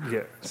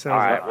 Yeah. All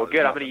right, well,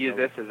 good. I'm going to use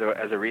this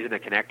as a reason to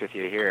connect with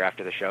you here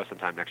after the show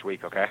sometime next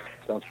week, okay?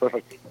 Sounds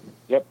perfect.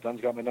 Yep,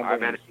 Dunn's got my number. All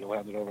right, man. You'll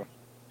hand it over.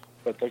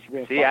 But thanks for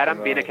being See you,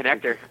 Adam, being a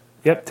connector.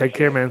 Yep, take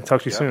care, man.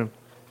 Talk to you soon.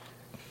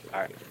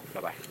 All right,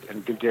 bye-bye.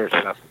 And good gear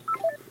stuff.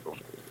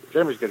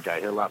 Jeremy's a good guy. I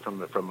hear a lot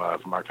from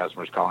our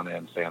customers calling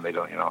in saying they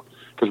don't,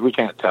 because we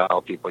can't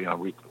tell people,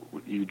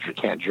 you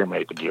can't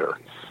germinate the gear.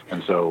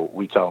 And so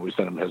we send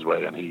him his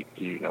way, and he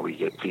we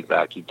get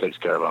feedback. He takes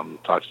care of them,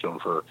 talks to them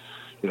for,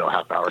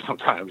 half hour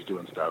sometimes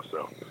doing stuff.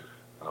 So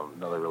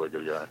another really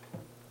good guy.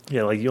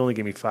 Yeah, like you only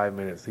gave me 5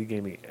 minutes. He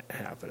gave me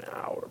half an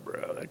hour,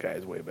 bro. That guy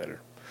is way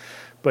better.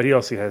 But he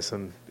also has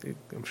some,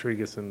 I'm sure he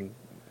gets some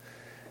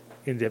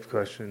in-depth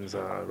questions.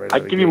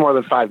 I'd give you more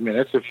than 5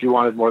 minutes if you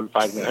wanted more than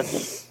 5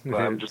 minutes. But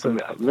I'm just a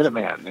minute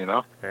man,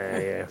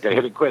 Yeah. Gotta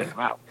hit it quick. I'm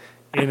out.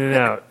 In and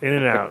out.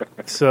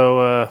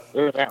 So,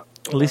 in and out.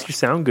 At least you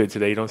sound good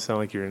today. You don't sound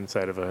like you're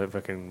inside of a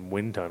fucking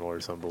wind tunnel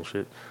or some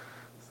bullshit.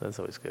 So that's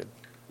always good.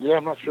 Yeah,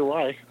 I'm not sure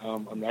why.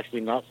 I'm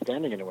actually not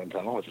standing in a wind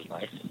tunnel, which is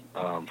nice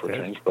for a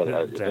change, but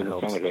it doesn't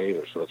sound like it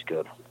either, so that's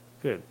good.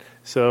 Good.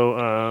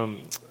 So,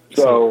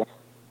 so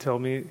tell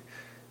me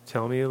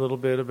a little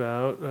bit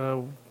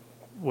about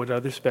what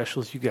other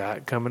specials you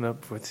got coming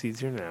up with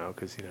Seeds Here Now,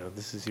 because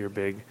this is your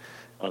big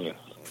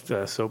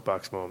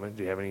soapbox moment.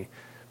 Do you have any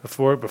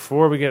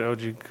before we get OG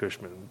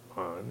Kushman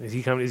on? Is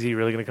he coming? Is he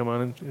really going to come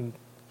on in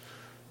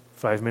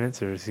 5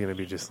 minutes, or is he going to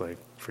be just like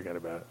forget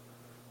about it?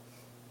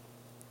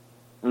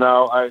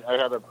 No, I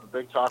had a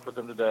big talk with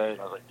him today.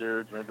 I was like,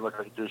 dude, you made me look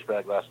like a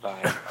douchebag last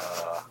time.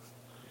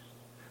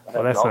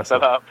 Well, that's not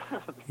set up.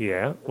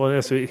 Yeah.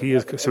 Well, so he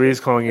is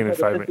calling in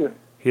 5 minutes.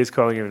 He is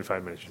calling in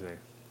 5 minutes. You're saying?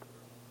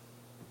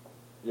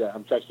 Yeah,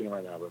 I'm texting him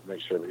right now, but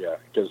make sure. But yeah,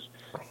 because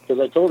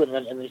I told him,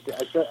 and I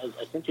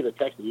sent you the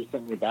text, and he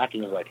sent me back,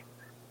 and he was like,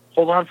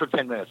 hold on for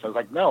 10 minutes. I was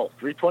like, no,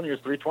 320 is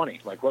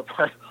 320. Like, what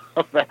part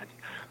of that?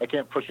 I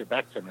can't push it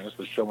back 10 minutes.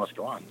 The show must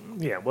go on.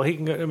 Yeah, well, he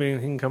can go. I mean,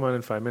 he can come on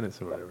in 5 minutes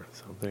or whatever.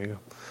 So there you go.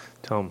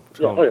 Tell him.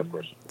 Of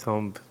course. Tell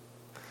him.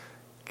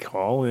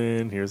 Call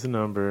in. Here's the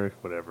number.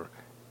 Whatever.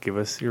 Give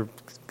us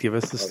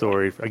the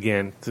story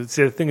again.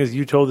 The thing is,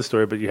 you told the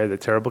story, but you had a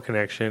terrible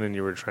connection, and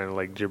you were trying to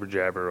like jibber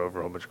jabber over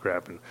a whole bunch of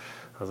crap, and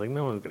I was like,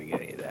 no one's going to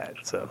get any of that.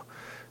 So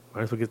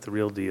might as well get the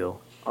real deal.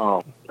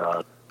 Oh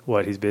God.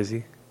 What? He's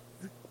busy.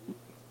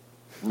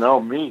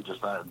 No, me,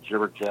 just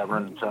jibber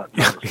jabbering and telling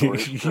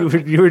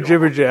you were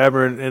jibber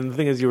jabbering, and the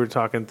thing is, you were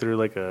talking through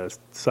like a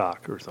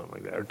sock or something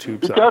like that, or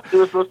tube sock. Because you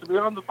were supposed to be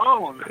on the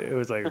phone. It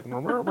was like, I was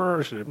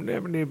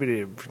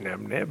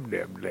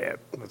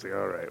like,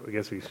 all right, I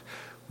guess we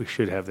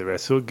should have the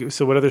rest. So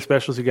what other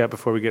specials you got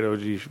before we get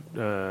OG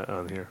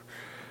on here?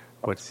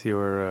 What's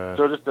your?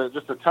 So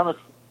just a ton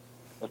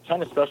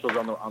of specials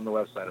on the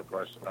website, of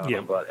course.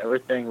 But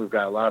everything, we've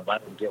got a lot of buy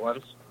and get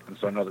ones, and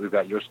so I know that we've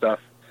got your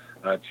stuff.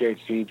 TH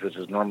Seeds, which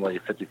is normally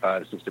 $55,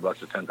 $60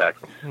 a 10-pack.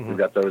 Mm-hmm. We've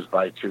got those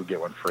buy two, get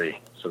one free.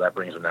 So that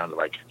brings them down to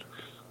like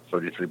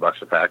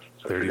 $33 a pack.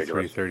 So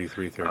 33.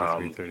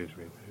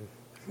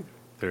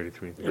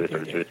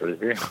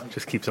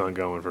 Just keeps on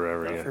going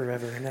forever. Yeah.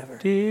 Forever and ever.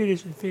 Dude,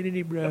 it's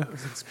infinity, bro.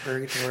 It's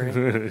purgatory.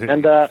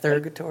 And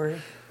Thurgatory.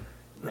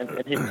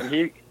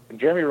 And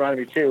Jeremy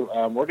reminded me too.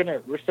 We're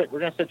gonna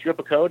set you up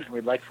a code, and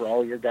we'd like for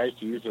all your guys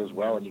to use it as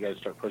well, and you guys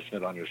start pushing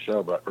it on your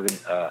show. But we're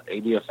gonna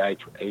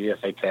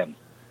ADSI 10.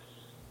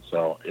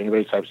 So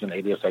anybody types in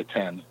ADSI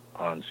 10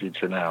 on Seeds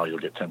Here Now, you'll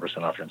get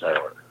 10% off your entire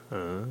order.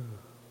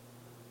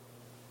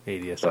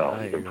 ADSI. So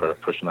you can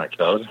pushing that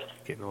code.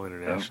 Getting all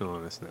international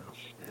on us now.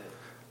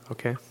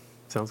 Okay,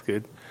 sounds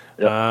good.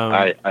 Yep.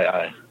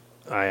 Aye.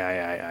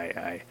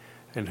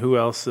 And who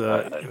else?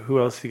 Who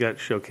else you got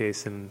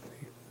showcasing?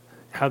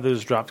 How did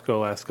those drops go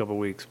last couple of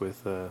weeks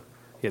with you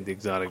had the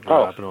exotic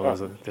drop and all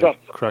those? They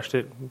crushed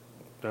it.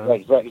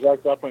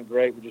 Exotic drop went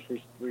great. We just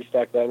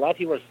restocked that. A lot of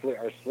people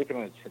are sleeping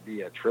on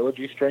the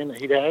Trilogy strain that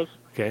he has.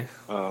 Okay.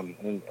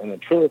 And the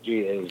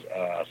Trilogy is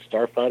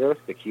Starfighter,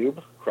 the Cube,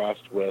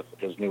 crossed with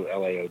his new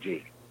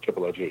LAOG,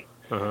 Triple OG.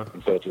 Uh-huh.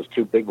 And so it's just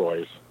two big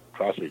boys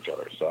crossed each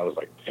other. So I was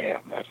like,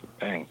 damn, that's the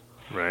thing.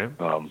 Right.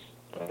 And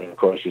of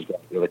course, he's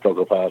got the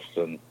Cocoa Puffs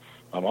and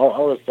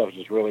all this stuff is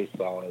just really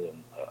solid.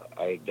 And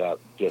I got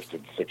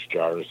gifted 6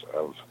 jars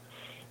of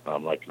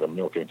like the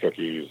milk and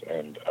cookies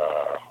and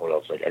what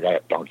else? Like I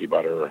got donkey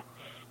butter,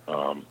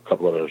 a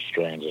couple other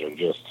strains that are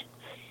just.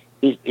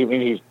 He's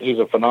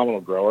a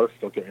phenomenal grower.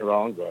 Don't get me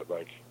wrong, but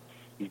like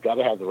you've got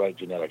to have the right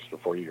genetics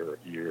before you're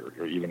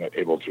even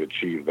able to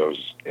achieve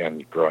those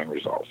end growing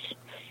results.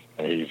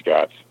 And he's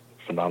got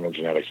phenomenal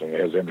genetics, and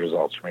his end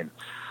results. I mean,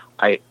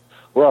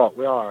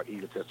 we are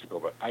egotistical,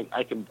 but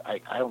I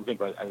don't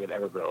think I would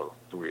ever go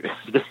to Wiener.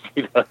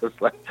 I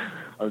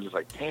was just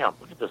like, damn,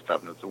 look at this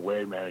stuff, and it's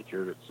way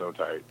manicured. It's so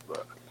tight,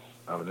 but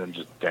and then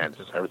just dense.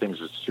 Everything's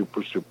just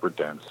super, super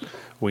dense.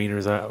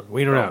 Wiener's out.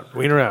 Wiener out.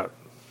 Wiener out.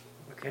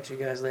 I'll catch you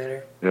guys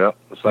later. Yeah,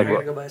 it's like I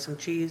gotta go buy some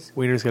cheese.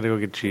 Wiener's got to go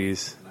get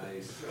cheese.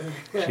 Nice.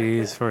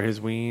 Cheese for his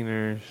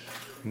wieners.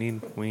 We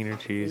need wiener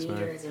cheese, man.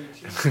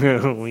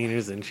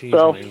 Wieners and cheese.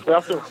 So man.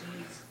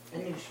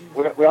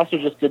 we also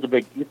just did the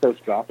big ethos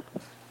drop,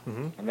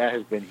 and that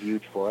has been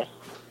huge for us.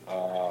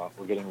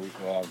 We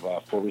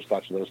have 4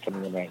 restocks of those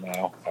coming in right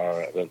now,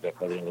 or by the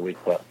end of the week.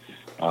 But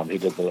he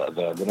did the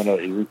Lemon.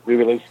 He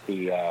re-released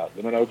the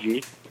Lemon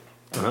OG,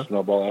 the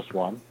Snowball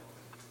S1,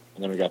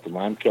 and then we got the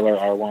Lime Killer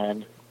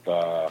R1,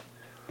 the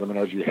Lemon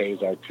OG Haze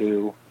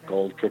R2,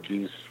 Gold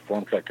cookies,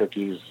 Form Cut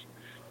cookies,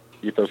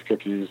 Ethos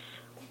cookies.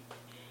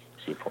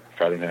 See,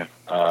 fighting there.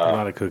 A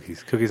lot of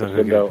cookies. Cookies on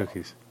cookies on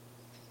cookies.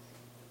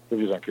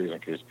 Cookies on cookies on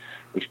cookies.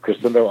 Which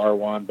Crescendo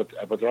R1, but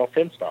they're all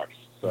fin stocks.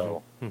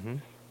 So,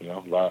 you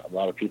know, a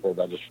lot of people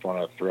that just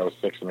want to throw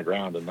 6 in the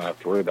ground and not have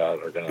to worry about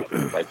it are going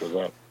to fight those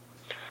up.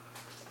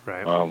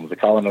 Right. The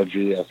Colin OG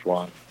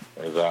S1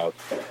 is out.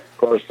 Of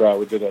course,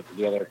 we did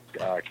the other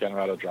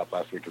Colorado drop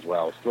last week as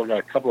well. Still got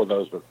a couple of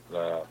those, but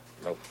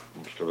I'm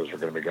sure those are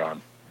going to be gone.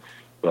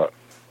 But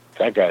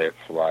that guy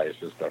flies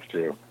his stuff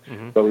too.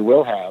 But we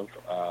will have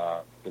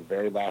the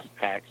very last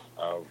packs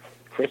of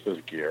Chris's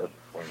gear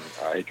when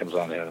he comes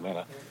on here in a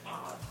minute.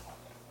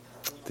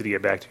 Did he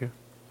get back to you?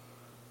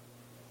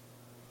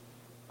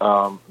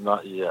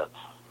 Not yet.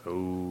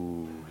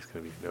 Oh, it's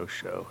going to be no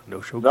show. No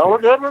show. No, we're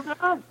good.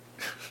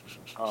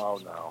 Oh,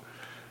 no.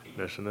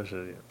 No show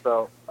yet.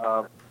 So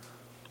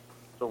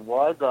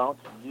why don't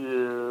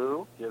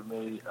you give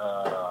me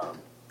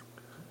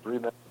 3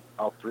 minutes?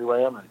 I'll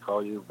 3-way him and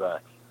call you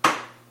back.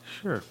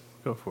 Sure.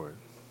 Go for it.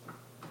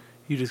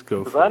 You just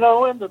go for it. Because I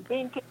know when the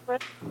pink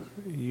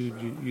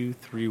You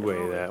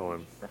 3-way that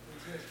one.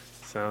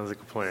 Sounds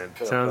like a plan.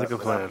 Sounds like a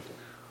plan.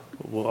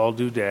 We'll all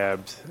do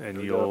dabs, and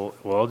we'll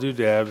all do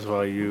dabs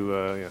while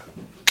you,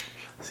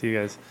 See you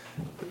guys.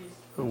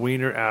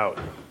 Wiener out.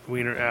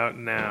 Wiener out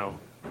now.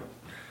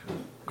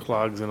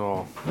 Clogs and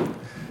all.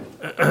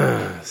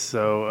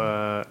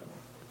 So,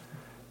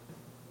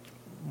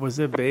 was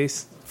there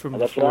bass from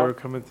before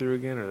coming through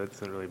again, or that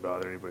doesn't really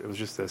bother anybody? It was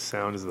just the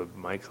sound of the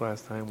mics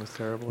last time was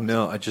terrible?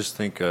 No, I just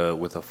think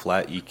with a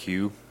flat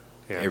EQ,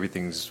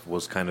 everything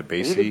was kind of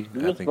bassy. You've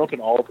been smoking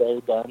all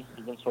day, Dunn.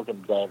 You've been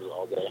smoking dabs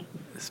all day.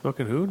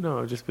 Smoking who?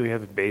 No, just we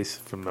have a bass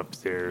from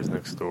upstairs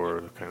next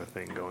door kind of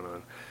thing going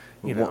on.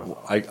 You know,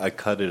 I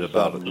cut it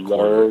about a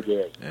quarter,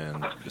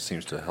 and it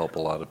seems to help a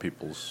lot of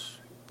people's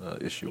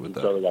issue with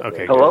that.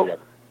 Okay. Hello?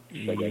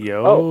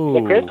 Yo.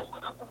 Oh, Chris?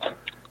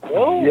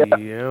 Yo. Yeah.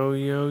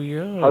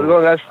 Yo. How's it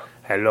going, guys?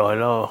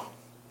 Hello.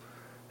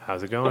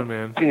 How's it going,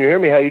 man? Can you hear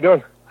me? How you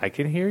doing? I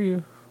can hear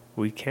you.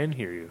 We can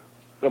hear you.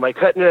 Am I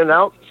cutting in and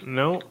out?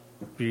 No.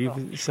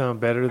 You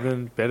sound better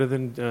than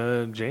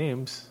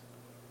James.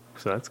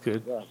 So that's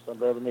good. Yeah, sound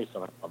better than me.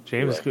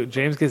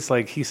 James gets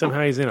like he's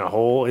in a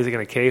hole. He's like in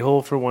a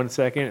K-hole for 1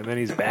 second, and then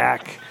he's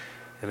back,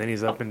 and then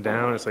he's up and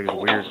down. It's like it's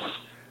weird.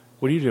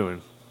 What are you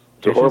doing?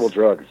 It's a horrible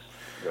drug.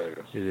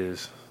 It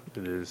is.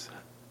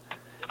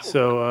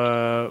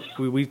 So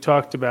we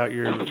talked about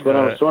your. What's going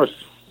on with Source?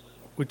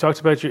 We talked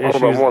about your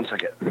issues. Hold on 1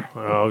 second.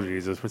 Oh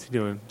Jesus! What's he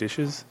doing?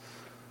 Dishes?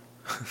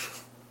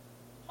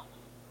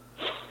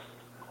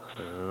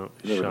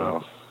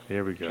 Shop.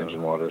 Here we go.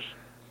 Changing waters.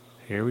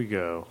 Here we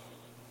go.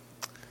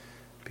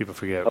 People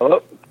forget.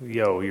 Hello?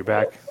 Yo, you're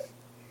back?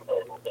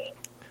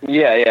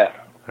 Yeah.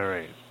 All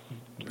right.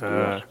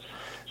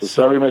 So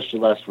sorry we missed you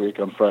last week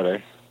on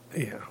Friday.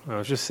 Yeah, I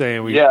was just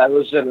saying. I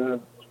was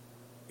in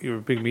You were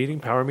a big meeting?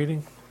 Power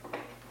meeting?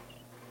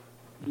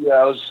 Yeah,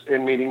 I was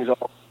in meetings.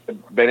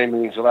 Been in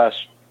meetings the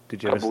last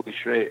couple weeks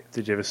straight.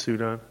 Did you have a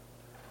suit on?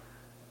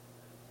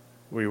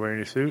 Were you wearing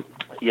your suit?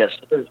 Yes,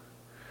 sir.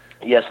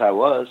 Yes, I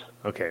was.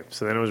 Okay,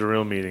 so then it was a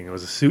real meeting. It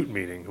was a suit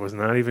meeting. It was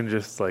not even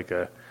just like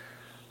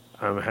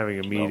I'm having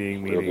a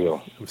meeting.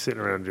 I'm sitting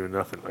around doing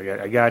nothing.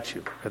 I got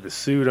you. Had the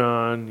suit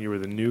on. You were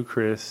the new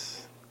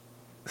Chris.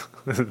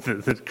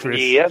 the Chris.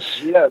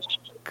 Yes.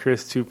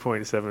 Chris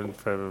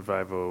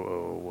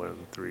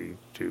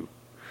 2.775000132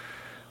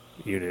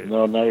 unit.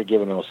 No, now you're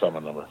giving them a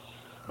summon number.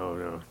 Oh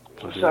no.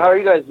 So how are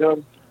you guys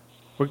doing?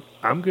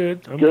 I'm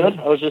good. Good.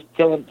 I was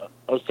telling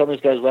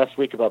these guys last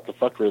week about the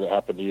fuckery that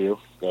happened to you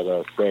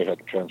that Say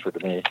had transferred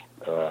to me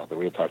that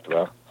we had talked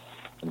about,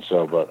 and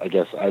so, but I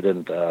guess I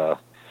didn't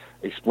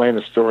explain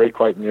the story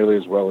quite nearly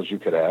as well as you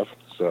could have,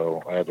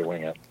 so I had to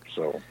wing it.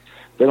 So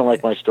they don't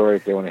like my story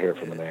if they want to hear it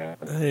from the man.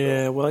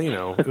 Yeah, well,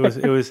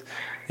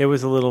 it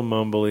was a little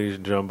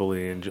mumbly,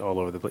 jumbly, and all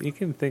over the place. You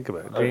can think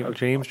about it.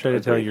 James tried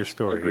to tell your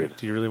story. Agreed.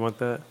 Do you really want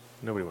that?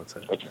 Nobody wants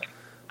that.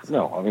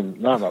 No, I mean,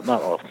 not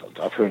often.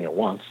 I've heard it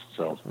once,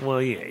 so.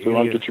 Well, yeah. So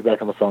I'll get you back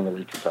on the phone, then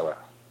we can tell that.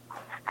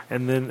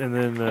 And then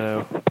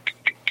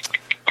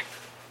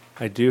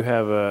I do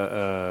have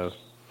a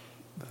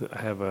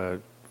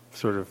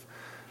sort of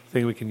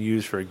thing we can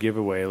use for a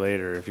giveaway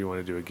later if you want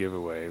to do a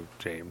giveaway,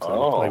 James.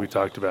 Like we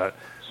talked about.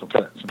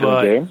 But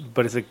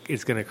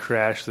it's going to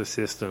crash the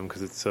system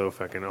because it's so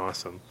fucking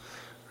awesome,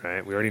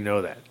 right? We already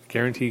know that.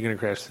 Guaranteed going to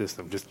crash the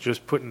system.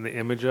 Just putting the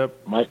image up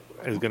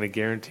is going to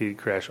guarantee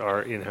crash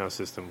our in-house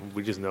system.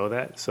 We just know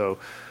that, so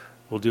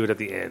we'll do it at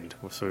the end,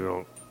 so we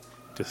don't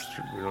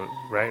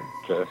right?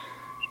 Okay.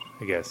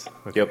 I guess.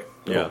 Okay. Yep.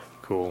 Cool. Yeah.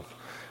 Cool.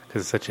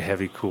 Because it's such a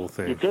heavy, cool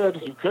thing. You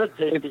could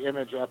take the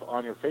image up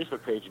on your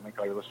Facebook page and make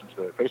all your listeners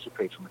to their Facebook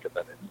page and look at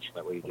that image.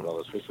 That way you get all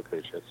those Facebook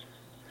page hits.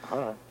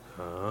 All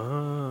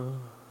right.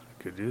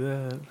 Could do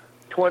that.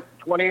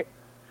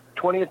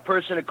 20th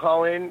person to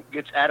call in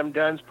gets Adam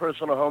Dunn's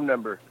personal home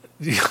number.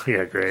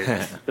 Yeah, great.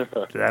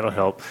 That'll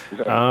help.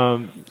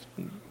 No,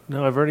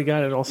 I've already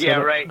got it all set up.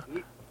 Yeah, right.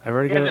 I've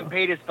already he hasn't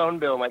paid his phone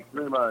bill in like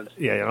 3 months.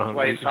 Yeah, you know,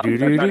 it's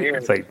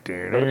like,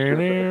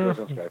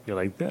 you're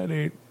like, that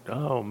ain't,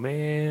 oh,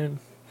 man.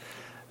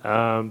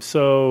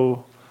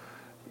 So,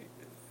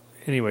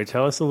 anyway,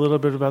 tell us a little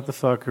bit about the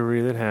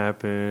fuckery that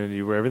happened.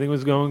 Everything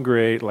was going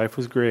great, life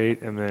was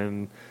great, and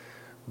then,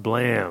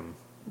 blam,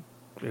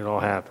 it all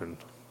happened,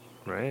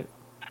 right?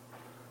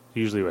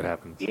 Usually what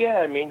happens. Yeah,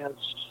 I mean,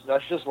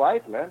 that's just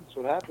life, man. That's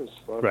what happens.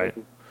 Right.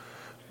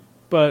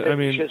 But, I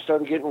mean... Shit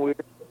started getting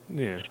weird.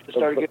 Yeah.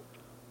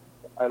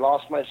 I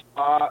lost my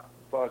spot,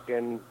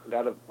 fucking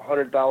got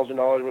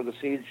 $100,000 worth of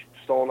seeds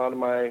stolen out of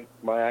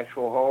my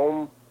actual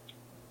home.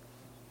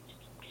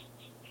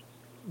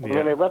 Yeah. And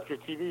then they left your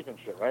TVs and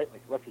shit, right?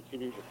 Like, left your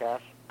TVs for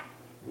cash?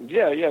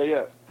 Yeah.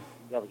 You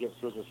gotta get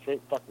so it was a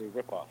straight fuckery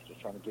ripoff,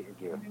 just trying to get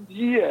your gear.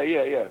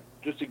 Yeah.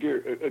 Just a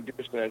gear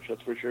snatch,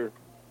 that's for sure.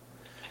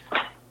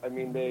 I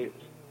mean,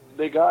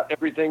 they got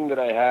everything that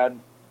I had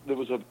that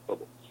was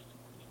available.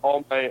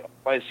 All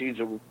my seeds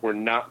were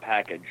not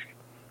packaged.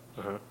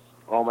 Uh-huh.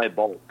 All my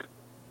bulk.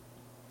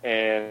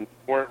 And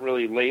weren't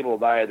really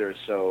labeled either,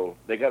 so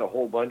they got a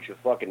whole bunch of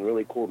fucking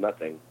really cool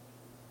nothing.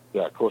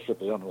 Yeah, cool shit.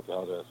 They don't know what the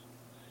hell it is.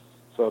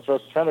 So I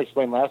was trying to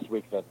explain last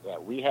week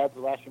that we had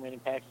the last remaining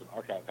packs and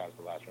Archive has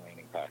the last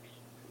remaining packs.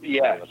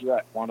 Yeah, so you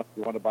want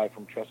to buy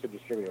from trusted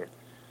distributor.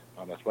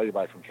 That's why you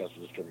buy from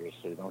trusted distributors,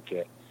 so you don't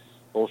get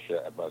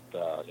bullshit. But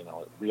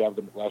we have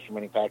the last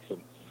remaining packs,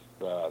 and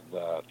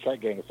the Chet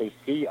gang, if they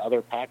see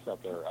other packs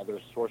out there, other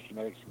Source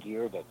Genetics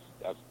gear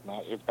that's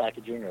not his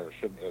packaging or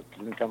it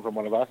didn't come from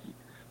one of us,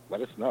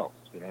 let us know.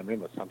 You know what I mean?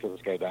 Let's hunt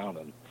this guy down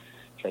and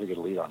try to get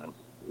a lead on him.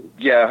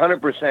 Yeah,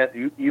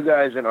 100%. You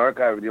guys in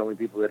Archive are the only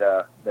people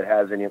that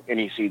has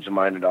any seeds of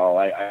mine at all.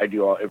 I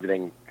do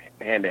everything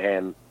hand to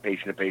hand,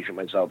 patient to patient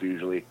myself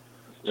usually.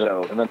 Yep.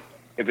 So and then,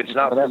 if it's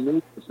not from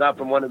me, it's not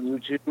from one of you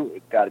two,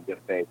 it's got to be a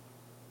fake.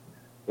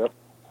 Yep.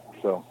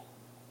 So,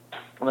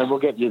 and then we'll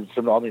get you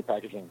some all new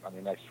packaging on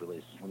your next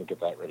release when we get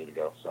that ready to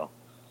go. So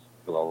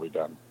it'll all be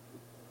done.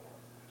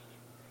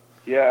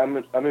 Yeah,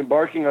 I'm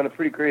embarking on a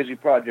pretty crazy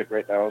project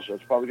right now, so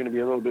it's probably going to be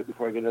a little bit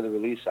before I get another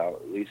release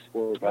out, at least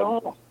 4 or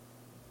 5 months.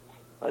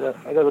 I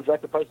got to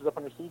jack the prices up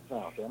on your seeds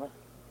now, damn it.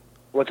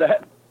 What's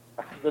that?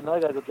 I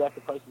got to jack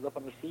the prices up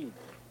on your seeds.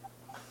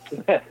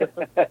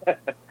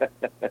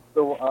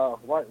 So,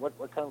 what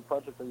kind of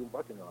project are you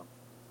working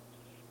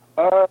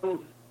on?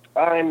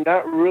 I'm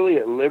not really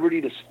at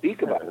liberty to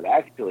speak about it,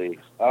 actually.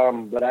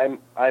 But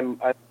I'm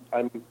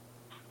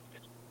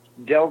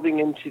delving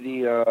into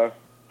the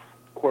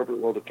corporate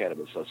world of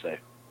cannabis, let's say.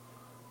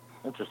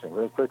 Interesting.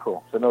 Very pretty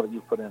cool. So I know that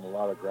you've put in a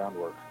lot of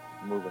groundwork,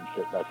 moving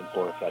shit back and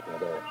forth back in the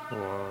day.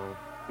 Wow.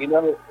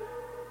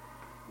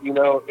 You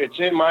know, it's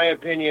in my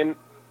opinion,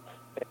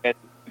 and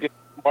you can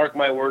mark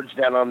my words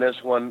down on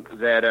this one,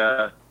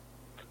 that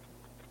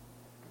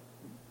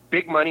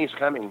big money is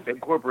coming.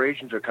 Big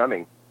corporations are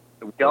coming.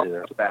 We all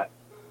know that.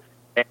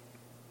 And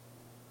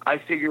I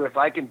figure if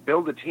I can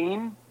build a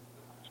team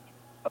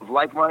of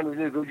like-minded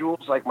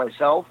individuals like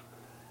myself,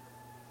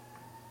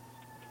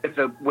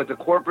 with the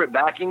corporate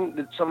backing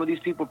that some of these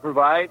people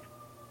provide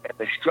and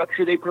the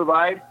structure they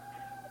provide,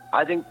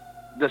 I think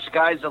the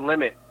sky's the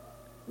limit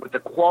with the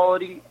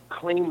quality,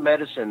 clean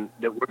medicine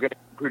that we're going to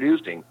be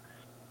producing.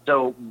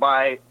 So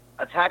by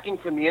attacking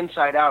from the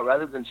inside out,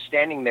 rather than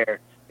standing there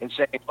and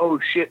saying, "Oh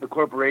shit, the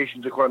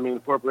corporations are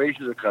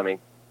coming,"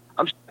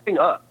 I'm stepping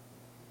up,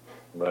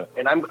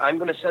 and I'm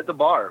going to set the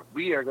bar.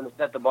 We are going to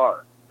set the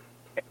bar.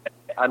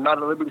 I'm not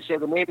at liberty to say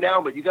the name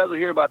now, but you guys will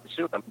hear about it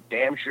soon. I'm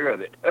damn sure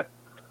of it.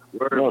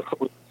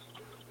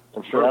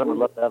 I'm sure Adam would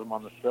love to have them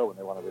on the show when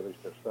they want to release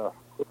their stuff.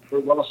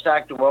 We're well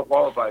stacked and well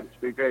qualified. It's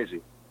pretty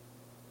crazy.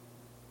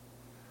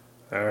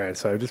 All right,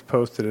 so I just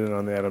posted it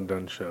on the Adam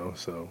Dunn show.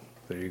 So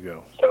there you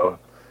go. So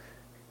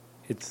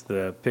it's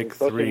the pick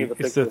 3.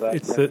 It's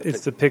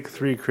the pick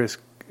 3. Chris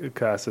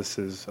Casas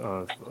is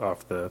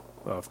off my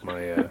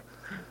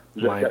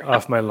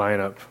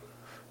lineup.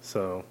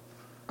 So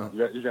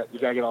you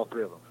gotta get all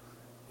 3 of them.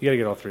 You gotta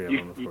get all 3 of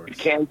them, of course.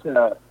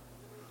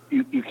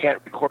 You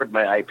can't record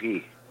my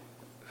IP.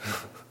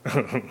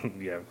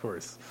 Yeah, of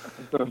course.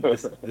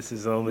 This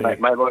is only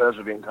my lawyers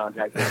will be in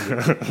contact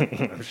with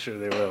you.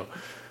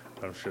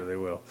 I'm sure they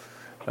will.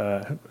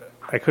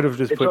 I could have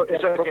just put.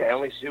 It's okay.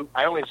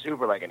 I only sue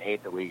for like an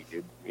eighth a week,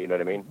 dude. You know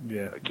what I mean?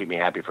 Yeah. Keep me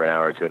happy for an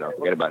hour or two, and I'll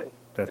forget about it.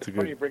 That's It's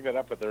funny you bring that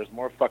up, but there was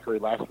more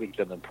fuckery last week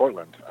than in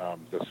Portland.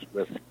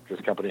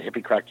 This company,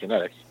 Hippie Crack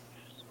Genetics,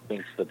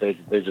 thinks that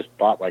they just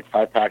bought like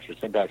 5 packs or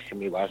 10 packs from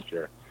me last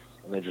year,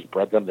 and they just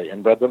bred them. They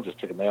inbred them, just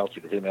took a male,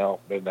 took a female,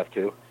 made enough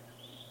too.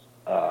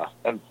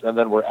 And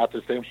then we're at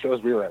the same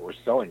shows we were at. We're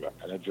selling them,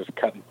 and it just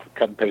cut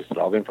and pasted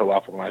all the info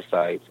off of my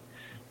site,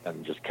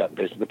 and just cut and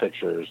pasted the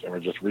pictures, and we're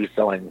just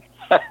reselling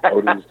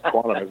Odie's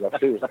quantum and stuff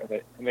too.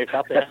 And they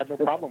thought they had no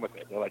problem with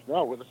it. They're like,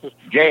 no, this is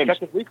James.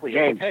 check it weekly.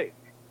 James, okay.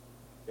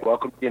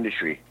 Welcome to the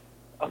industry.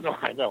 Oh no,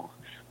 I know.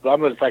 But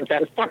I'm just like,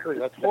 that's fuckery.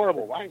 That's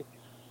horrible. Why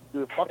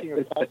you're fucking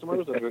your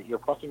customers and you're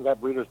fucking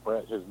that breeder's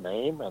his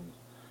name, and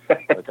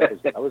like,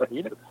 I was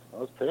heated. I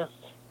was pissed.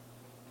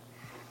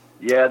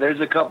 Yeah, there's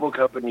a couple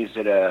companies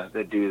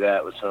that do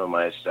that with some of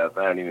my stuff.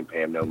 I don't even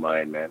pay them no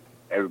mind, man.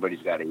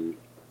 Everybody's got to eat.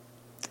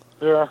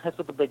 Yeah, that's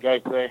what the big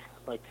guys say.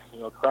 Like,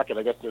 Crockett.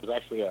 I guess there's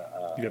actually You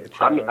got the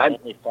chat on?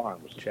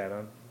 Farms. Chat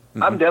on?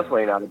 I'm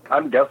definitely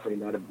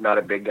not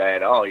a big guy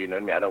at all. You know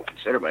what I mean? I don't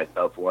consider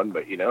myself one,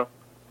 but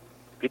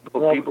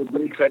people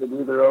do try to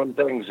do their own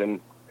things, and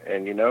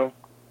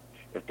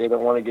if they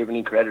don't want to give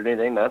any credit or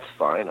anything, that's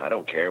fine. I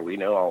don't care.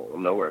 I'll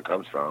know where it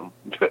comes from.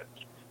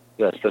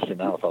 Yeah, especially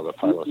now with all the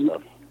philo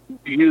stuff.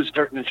 You use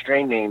certain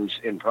strain names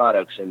in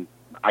products, and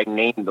I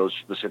name those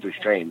specific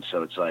strains,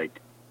 so it's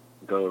like,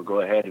 go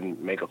ahead and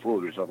make a fool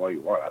of yourself all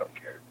you want. I don't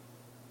care.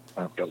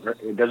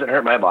 It doesn't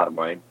hurt my bottom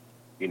line.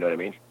 You know what I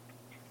mean?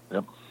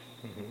 Yep.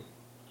 Mm-hmm.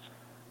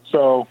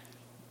 So,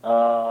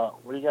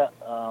 what do you got?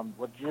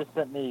 What you just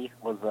sent me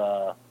was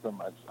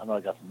some. I know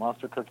I got some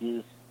monster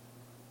cookies,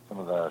 some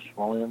of the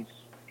Schmolians.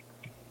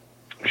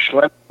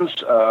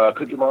 Schlem's,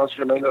 Cookie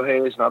Monster Mango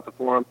Haze, Not the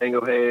Forum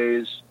Mango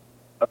Haze,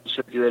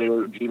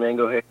 Uncirculated G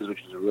Mango Haze,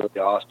 which is a really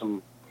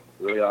awesome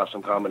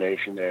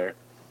combination there.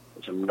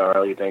 There's some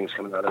gnarly things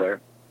coming out of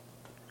there.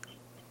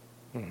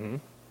 Mm-hmm.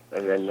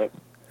 And then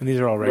these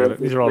are all regular.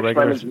 These are all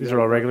regular. These are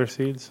all regular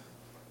seeds,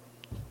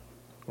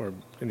 or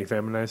any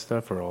feminized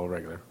stuff, or all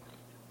regular.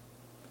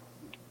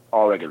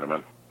 All regular,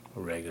 man.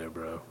 All regular,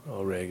 bro.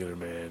 All regular,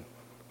 man.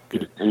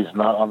 He's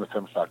not on the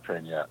Femstock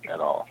train yet at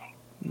all.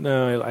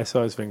 No, I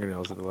saw his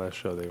fingernails at the last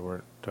show. They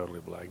weren't totally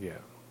black. Yeah,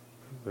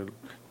 they're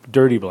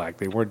dirty black.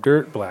 They weren't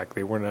dirt black.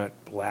 They were not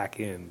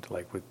blackened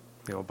like with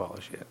nail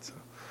polish yet. So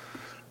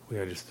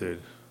we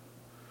understood.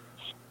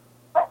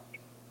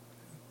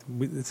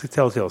 It's a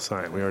telltale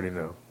sign. We already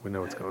know. We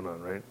know what's going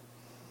on, right?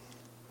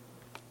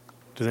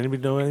 Does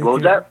anybody know anything? What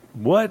was that?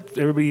 What?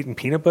 Everybody eating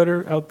peanut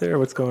butter out there?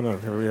 What's going on?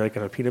 Everybody like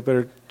on a peanut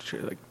butter?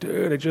 Like,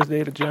 dude, I just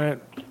ate a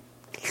giant.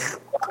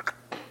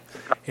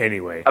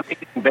 Anyway, I'm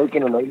eating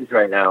bacon and eggs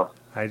right now.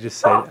 I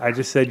just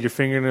said your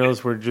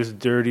fingernails were just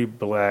dirty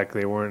black.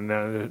 They weren't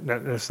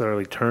not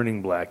necessarily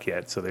turning black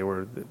yet, so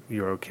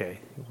you're okay.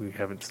 We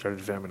haven't started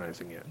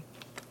feminizing yet.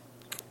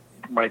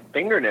 My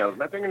fingernails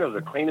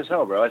are clean as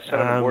hell, bro. I set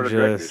up a board of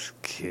directors. I'm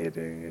just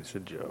kidding. It's a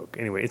joke.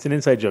 Anyway, it's an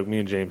inside joke. Me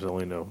and James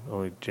only know.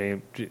 Only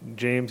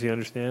James, you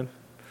understand?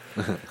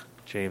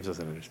 James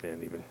doesn't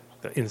understand even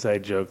the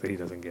inside joke that he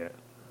doesn't get.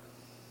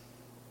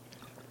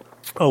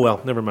 Oh well,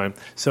 never mind.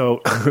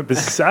 So,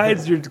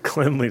 besides your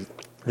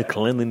the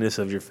cleanliness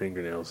of your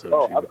fingernails,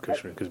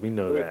 Kushman, because we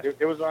know that.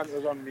 It was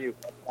on mute.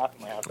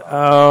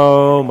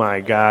 Oh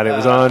my God! It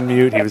was on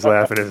mute. He was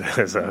laughing his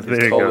ass off.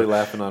 There you go. Totally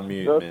laughing on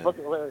mute,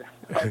 man.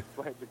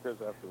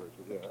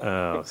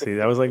 Oh, see,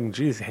 that was like,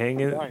 geez,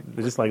 hanging,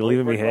 just like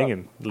leaving me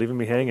hanging.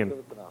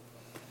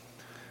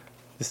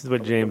 This is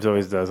what James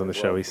always does on the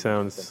show. He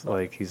sounds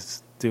like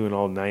he's doing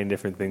all 9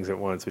 different things at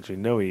once, which you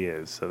know he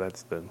is. So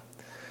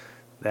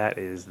that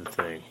is the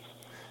thing.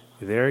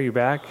 You there? You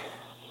back?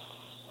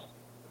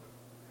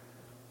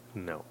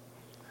 No.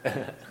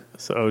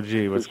 So,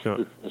 OG, what's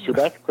going? Is you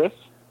back, Chris?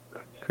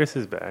 Chris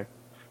is back.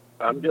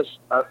 I'm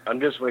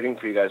just waiting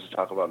for you guys to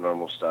talk about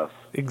normal stuff.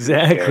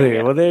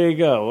 Exactly. Well, there you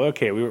go.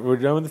 Okay, we're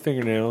done with the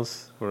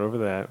fingernails. We're over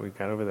that. We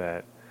got over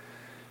that.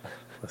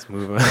 Let's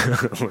move on.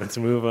 Let's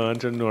move on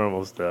to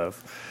normal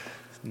stuff.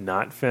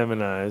 Not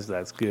feminized.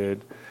 That's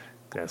good.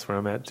 That's where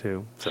I'm at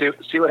too. So,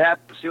 see what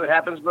happens. See what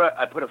happens, bro.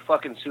 I put a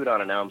fucking suit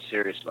on, and now I'm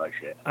serious about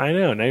shit. I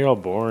know. Now you're all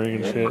boring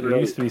and shit. You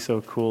used to be so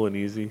cool and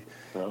easy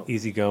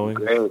going.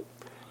 Great.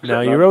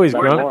 No, you're always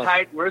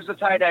grumpy. Where's the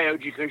tie-dye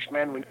OG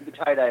Kushman? We need the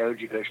tie-dye OG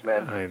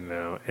Kushman. I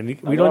know, and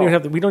we don't even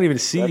have to. We don't even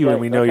see you,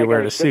 and we know you're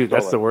wearing a suit.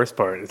 That's the worst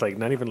part. It's like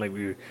not even like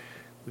we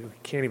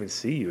can't even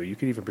see you. You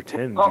could even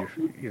pretend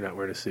you're not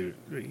wearing a suit.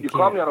 You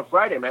call me on a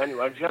Friday, man.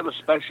 Why don't you have a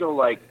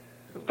special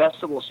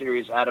festival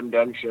series, Adam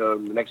Dunn show?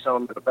 The next time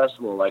I'm at a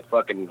festival,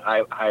 fucking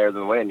higher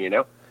than Lynn, you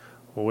know.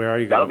 Well, where are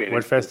you going?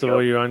 What festival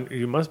are you on?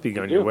 You must be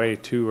on your way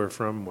to or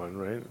from one,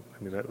 right?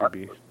 I mean, that would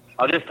be.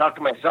 I'll just talk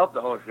to myself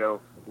the whole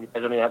show. You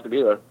guys don't even have to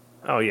be there.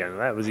 Oh yeah,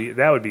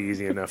 that would be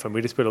easy enough. And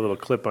we just put a little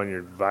clip on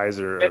your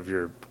visor of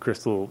your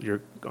crystal,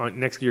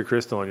 next to your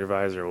crystal on your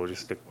visor. We'll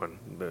just stick one.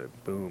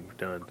 Boom,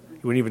 done. You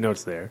wouldn't even know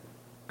it's there.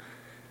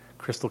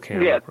 Crystal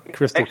camera. Yeah,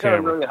 crystal next camera.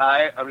 Time I'm really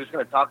high, I'm just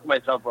gonna talk to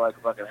myself for a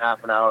fucking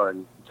half an hour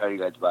and tell you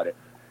guys about it.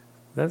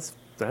 That's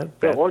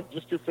or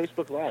just do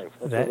Facebook Live.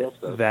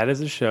 That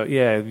is a show.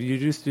 Yeah, you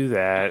just do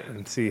that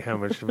and see how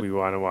much we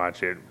want to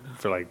watch it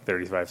for like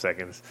 35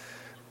 seconds.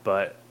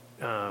 But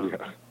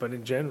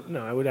in general,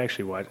 no, I would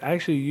actually watch.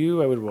 Actually,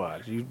 I would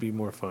watch. You'd be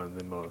more fun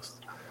than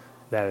most.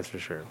 That is for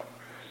sure.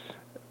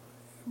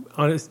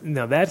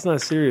 Now that's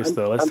not serious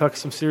though. Let's talk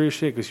some serious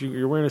shit because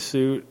you're wearing a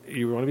suit.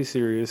 You want to be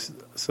serious.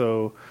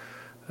 So,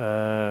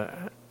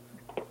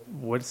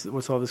 what's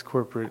all this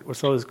corporate?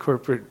 What's all this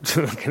corporate?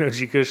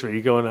 Kushman,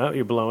 you going up?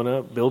 You're blowing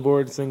up?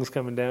 Billboards, things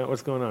coming down.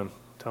 What's going on?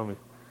 Tell me.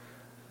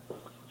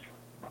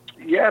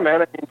 Yeah,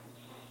 man.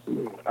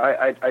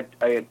 I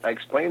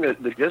explained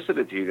the gist of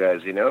it to you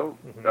guys. You know,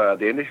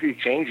 the industry's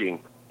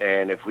changing,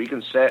 and if we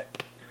can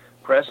set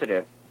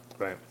precedent,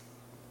 right,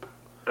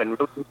 and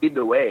really lead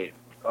the way,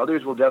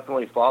 others will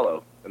definitely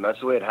follow, and that's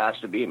the way it has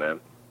to be, man.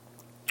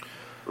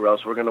 Or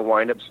else we're gonna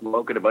wind up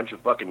smoking a bunch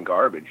of fucking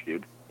garbage,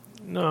 dude.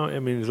 No, I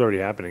mean it's already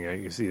happening.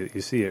 You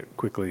see it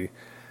quickly,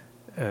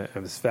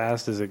 as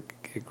fast as it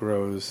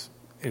grows.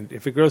 And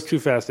if it grows too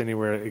fast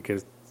anywhere, it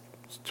gets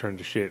turned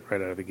to shit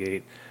right out of the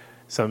gate.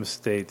 Some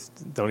states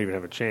don't even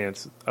have a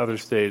chance. Other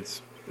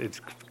states, it's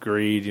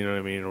greed, you know what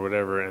I mean, or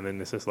whatever. And then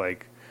it's just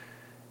like,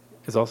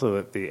 it's also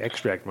that the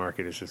extract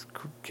market is just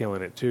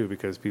killing it too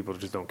because people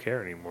just don't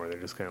care anymore. They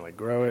just kind of like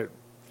grow it,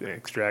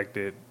 extract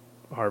it,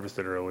 harvest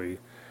it early.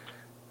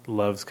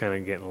 Love's kind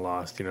of getting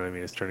lost, you know what I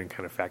mean? It's turning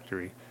kind of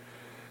factory,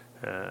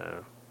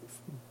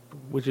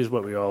 which is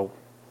what we all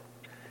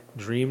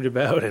dreamed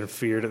about and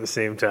feared at the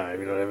same time,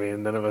 you know what I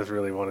mean? None of us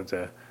really wanted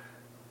to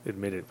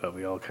admit it, but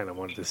we all kind of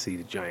wanted to see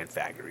the giant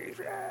factories.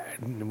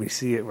 And we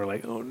see it, we're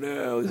like, oh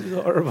no, this is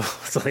horrible.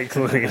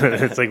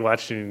 It's like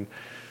watching,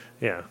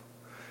 the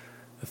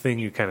thing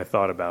you kind of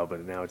thought about,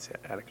 but now it's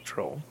out of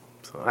control.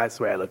 So that's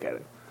the way I look at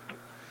it.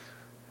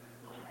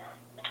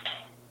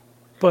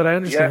 But I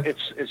understand. Yeah,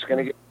 it's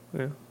gonna get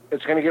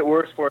it's gonna get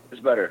worse before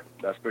it's better.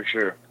 That's for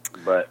sure.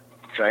 But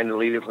trying to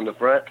lead it from the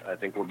front, I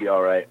think we'll be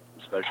all right.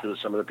 Especially with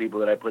some of the people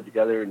that I put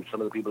together and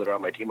some of the people that are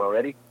on my team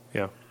already.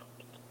 Yeah.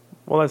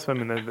 Well,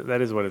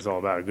 that is what it's all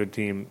about. A good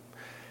team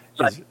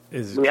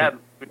is we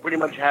pretty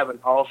much have an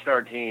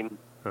all-star team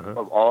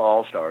of all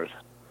all-stars.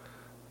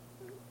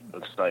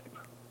 It's like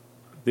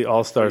the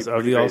all-stars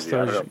of the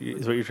all-stars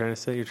is what you're trying to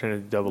say. You're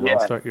trying to double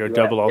all-star. You're a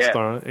double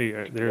all-star.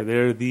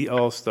 They're the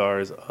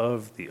all-stars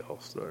of the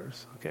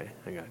all-stars. Okay,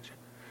 I got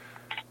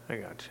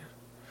you.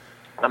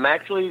 I'm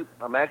actually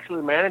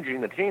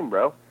managing the team,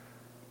 bro.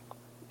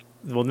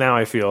 Well, now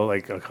I feel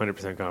like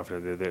 100%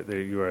 confident that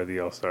you are the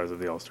all-stars of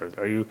the all-stars.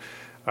 Are you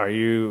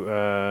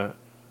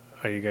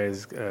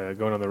guys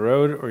going on the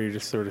road, or are you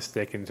just sort of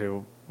sticking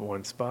to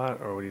one spot,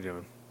 or what are you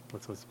doing?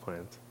 What's the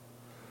plans?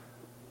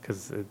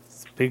 Because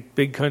it's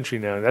big country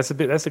now. That's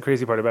the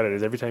crazy part about it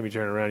is every time you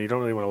turn around, you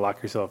don't really want to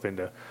lock yourself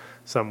into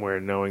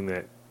somewhere knowing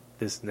that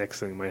this next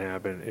thing might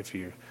happen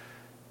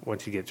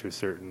once you get to a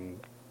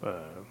certain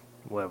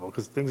level.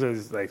 Because things are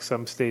like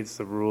some states,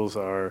 the rules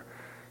are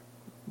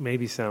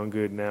maybe sound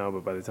good now,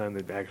 but by the time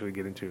they actually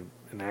get into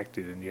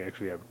enacted and you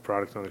actually have a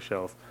product on the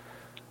shelf,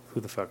 who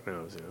the fuck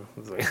knows? You know,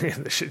 it's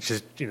like this shit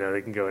just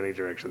they can go any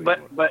direction.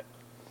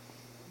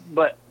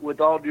 But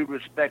with all due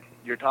respect,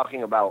 you're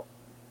talking about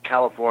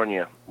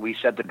California. We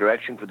set the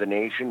direction for the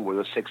nation. We're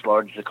the 6th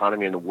largest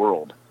economy in the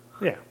world.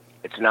 Yeah,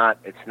 it's not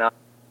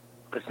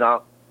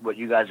what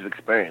you guys have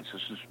experienced.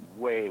 This is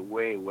way,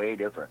 way, way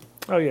different.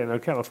 Oh yeah, no,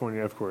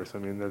 California, of course. I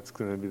mean, that's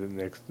going to be the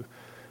next,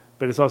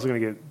 but it's also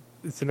going to get.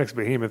 It's the next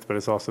behemoth, but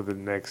it's also the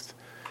next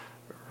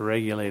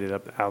regulated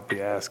out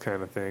the ass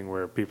kind of thing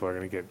where people are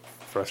going to get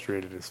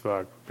frustrated as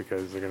fuck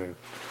because they're going to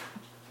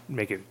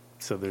make it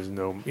so there's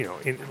no,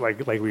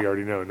 like we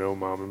already know, no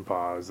mom and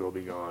pa's. They'll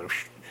be gone.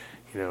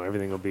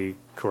 Everything will be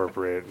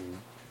corporate,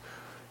 and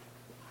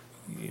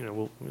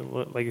we'll,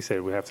 like you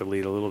said, we have to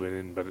lead a little bit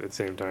in, but at the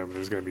same time,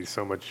 there's going to be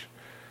so much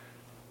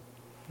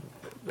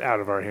out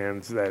of our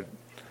hands that.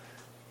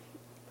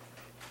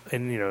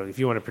 And, if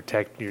you want to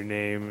protect your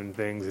name and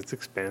things, it's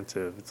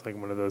expensive. It's like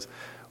one of those.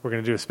 We're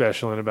going to do a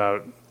special in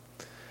about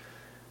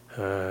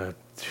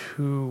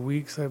 2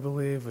 weeks, I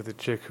believe, with a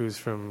chick who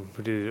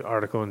did an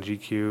article in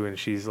GQ, and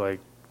she's like,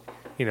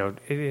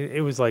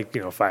 it was like,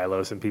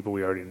 Phylos and people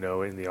we already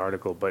know in the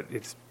article, but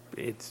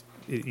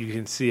you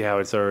can see how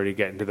it's already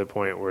getting to the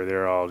point where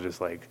they're all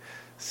just like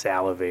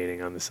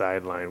salivating on the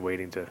sideline,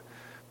 waiting to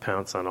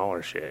pounce on all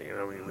our shit.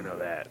 We know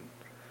that.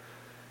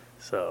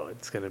 So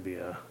it's going to be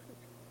a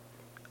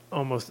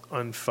almost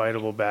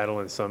unfightable battle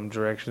in some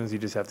directions. You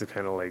just have to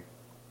kind of like,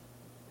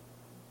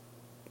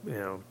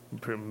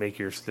 make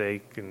your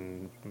stake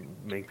and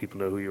make people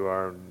know who you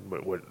are and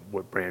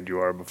what brand you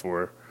are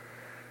before.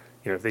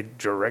 If they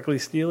directly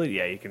steal it,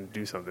 yeah, you can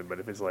do something. But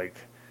if it's like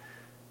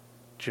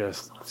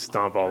just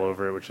stomp all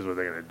over it, which is what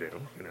they're going to do,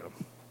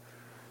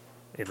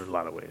 in a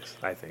lot of ways,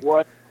 I think.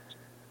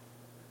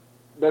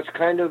 That's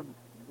kind of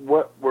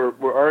what we're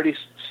already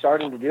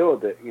starting to deal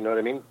with it. You know what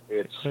I mean?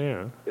 It's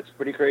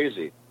pretty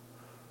crazy.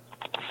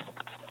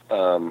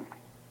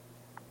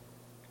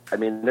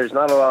 There's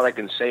not a lot I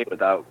can say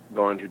without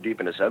going too deep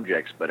into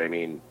subjects, but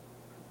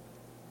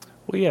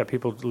Well, yeah,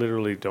 people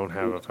literally don't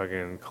have a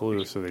fucking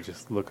clue, so they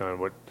just look on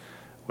what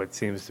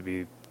seems to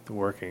be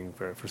working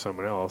for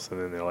someone else, and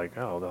then they're like,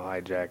 oh, they'll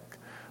hijack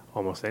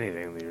almost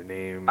anything, your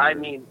name,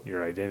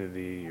 your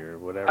identity, or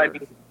whatever. I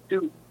mean,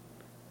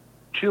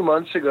 2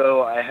 months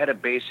ago, I had a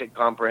basic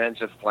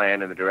comprehensive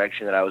plan in the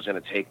direction that I was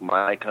going to take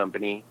my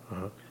company.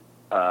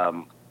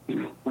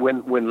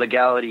 When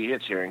legality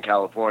hits here in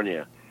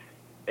California,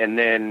 and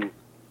then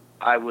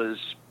I was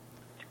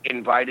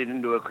invited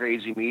into a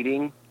crazy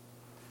meeting,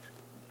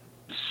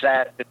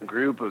 sat in a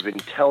group of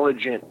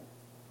intelligent,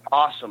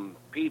 awesome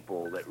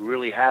people that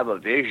really have a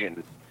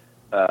vision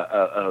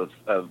of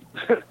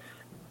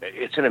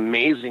it's an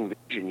amazing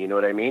vision, you know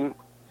what I mean?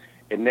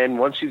 And then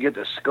once you get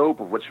the scope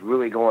of what's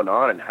really going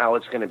on and how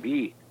it's going to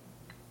be,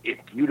 if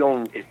you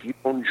don't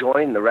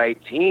join the right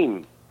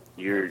team,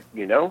 it's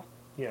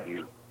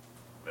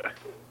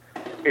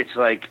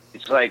like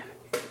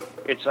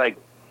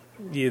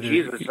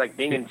Jesus, it's like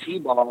being in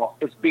T-ball.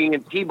 It's being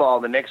in T-ball.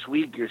 The next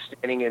week you're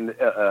standing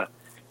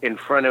in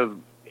front of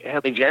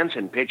Henley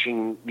Jensen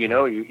pitching.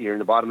 You're in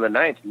the bottom of the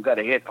ninth. You got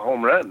to hit a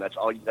home run. That's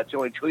all. That's the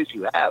only choice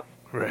you have.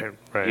 Right.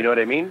 You know what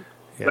I mean?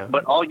 Yeah.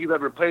 But all you've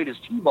ever played is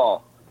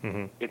T-ball.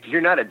 Mm-hmm. If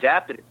you're not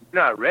adapted, if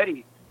you're not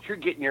ready, you're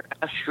getting your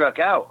ass struck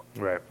out.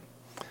 Right.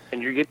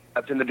 And you're getting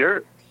left in the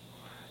dirt.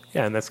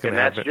 Yeah, and that's going to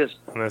happen.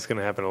 And that's going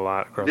to happen a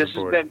lot across the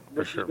board.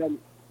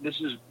 This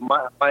is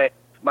my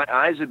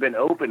eyes have been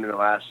open in the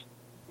last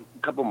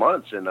couple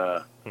months, and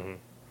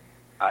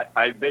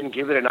I've been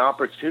given an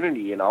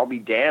opportunity, and I'll be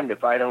damned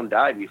if I don't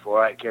die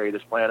before I carry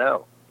this plan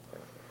out.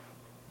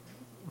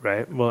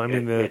 Right. Well, I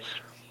mean, it's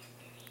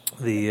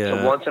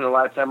a once in a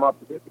lifetime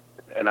opportunity,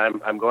 and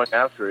I'm going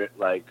after it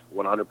like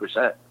 100%.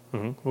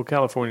 Mm-hmm. Well,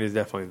 California is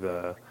definitely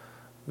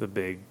the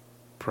big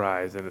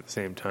prize, and at the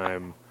same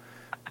time,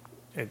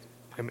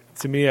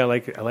 to me, I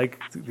like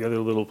the other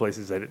little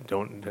places that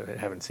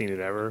haven't seen it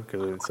ever,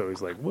 because it's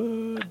always like,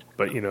 what?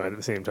 But at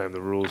the same time,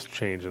 the rules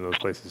change in those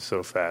places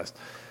so fast.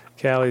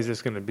 Cali's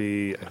just going to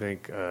be, I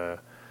think, a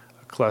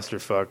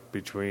clusterfuck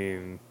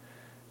between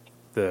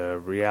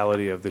the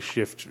reality of the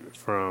shift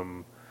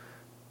from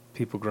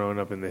people growing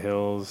up in the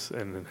hills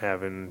and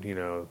having,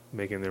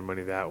 making their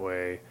money that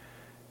way,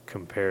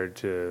 compared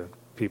to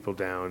people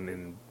down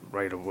in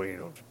right away,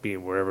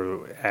 being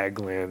wherever ag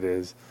land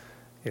is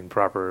in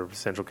proper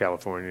Central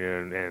California,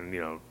 and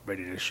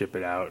ready to ship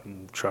it out,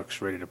 and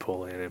trucks ready to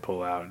pull in and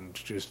pull out, and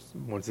just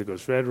once it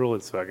goes federal,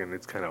 it's kind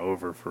of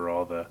over for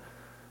all the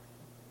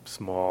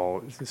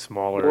smaller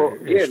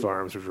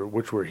farms,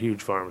 which were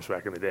huge farms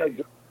back in the day.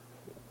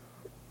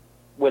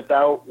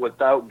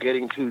 Without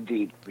getting too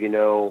deep,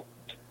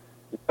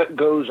 what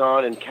goes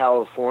on in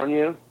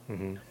California,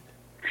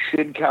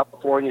 should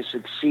California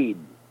succeed,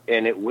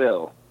 and it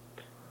will,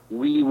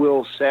 we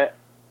will set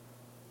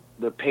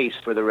the pace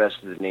for the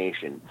rest of the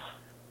nation.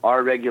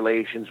 Our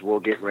regulations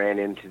will get ran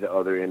into the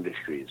other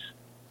industries.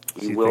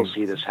 You will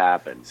see this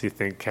happen. So you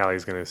think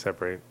Cali's going to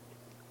separate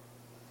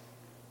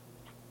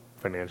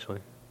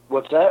financially?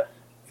 What's that?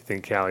 You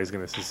think Cali's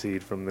going to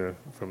secede from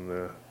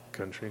the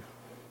country?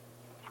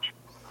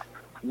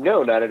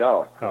 No, not at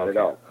all. Not at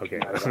all. Okay.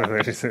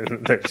 They said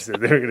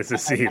they were going to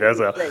secede. I was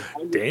like,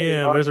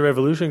 damn, there's a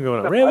revolution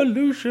going on.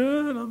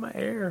 Revolution on my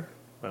air.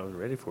 I was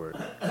ready for it.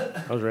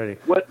 I was ready.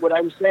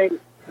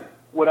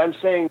 What I'm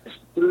saying is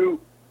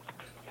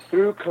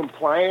through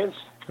compliance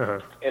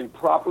and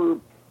proper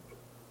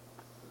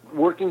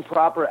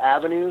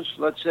avenues,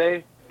 let's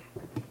say,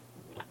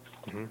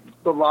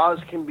 the laws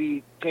can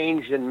be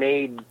changed and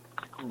made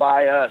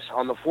by us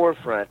on the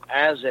forefront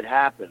as it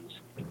happens.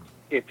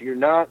 If you're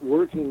not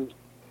working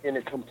in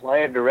a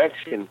compliant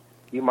direction,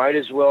 you might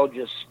as well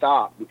just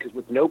stop, because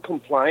with no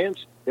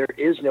compliance, there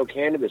is no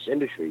cannabis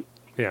industry.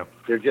 Yeah.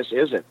 There just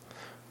isn't.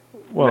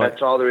 Well,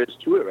 that's all there is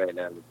to it right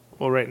now.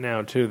 Well, right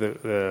now,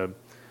 too,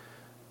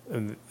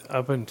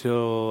 up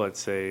until, let's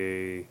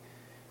say,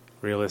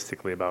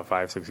 realistically about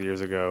 5-6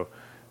 years ago,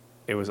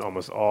 it was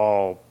almost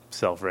all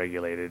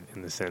self-regulated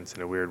in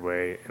a weird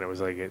way, and it was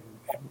like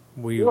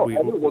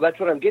well, that's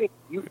what I'm getting.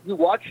 You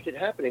watched it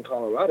happen in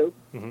Colorado.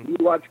 You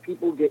watched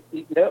people get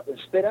eaten up and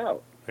spit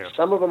out. Yeah.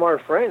 Some of them are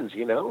friends,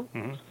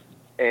 and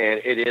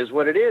it is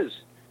what it is.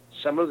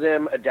 Some of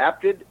them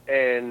adapted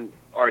and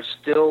are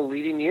still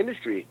leading the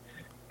industry,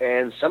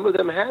 and some of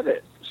them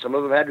haven't. Some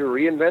of them had to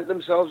reinvent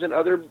themselves in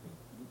other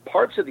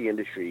parts of the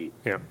industry.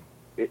 Yeah,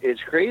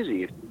 it's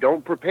crazy. If you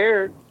don't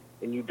prepare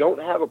and you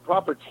don't have a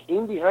proper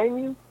team behind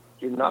you,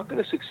 you're not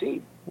going to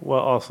succeed.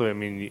 Well, also, I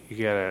mean,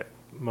 you got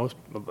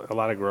a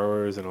lot of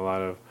growers and a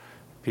lot of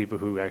people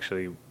who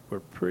actually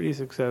were pretty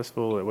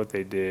successful at what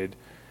they did,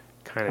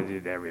 kind of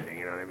did everything.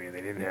 You know what I mean?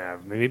 They didn't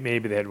have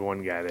maybe they had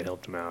one guy that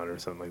helped them out or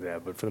something like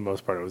that, but for the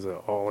most part, it was an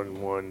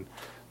all-in-one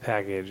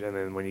package. And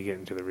then when you get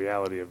into the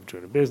reality of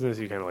doing a business,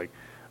 you kind of like,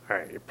 all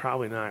right, you're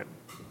probably not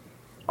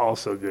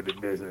also good at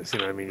business. You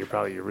know what I mean?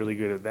 You're really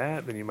good at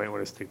that, then you might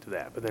want to stick to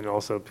that. But then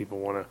also people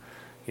want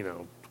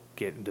to,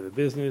 get into the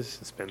business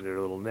and spend their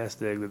little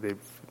nest egg that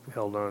they've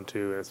held on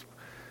to, and it's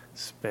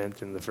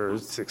spent in the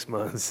first 6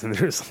 months, and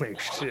they're just like,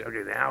 shit,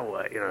 okay, now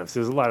what? So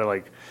there's a lot of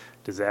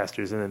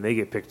disasters, and then they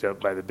get picked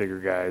up by the bigger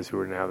guys who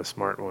are now the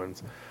smart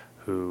ones,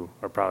 who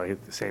are probably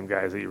the same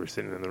guys that you were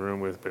sitting in the room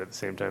with, but at the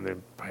same time they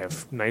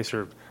have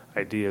nicer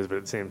ideas, but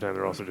at the same time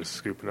they're also just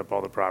scooping up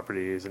all the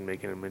properties and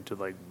making them into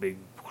like big,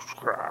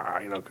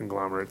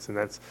 conglomerates, and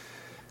that's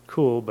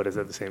cool, but it's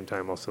at the same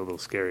time also a little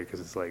scary because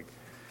it's like,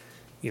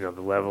 the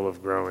level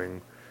of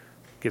growing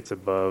gets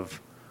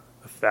above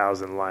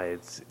 1,000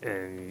 lights,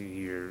 and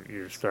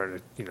you're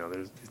starting to,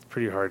 it's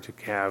pretty hard to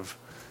have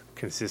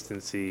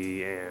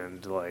consistency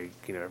and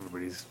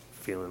everybody's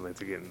feeling like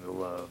they're getting the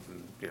love,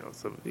 and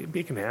so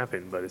it can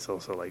happen, but it's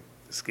also like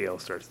the scale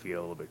starts to get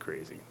a little bit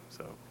crazy.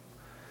 So,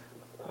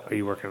 are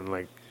you working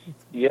on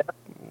Yeah.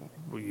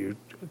 Were you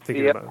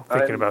thinking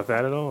about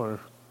that at all, or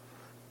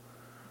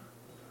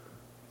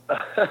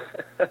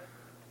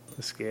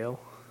the scale?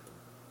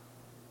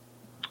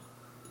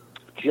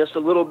 Just a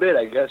little bit,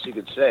 I guess you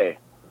could say.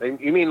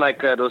 You mean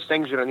like those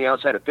things that are on the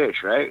outside of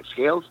fish, right?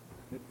 Scales?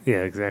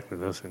 Yeah, exactly.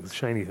 Those things,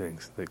 shiny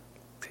things that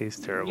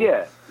taste terrible.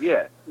 Yeah.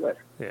 Yeah,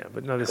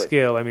 but no, the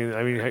scale. I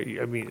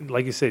mean,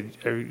 like you said,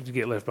 you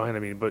get left behind. I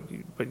mean, but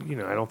I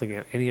don't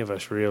think any of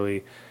us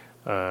really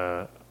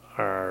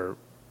are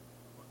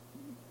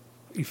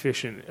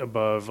efficient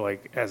above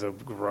as a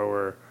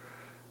grower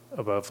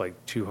above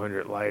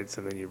 200 lights,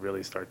 and then you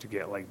really start to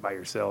get by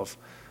yourself.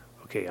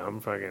 Okay, I'm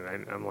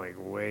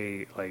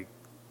way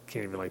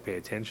can't even pay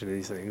attention to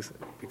these things,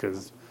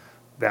 because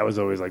that was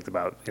always that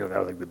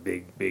was the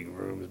big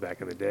rooms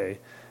back in the day.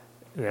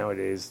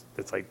 Nowadays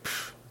it's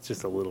it's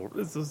just a little,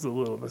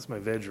 that's my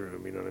veg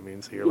room, you know what I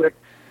mean? So you're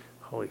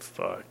holy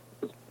fuck.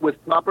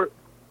 With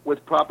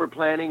proper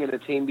planning and a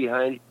team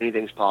behind you,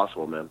 anything's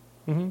possible, man.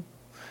 Mm-hmm.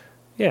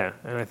 Yeah,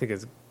 and I think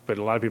but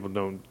a lot of people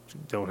don't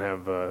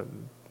have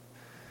an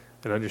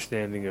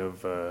understanding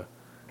of.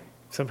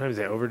 Sometimes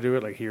they overdo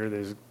it. Like here,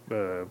 there's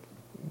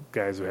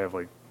guys who have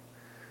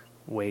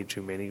way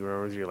too many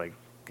growers. You're like,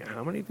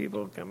 how many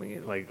people coming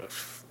in? And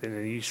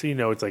then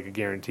it's a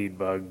guaranteed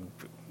bug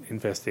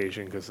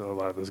infestation, because a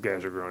lot of those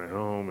guys are growing at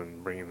home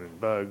and bringing in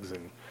bugs,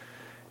 and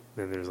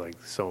then there's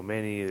so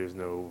many. There's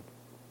no,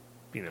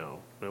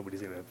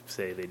 nobody's gonna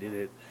say they did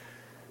it.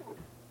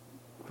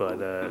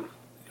 But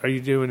are you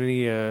doing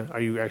any?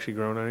 Are you actually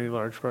growing on any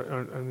large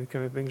on any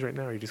kind of things right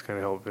now? Or are you just kind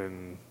of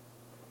helping?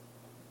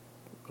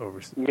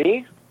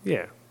 Me?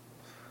 Yeah.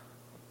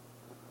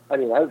 I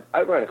mean,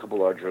 I run a couple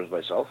large rows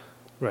myself.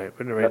 Right,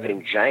 but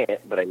nothing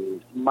giant. But I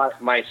mean,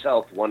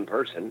 myself, one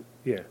person.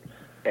 Yeah.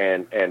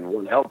 And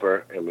one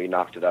helper, and we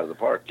knocked it out of the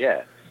park.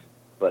 Yeah.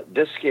 But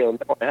this scale,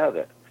 I don't have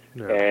it.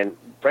 No. And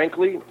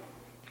frankly,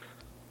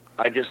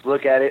 I just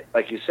look at it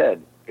like you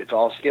said. It's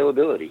all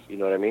scalability. You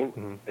know what I mean?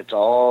 Mm-hmm. It's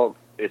all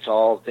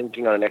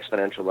thinking on an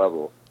exponential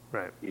level.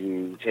 Right.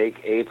 You take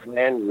a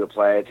plan, you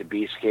apply it to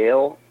B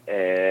scale,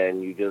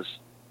 and you just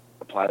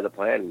apply the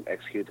plan and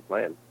execute the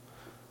plan.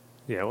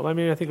 Yeah, well, I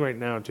mean, I think right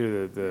now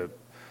too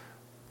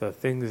the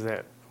things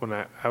that when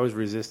I was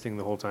resisting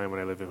the whole time when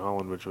I lived in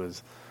Holland, which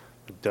was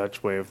the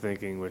Dutch way of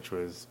thinking, which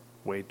was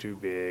way too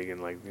big,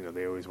 and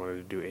they always wanted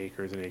to do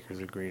acres and acres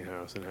of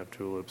greenhouse and have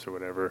tulips or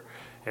whatever,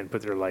 and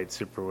put their lights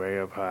super way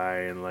up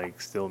high, and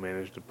still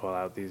manage to pull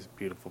out these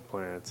beautiful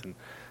plants. And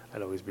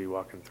I'd always be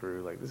walking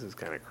through this is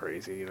kind of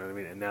crazy, you know what I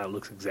mean? And now it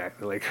looks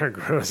exactly like our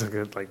grows,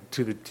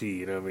 to the T,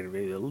 you know what I mean?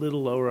 Maybe a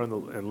little lower and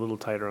a little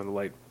tighter on the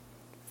light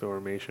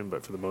formation,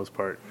 but for the most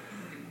part,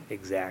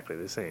 exactly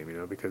the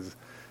same, because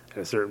at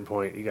a certain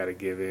point you got to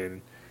give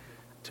in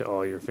to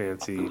all your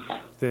fancy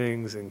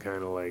things and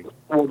kind of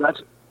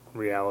that's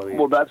reality.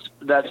 Well, that's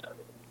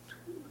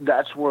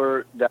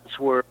where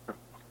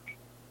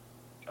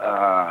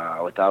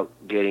without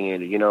getting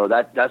into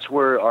that's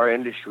where our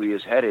industry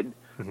is headed.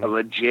 Mm-hmm. A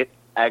legit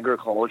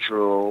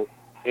agricultural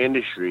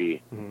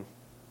industry, mm-hmm.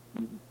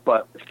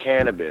 but with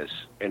cannabis,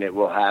 and it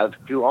will have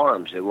two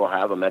arms. It will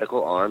have a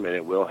medical arm, and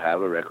it will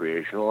have a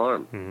recreational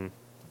arm. Mm-hmm.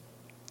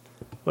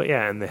 Well,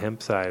 yeah, and the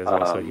hemp side is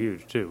also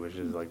huge too, which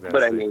is that's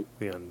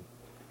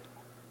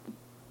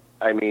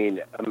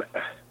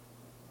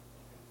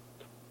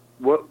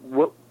but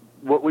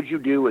what would you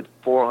do with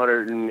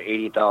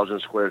 480,000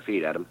 square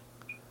feet, Adam?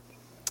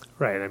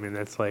 Right. I mean,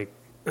 that's I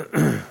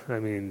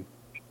mean,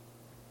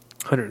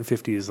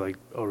 150 is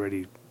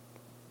already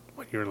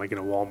when you're in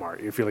a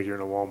Walmart. You feel like you're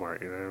in a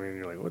Walmart, you know what I mean?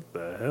 You're like, what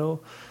the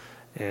hell?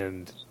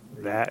 And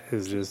that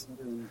is just,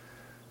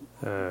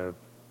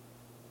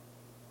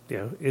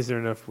 is there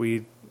enough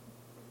weed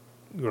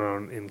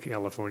grown in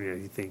California,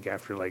 you think,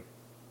 after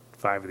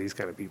 5 of these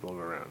kind of people go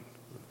around?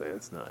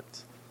 That's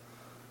nuts.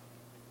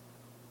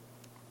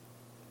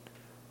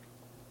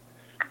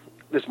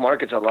 This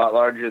market's a lot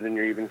larger than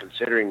you're even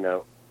considering,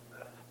 though.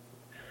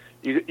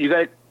 You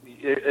got,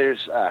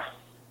 there's,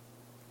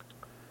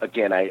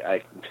 again,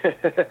 I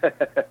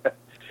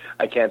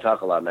I can't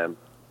talk a lot, man.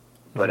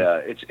 But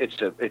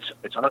it's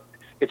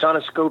on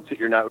a scope that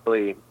you're not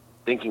really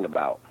thinking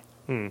about.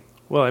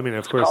 Well, I mean,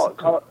 of course.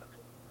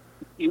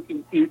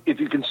 If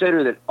you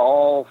consider that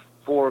all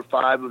 4 or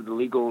 5 of the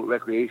legal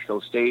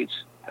recreational states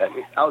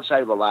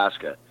outside of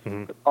Alaska,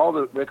 all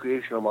the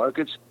recreational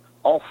markets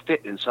all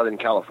fit in Southern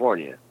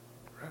California.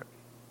 Right.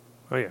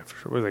 Oh yeah, for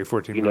sure. It was like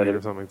 14 million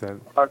or something like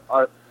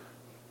that.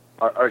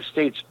 Our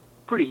state's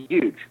pretty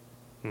huge.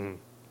 Mm-hmm.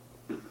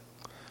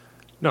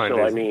 No,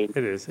 so,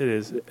 it is. It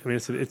is. I mean,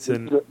 it's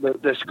an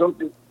the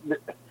scope.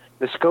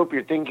 The scope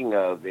you're thinking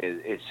of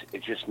it's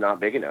just not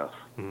big enough.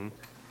 Mm-hmm.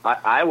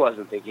 I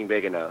wasn't thinking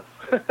big enough.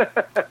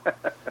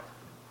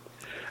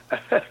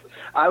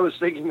 I was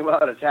thinking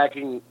about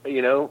attacking,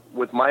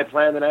 with my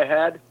plan that I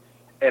had,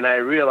 and I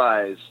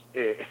realized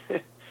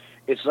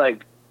it's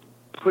like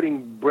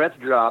putting breath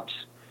drops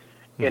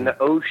in the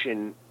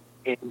ocean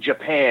in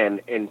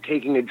Japan and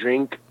taking a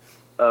drink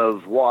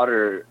of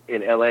water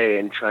in LA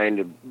and trying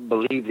to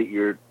believe that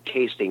you're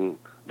tasting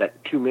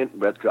that 2-minute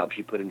breath drops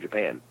you put in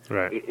Japan.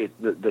 Right.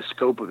 The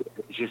scope of it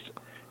is just,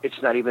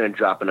 it's not even a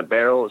drop in a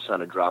barrel. It's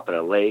not a drop in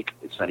a lake.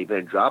 It's not even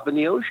a drop in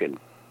the ocean.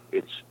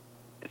 It's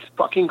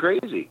fucking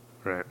crazy.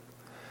 Right.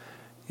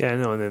 Yeah, I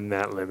know. And then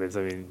that limits.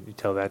 I mean, you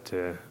tell that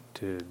to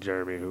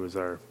Jeremy, who was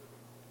our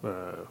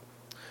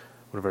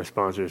one of our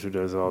sponsors, who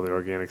does all the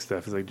organic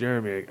stuff. He's like,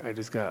 Jeremy, I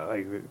just got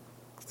like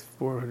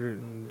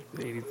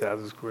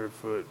 480,000 square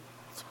foot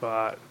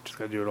spot. Just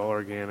got to do it all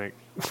organic.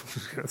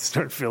 Just got to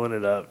start filling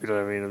it up. You know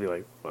what I mean? It'll be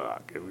like,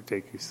 fuck, it would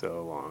take you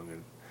so long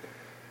and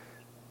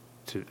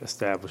to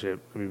establish it.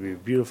 I mean, it'd be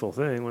a beautiful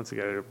thing once you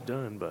got it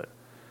done, but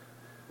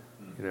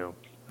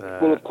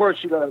well, of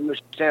course, you got to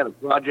understand a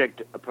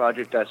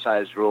project that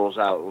size rolls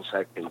out in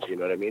seconds. You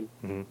know what I mean?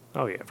 Mm-hmm.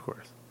 Oh yeah, of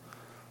course.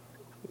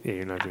 Yeah,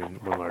 you're not doing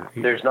one large.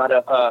 There's not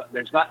a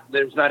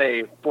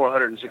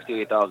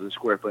 468,000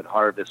 square foot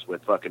harvest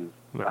with fucking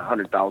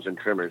 100,000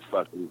 trimmers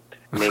fucking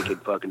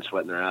naked fucking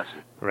sweating their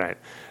asses. Right.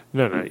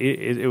 No.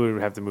 It would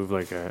have to move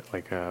like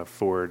a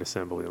Ford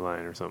assembly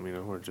line or something,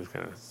 where it just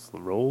kind of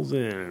rolls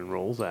in and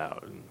rolls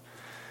out and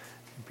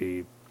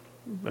be.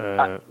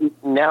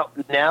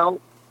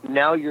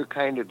 Now you're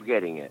kind of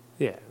getting it.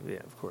 Yeah,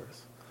 of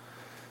course.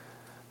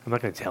 I'm not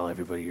going to tell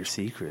everybody your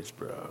secrets,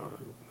 bro.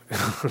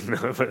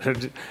 No,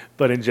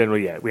 but in general,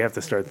 yeah, we have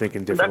to start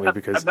thinking differently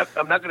because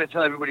I'm not going to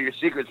tell everybody your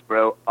secrets,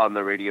 bro, on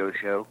the radio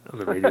show. On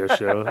the radio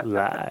show,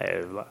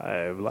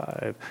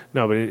 live.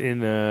 No, but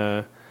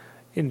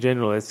in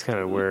general, that's kind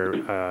of where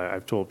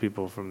I've told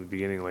people from the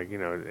beginning, like,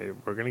 we're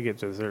going to get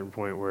to a certain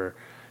point where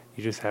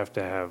you just have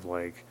to have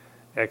like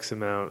X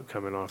amount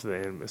coming off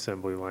the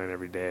assembly line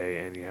every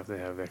day, and you have to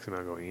have X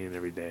amount going in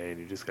every day, and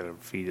you just got to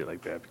feed it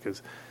like that,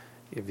 because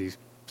if you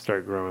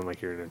start growing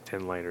like you're in a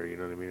 10 liter, you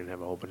know what I mean, and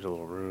have a whole bunch of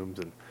little rooms,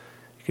 and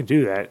you can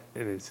do that,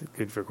 and it's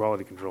good for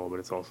quality control, but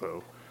it's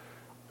also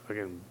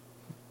fucking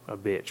a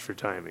bitch for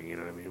timing, you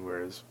know what I mean?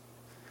 Whereas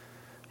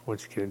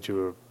once you get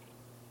into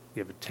you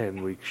have a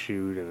 10-week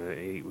shoot and an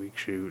 8-week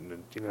shoot,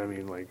 and you know what I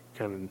mean, like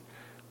kind of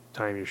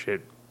time your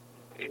shit.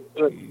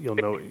 You'll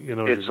know.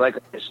 It's like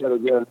I said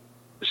again,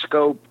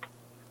 scope.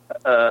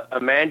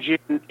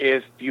 Imagine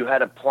if you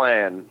had a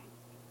plan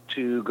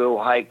to go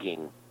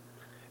hiking.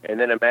 And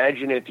then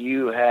imagine if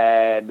you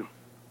had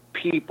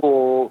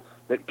people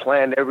that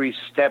planned every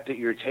step that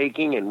you're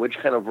taking and which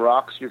kind of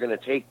rocks you're going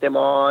to take them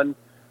on,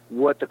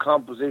 what the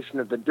composition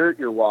of the dirt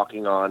you're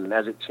walking on, and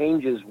as it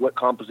changes, what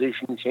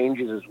composition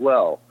changes as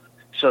well,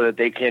 so that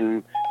they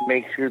can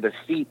make sure the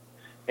feet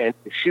and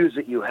the shoes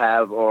that you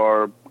have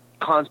are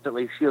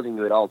constantly shielding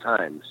you at all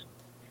times,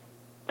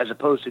 as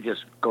opposed to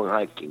just going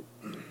hiking.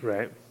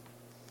 Right.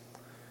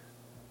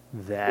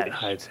 That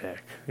high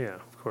tech. Yeah,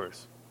 of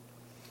course.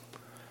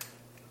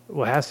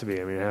 Well, it has to be.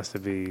 I mean, it has to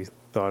be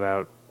thought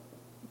out.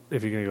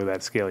 If you're going to go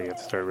that scale, you have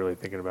to start really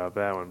thinking about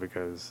that one,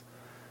 because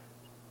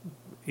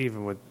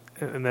even with,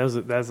 and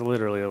that's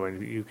literally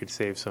when you could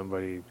save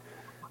somebody,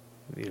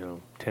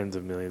 tens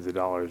of millions of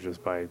dollars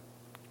just by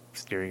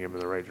steering them in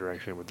the right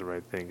direction with the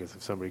right thing. Because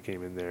if somebody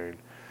came in there and,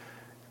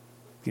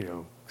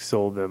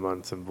 sold them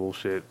on some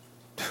bullshit,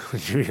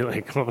 you'd be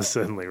like, all of a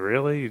sudden, like,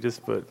 really? You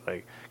just put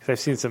like, because I've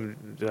seen some.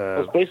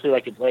 It's basically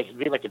like a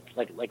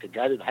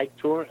guided hike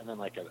tour, and then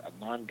like a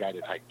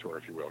non-guided hike tour,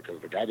 if you will. Because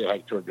the guided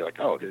hike tour would be like,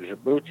 oh, here's your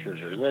boots, here's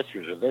your this,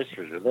 here's your this,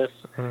 here's your this.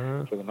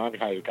 Uh-huh. So the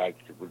non-guided hike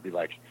would be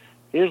like,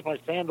 here's my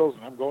sandals,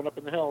 and I'm going up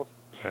in the hills.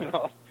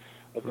 I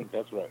think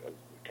that's what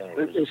kind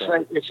of.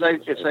 It's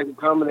like a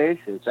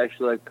combination. It's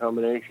actually like a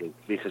combination,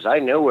 because I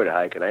know where to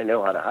hike and I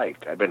know how to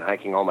hike. I've been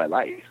hiking all my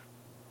life.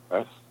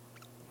 Huh?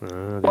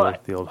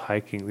 The old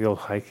hiking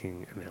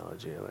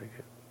analogy. I like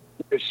it.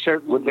 There's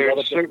certain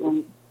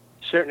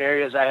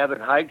areas I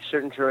haven't hiked,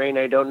 certain terrain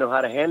I don't know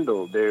how to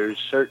handle. There's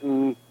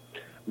certain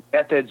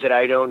methods that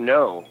I don't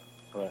know.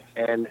 Right.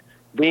 And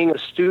being a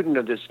student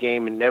of this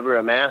game and never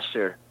a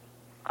master,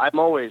 I'm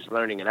always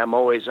learning and I'm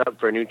always up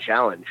for a new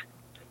challenge.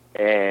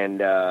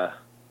 And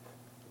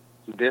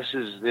this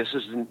is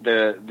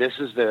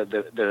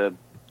the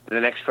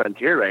next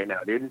frontier right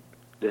now, dude.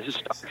 This is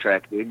Star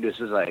Trek, dude. This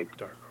is like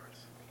Dark Horse.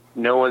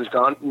 No one's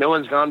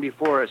gone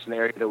before us in the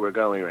area that we're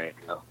going right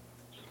now.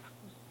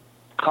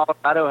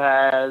 Colorado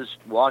has,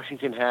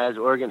 Washington has,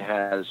 Oregon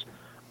has,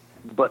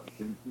 but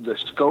the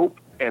scope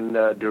and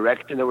the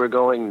direction that we're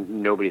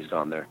going, nobody's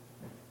gone there.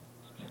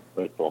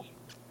 Very cool.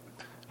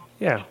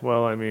 Yeah,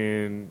 well, I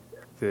mean,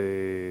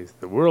 the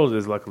world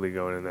is luckily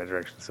going in that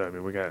direction. So I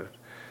mean, we got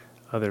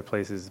other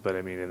places, but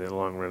I mean, in the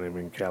long run, I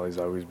mean, Cali's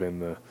always been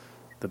the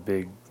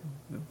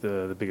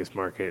biggest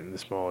market and the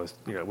smallest,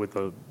 with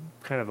the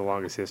kind of the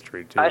longest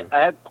history too.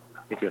 I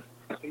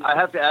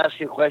have to ask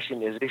you a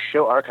question. Is this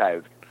show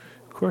archived?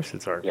 Of course,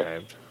 it's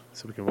archived,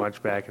 so we can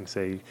watch back and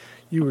say,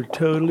 "You were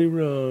totally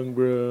wrong,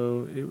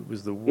 bro. It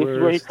was the worst." This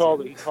is where he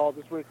called it. This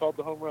is where he called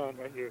the home run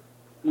right here.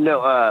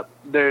 No,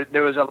 there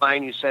was a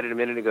line you said a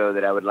minute ago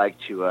that I would like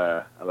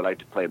to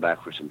play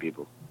back for some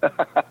people.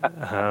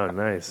 Oh,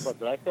 nice. What,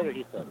 did I say it or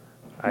he said it?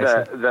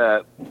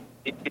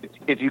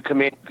 If you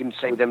come in, you can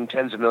save them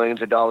tens of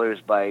millions of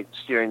dollars by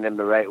steering them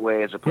the right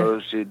way, as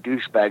opposed to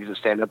douchebags that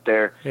stand up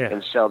there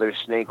and sell their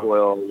snake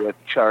oil with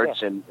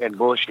charts and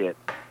bullshit.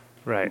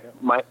 Right.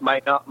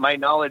 My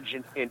knowledge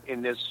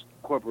in this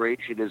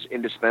corporation is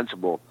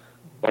indispensable,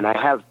 and I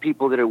have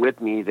people that are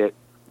with me that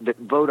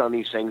vote on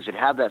these things that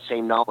have that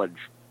same knowledge.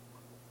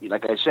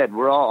 Like I said,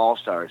 we're all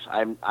stars.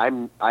 I'm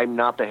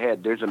not the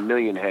head. There's a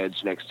million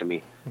heads next to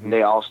me. Mm-hmm.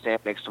 They all stand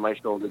next to my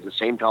shoulder, the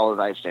same tall as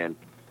I stand.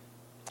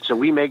 So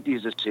we make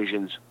these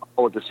decisions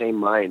all with the same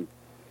mind,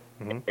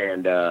 and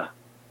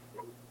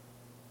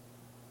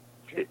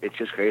it's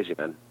just crazy,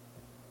 man.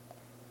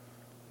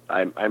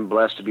 I'm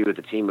blessed to be with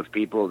a team of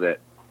people that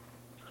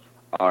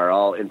are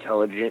all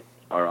intelligent,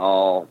 are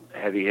all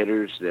heavy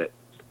hitters, that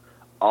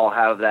all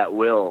have that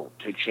will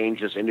to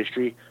change this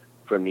industry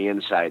from the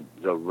inside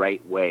the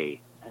right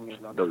way.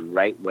 The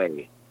right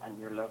way. On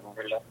your level.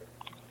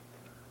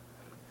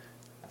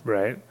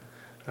 Right.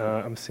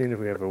 I'm seeing if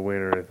we have a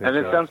winner. I think, and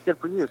it sounds good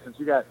for you, since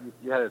you had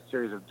a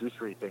series of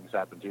douchery things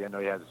happen to you. I know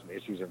you had some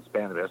issues in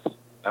Spannabis.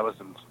 That was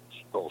some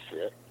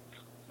bullshit.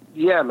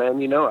 Yeah,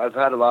 man. I've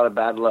had a lot of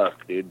bad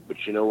luck, dude.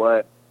 But you know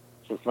what?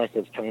 It's nice that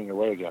it's coming your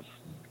way again.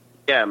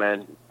 Yeah,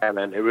 man. Yeah,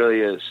 man. It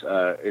really is.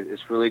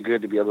 It's really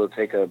good to be able to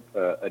take a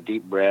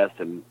deep breath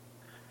and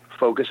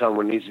focus on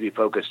what needs to be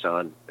focused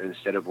on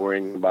instead of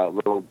worrying about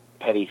little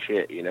petty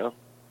shit, Yeah.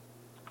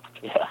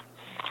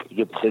 You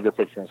get the bigger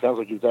picture. It sounds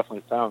like you've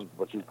definitely found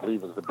what you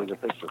believe is the bigger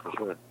picture for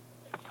sure.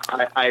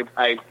 I've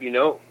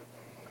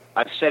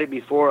said it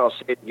before. I'll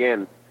say it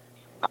again.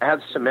 I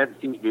have cement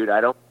feet, dude. I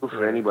don't move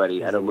for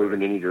anybody. I don't move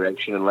in any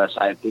direction unless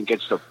I think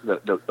it's the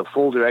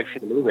full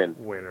direction to move in.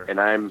 Winner. And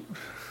I'm.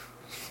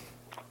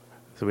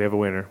 So we have a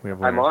winner. We have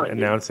a winner. I'm on it,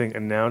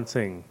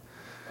 announcing.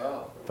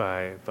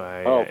 By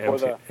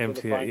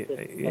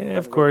MTA. Yeah,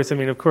 of course. I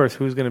mean, of course.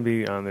 Who's going to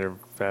be on there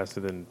faster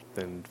than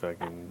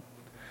fucking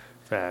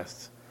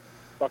fast?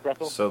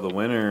 So the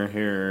winner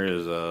here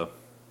is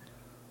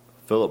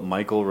Philip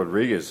Michael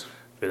Rodriguez.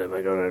 Philip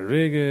Michael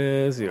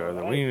Rodriguez, you are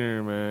the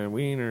wiener, man.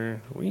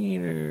 Wiener.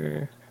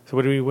 So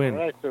what do we win?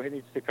 All right, so he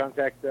needs to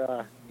contact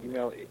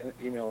email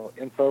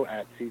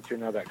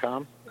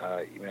info@seedturnow.com.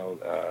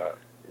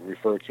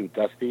 Refer to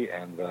Dusty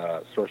and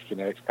Source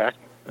Genetics Pack.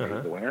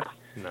 He's the winner.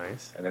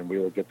 Nice. And then we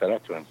will get that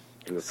up to him.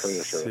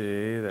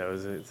 See, that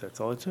was it.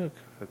 That's all it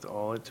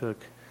took.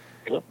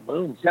 Yep,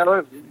 boom. Tell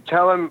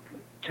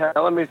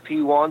him if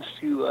he wants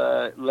to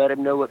let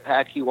him know what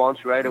pack he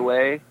wants right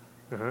away.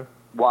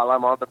 While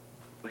I'm on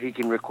he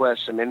can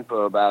request some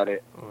info about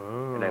it,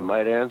 and I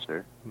might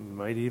answer.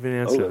 Might even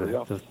answer.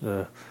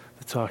 The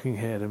talking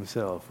head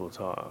himself will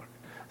talk.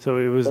 So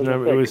it was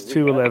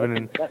 211,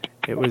 and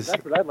it was.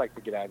 That's what I'd like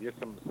to get out of you.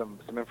 Some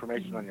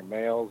information on your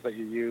males that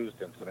you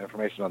used, and some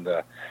information on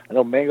the. I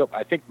know mango.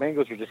 I think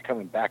mangoes are just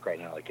coming back right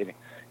now. Like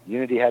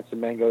Unity had some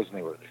mangoes, and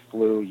they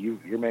flew.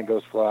 Your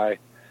mangoes fly,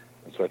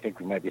 and so I think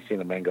we might be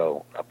seeing a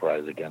mango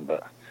uprise again.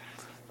 But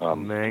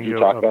could you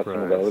talk about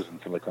some of those and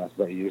some of the classes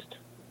that you used?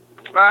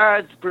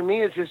 For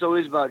me, it's just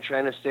always about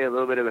trying to stay a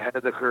little bit ahead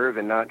of the curve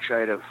and not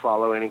try to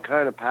follow any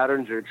kind of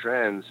patterns or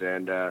trends.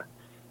 And at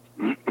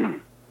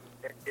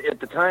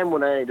the time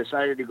when I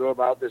decided to go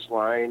about this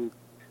line,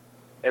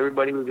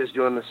 everybody was just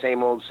doing the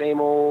same old.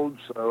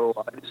 So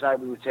I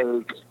decided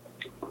to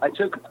I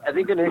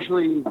think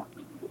initially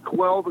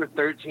 12 or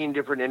 13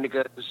 different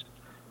indicas,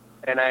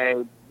 and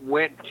I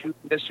went to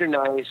Mr.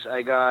 Nice.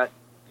 I got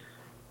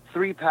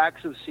 3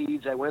 packs of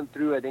seeds. I went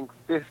through, I think,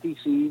 50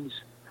 seeds.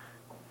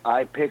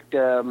 I picked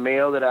a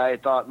male that I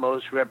thought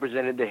most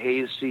represented the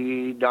haze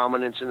seed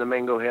dominance in the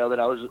mango haze that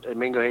I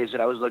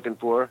was looking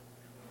for.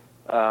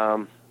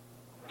 A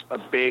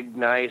big,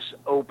 nice,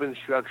 open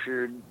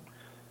structured,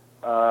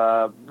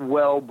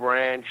 well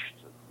branched,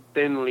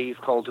 thin leaf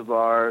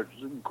cultivar.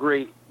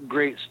 Great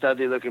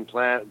studly looking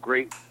plant.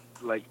 Great,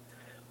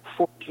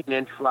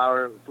 14-inch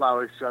flower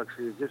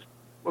structure. Just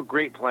a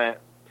great plant.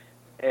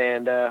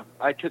 And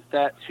I took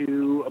that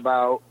to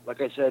about,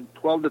 like I said,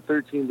 12 to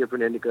 13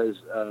 different indicas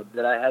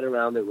that I had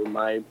around that were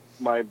my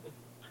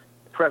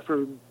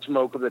preferred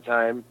smoke of the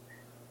time.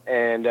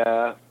 And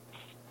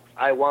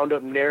I wound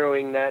up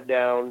narrowing that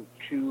down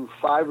to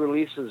 5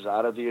 releases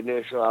out of the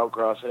initial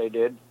outcross that I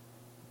did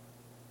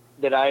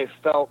that I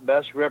felt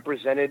best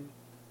represented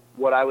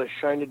what I was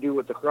trying to do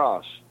with the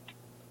cross,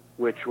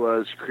 which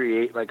was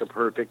create like a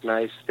perfect,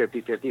 nice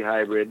 50-50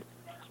 hybrid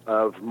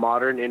of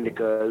modern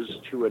indicas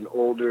to an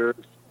older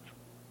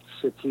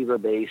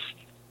sativa-based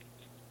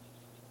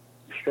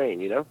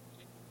strain,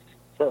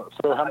 So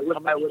how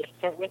many did you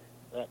start with?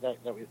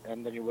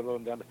 And then you whittle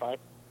them down to 5?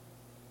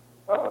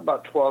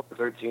 About 12 to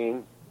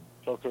 13.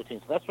 12, 13.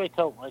 So that's what I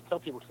tell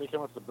people, because they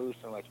come up with the boost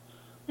and they're like,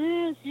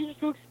 seeds are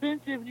so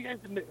expensive. You guys,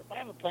 if I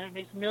have a plant that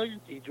makes 1 million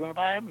seeds, you want to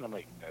buy them? And I'm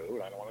like,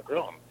 no, I don't want to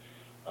grow them.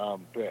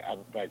 But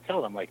I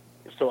tell them, like,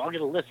 so I'll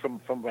get a list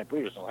from my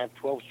breeders, and I'll have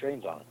 12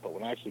 strains on it. But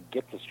when I actually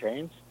get the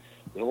strains,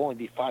 there'll only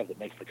be 5 that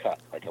makes the cut.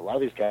 Like, a lot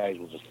of these guys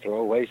will just throw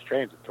away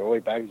strains, throw away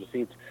bags of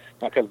seeds,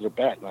 not because they're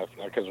bad, not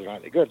because they're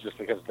not good, just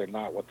because they're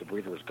not what the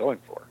breeder was going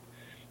for.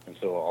 And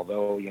so,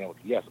 although,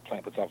 yes, the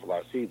plant puts off a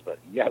lot of seeds, but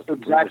yes.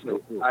 Exactly.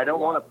 I don't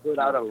want to put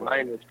out a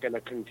line that's going to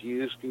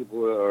confuse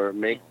people or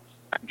make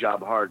my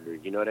job harder.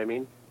 You know what I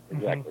mean?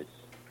 Exactly.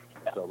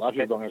 So a lot of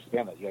people don't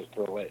understand that. You guys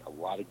throw away a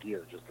lot of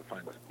gear just to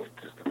find the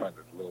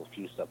little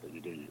few stuff that you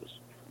do use.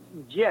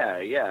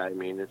 Yeah. I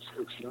mean, it's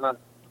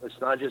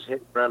not just hit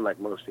and run like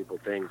most people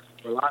think.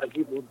 A lot of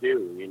people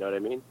do. You know what I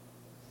mean?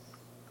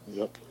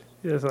 Yep.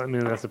 Yes, I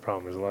mean that's the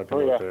problem. There's a lot of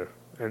people out there.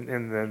 And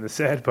then the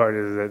sad part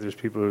is that there's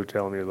people who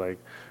tell me, like,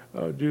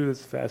 oh, dude,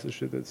 that's the fastest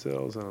shit that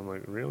sells. And I'm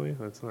like, really?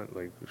 That's not,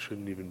 like, it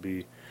shouldn't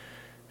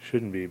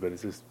be, but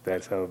it's just,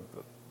 that's how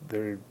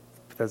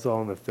that's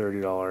all in the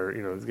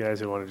 $30, these guys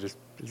who want to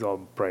it's all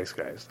price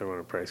guys. They want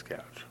a price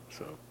couch.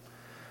 So,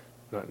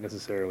 not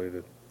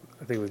necessarily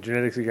I think with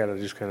genetics, you got to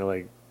just kind of,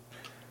 like,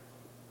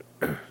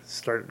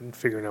 start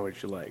figuring out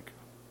what you like.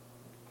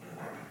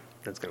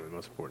 That's kind of the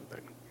most important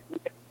thing.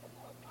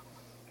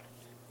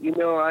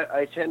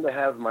 I tend to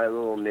have my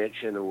little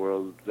niche in the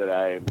world that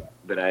I'm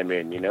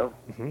in.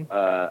 Mm-hmm.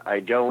 I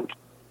don't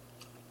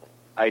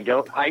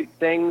hype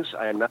things.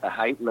 I'm not a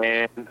hype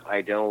man.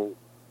 I don't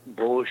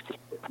bullshit.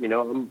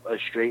 I'm a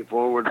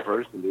straightforward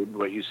person, dude.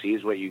 What you see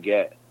is what you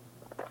get.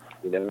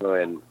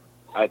 And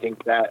I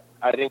think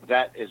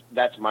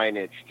that's my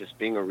niche. Just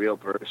being a real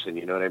person.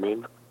 You know what I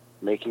mean?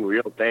 Making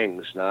real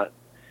things, not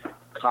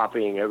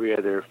copying every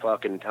other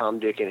fucking Tom,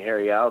 Dick, and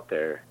Harry out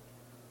there.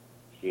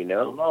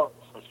 No.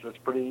 It's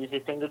a pretty easy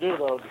thing to do,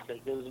 though. Just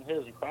take his and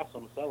his, you cross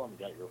them, sell them,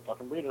 you got your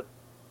fucking breeder.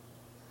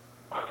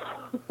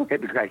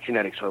 Hippocratic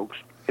genetics, folks.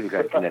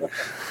 Hippocratic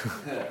genetics.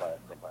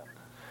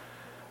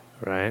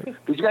 Right.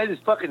 These guys'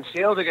 fucking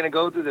sales are going to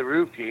go through the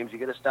roof, James. You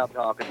got to stop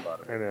talking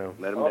about them. I know.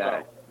 Let them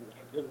die.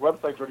 His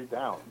website's already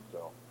down,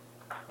 so.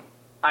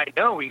 I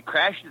know. We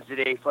crashed it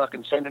today,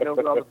 fucking sending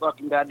over all the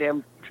fucking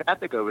goddamn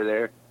traffic over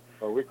there.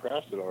 Oh, we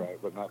crashed it all right,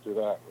 but not through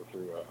that.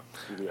 Through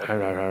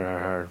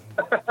CBS.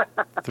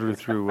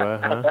 Through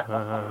what?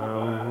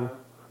 Huh?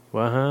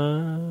 What? Huh? I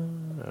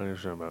don't know what you're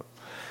talking about.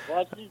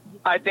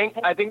 I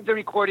think the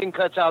recording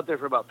cuts out there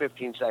for about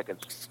 15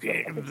 seconds.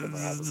 Yeah,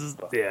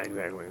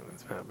 exactly.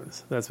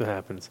 That's what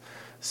happens.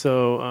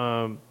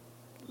 So,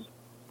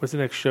 what's the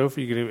next show for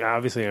you?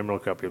 Obviously,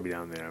 Emerald Cup, you'll be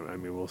down there. I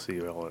mean, we'll see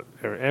you all.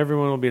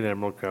 Everyone will be in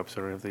Emerald Cup, so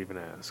I don't have to even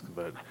ask.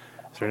 But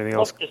is there anything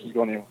else? Chris is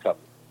going to Emerald Cup.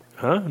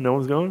 Huh? No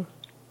one's going?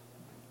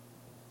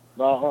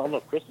 No, I don't know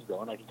if Chris is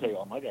going. I can tell you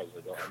all my guys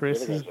are going.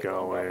 Chris is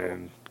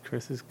going.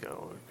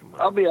 Come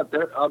on. I'll be up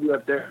there.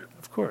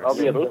 Of course. I'll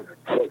be up there.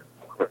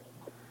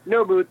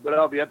 No booth, but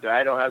I'll be up there.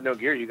 I don't have no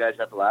gear. You guys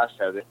have the last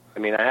of it. I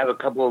mean, I have a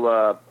couple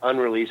of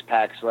unreleased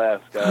packs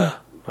left.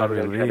 Probably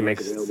going to try to make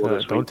it available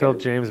this don't tell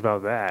James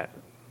about that.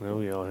 No,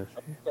 we all.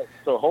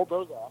 So hold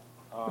those off.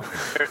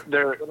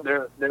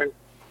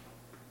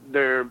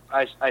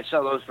 I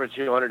sell those for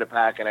 $200 a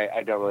pack, and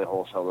I don't really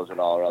wholesale those at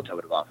all, or else I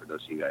would have offered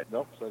those to you guys.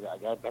 Nope. So I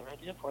got a better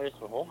idea for you.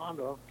 So hold on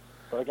to them.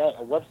 So I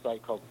got a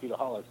website called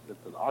Feedaholics.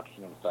 It's an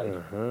auctioning site.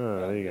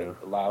 There you go. It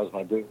allows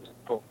my breeders to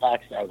pull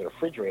packs out of their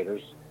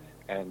refrigerators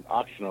and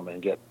auction them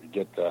and get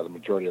the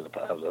majority of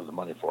the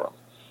money for them.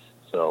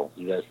 So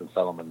you guys can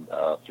sell them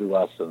through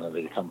us, and then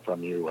they come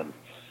from you, and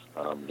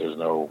there's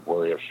no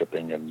worry of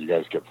shipping, and you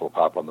guys get full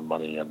pop on the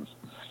money. And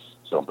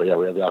so, but yeah,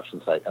 we have the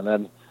auction site, and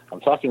then I'm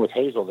talking with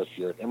Hazel this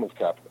year at Emerald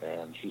Cup,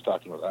 and she's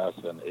talking with us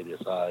and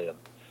ADSI, and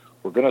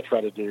we're going to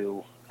try to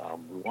do.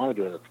 We want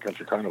to do it at the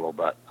Country Carnival,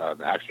 but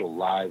an actual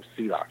live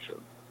seed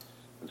auction.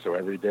 And so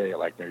every day, at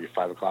like maybe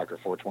 5 o'clock or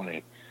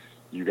 4:20,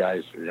 you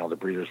guys, the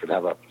breeders would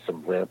have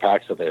some rare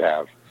packs that they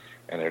have,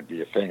 and there'd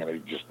be a thing, and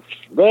they'd just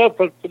The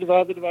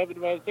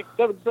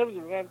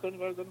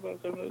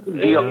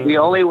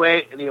only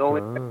way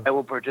I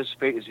will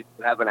participate is if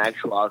you have an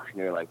actual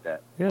auctioneer like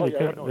that. Yeah,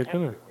 they're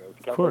gonna.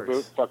 Of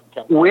course.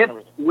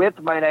 With,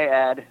 might I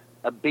add,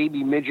 a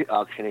baby midget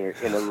auctioneer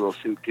in a little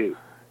suit too.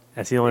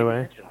 That's the only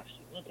way.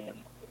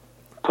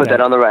 Put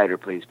that on the rider,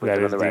 please. That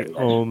is the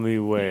only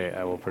way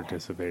I will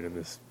participate in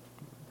this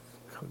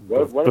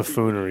buffoonery. What if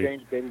you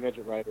change baby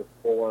midget rider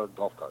for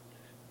golf cart?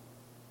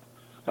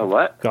 A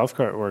what? Golf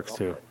cart works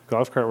too.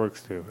 Golf cart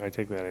works too. I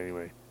take that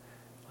anyway.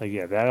 Like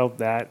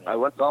that. I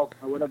want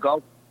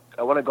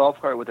a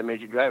golf cart with a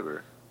midget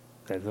driver.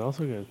 That's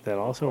also good. That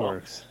also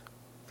works.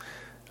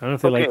 I don't know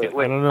if they like it.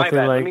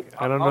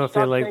 I don't know if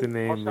they like the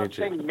name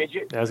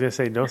midget. I was gonna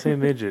say don't say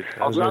midget.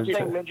 I'm not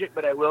saying midget,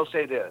 but I will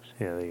say this.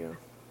 Yeah, there you go.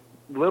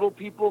 Little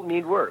people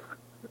need work.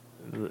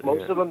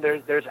 Most of them,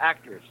 there's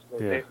actors.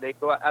 Yeah. They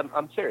go.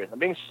 I'm serious. I'm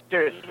being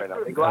serious right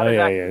now. They go out as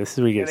actors. This is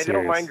where we get and they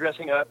serious. don't mind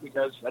dressing up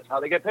because that's how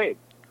they get paid.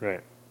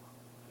 Right.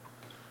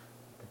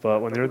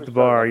 But when they're at the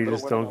bar, you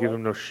just don't give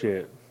them no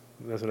shit.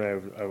 That's what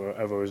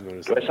I've always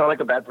noticed. Do I sound like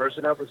a bad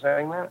person now for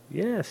saying that?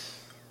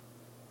 Yes.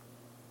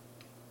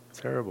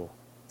 Terrible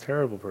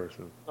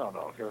person.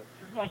 No, you're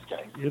a nice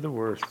guy. You're the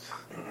worst.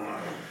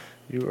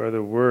 You are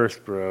the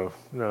worst, bro.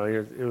 No,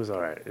 it was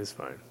all right. It's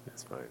fine.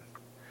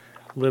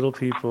 Little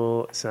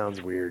people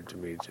sounds weird to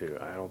me too.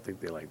 I don't think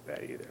they like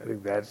that either. I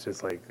think that's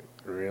just like,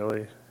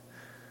 really?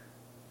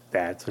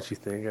 That's what you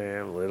think I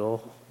am?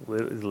 Little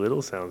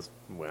sounds,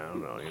 well, I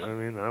don't know. You know what I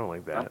mean? I don't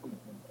like that.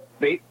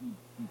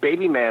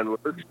 Baby man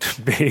works.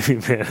 Baby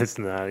man is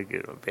not a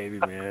good one. Baby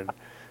man.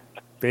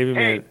 Baby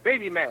man. Hey,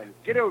 baby man,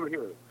 get over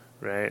here.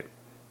 Right?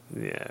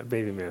 Yeah,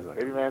 baby man's not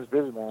Baby man's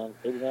busy, man.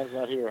 Baby man's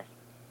not here.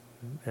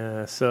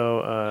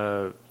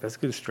 So that's a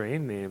good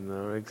strain name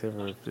though, except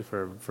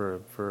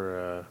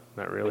for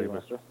not really,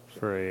 but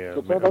for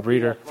a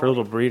breeder, for a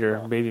little breeder,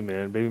 baby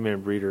man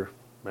breeder,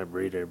 my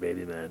breeder,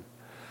 baby man.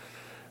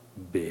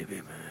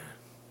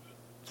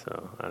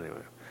 So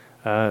anyway,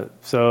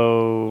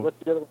 so what's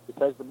the other one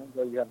besides the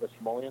mango? You have the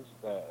Schmolians.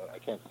 I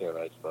can't say it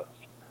right, but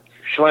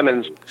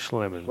Schlemens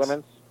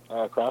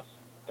cross.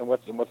 And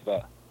what's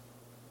that?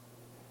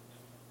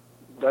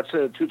 That's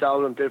a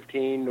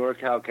 2015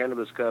 NorCal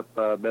Cannabis Cup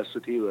Best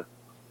Sativa.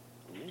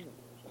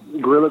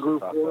 Gorilla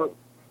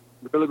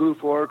Glue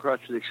 4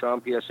 crushed the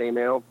Sean PSA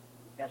male.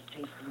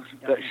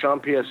 That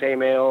Sean PSA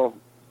male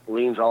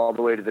leans all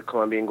the way to the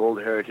Colombian Gold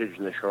Heritage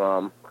and the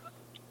Sharam.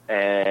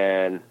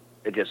 And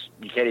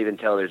you can't even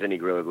tell there's any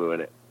Gorilla Glue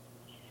in it.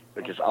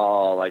 It's just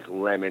all like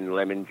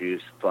lemon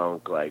juice,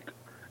 funk, like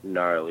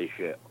gnarly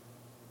shit.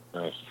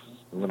 Nice.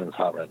 Lemon's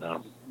hot right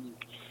now.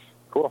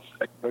 Cool.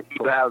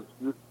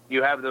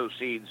 You have those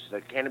seeds.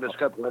 The Cannabis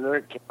Cup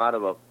winner came out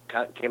of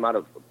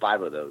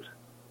 5 of those.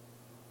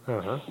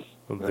 Well,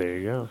 there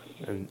you go.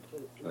 And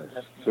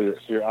so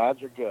your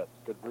odds are good.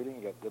 Good breeding.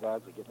 You got good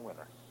odds of getting a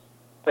winner.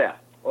 Yeah.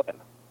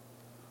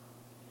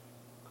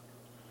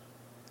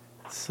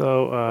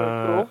 So,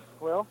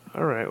 cool. Well,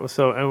 all right. Well,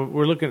 so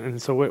we're looking,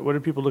 and so what are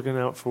people looking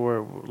out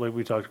for? Like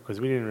we talked, because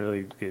we didn't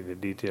really get into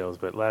details,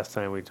 but last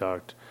time we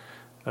talked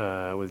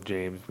with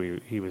James,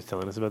 he was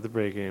telling us about the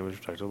break-in, which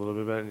we talked a little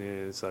bit about,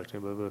 and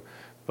sucking, blah, blah.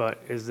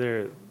 But is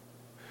there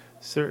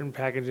certain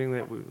packaging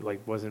that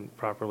wasn't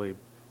properly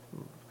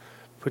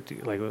put to,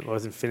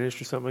 wasn't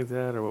finished or something like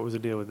that, or what was the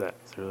deal with that?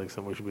 Is there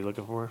something we should be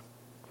looking for?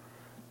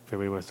 If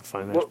anybody wants to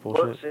find that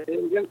bullshit,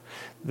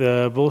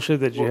 the bullshit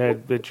that you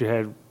had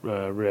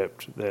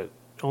ripped, that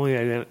the only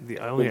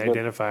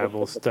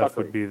identifiable stuff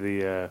would be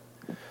and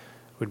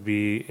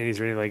is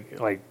there any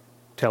like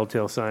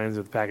telltale signs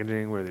of the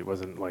packaging where it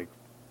wasn't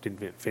didn't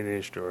get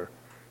finished or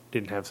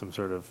didn't have some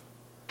sort of?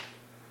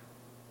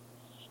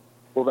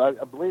 Well, I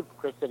believe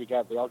Chris said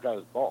they all got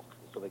his bulk,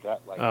 so they got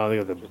they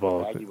got the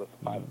bulk. A baggie with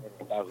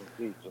 500,000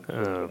 seeds, and so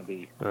it's going to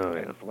be.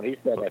 Yeah. When he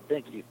said, I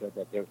think he said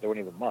that they weren't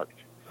even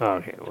marked. Oh,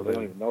 okay, well they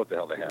don't even know what the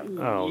hell they have.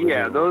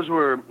 Yeah, those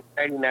were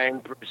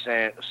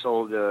 99%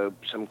 sold to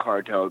some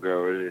cartel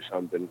growers or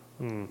something.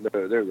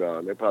 They're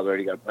gone. They probably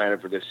already got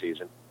planted for this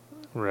season.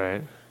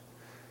 Right.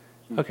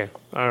 Okay.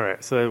 All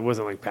right. So it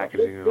wasn't like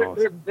packaging at all.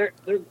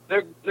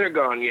 They're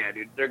gone. Yeah,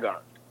 dude. They're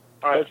gone.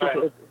 All right.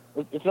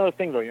 It's another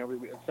thing, though.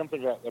 It's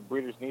something that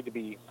breeders need to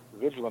be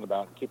vigilant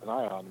about and keep an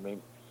eye on. I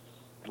mean,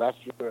 last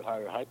year at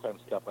High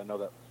Times Cup, I know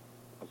that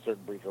a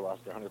certain breeder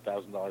lost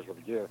 $100,000 worth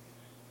of gear.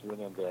 He went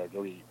in to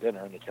go eat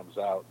dinner, and he comes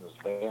out, and his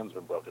van's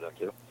been broken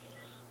into.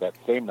 That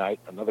same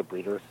night, another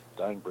breeder,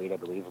 dying breed, I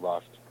believe,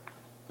 lost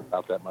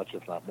about that much,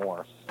 if not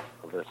more,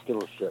 of their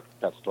Skittles shit.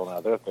 Got stolen out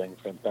of their thing.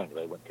 Same thing.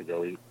 They went to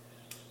go eat,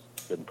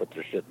 didn't put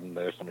their shit in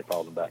there. Somebody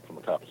followed them back from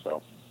the cup.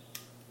 So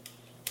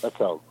that's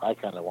how I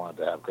kind of wanted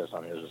to have Chris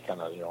on here, just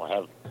kind of,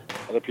 have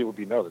other people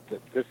know that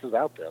this is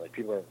out there. Like,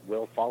 people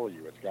will follow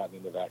you. It's gotten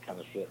into that kind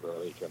of shit where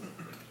they can,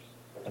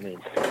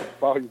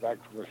 follow you back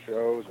to the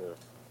shows or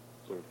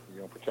to,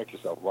 protect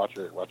yourself. Watch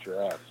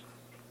your ass.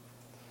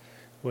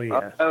 Well,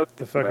 yeah,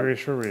 the fuckery is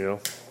for real.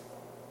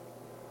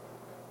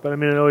 But,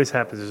 it always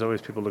happens. There's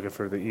always people looking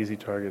for the easy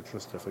targets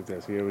and stuff like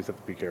that, so you always have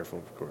to be careful,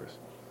 of course.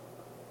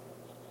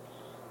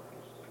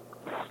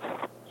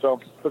 So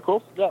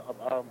cool. Yeah,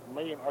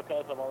 me and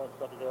Archives have all that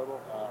stuff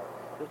available.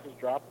 Chris's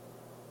drop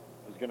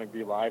is going to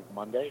be live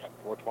Monday at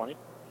 4:20.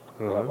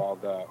 We'll have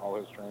all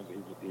his trains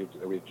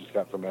that we just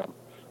got from him.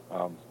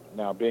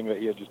 Now, being that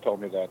he had just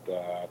told me that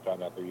I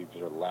found out that these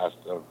are the last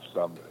of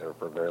some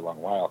for a very long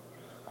while,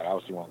 I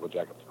obviously won't go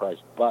jack up the price,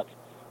 but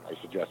I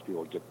suggest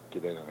people get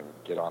in and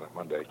get on it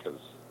Monday, because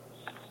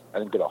I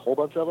didn't get a whole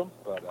bunch of them,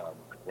 but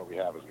what we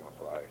have is going to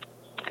fly.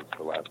 It's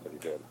the last that he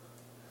did.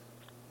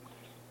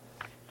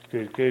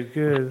 Good.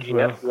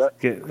 Well,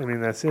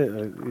 that's it.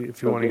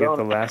 If you want to get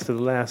the last of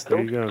the last, there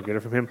you go. Get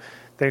it from him.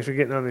 Thanks for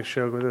getting on the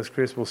show with us,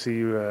 Chris. We'll see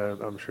you,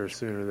 I'm sure,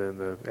 sooner than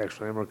the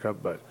actual Emerald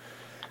Cup, but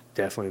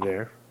definitely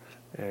there.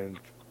 And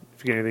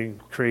if you get anything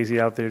crazy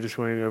out there, just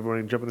want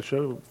everyone to jump on the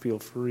show, feel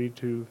free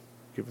to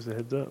give us a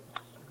heads up.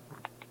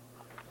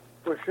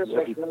 For sure.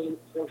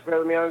 Thanks for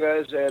having me on,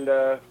 guys. And,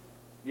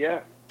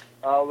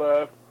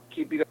 I'll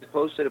keep you guys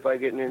posted if I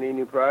get in any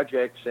new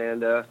projects.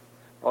 And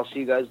I'll see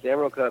you guys at the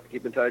Emerald Cup.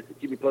 Keep in touch.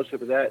 Keep me posted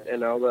for that,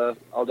 and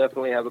I'll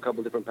definitely have a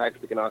couple different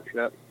packs we can auction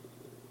up.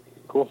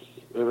 Cool.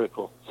 Very, very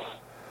cool.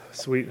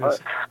 Sweetness.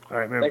 All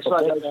right, man. Thanks a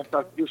lot, guys.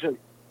 Talk to you soon.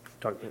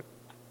 Talk to you.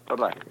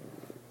 Bye-bye.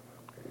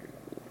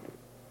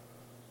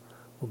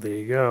 Well, there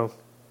you go.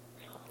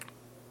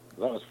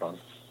 That was fun.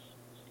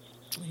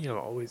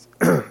 Always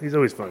he's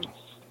always fun.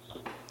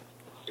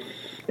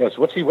 Yes.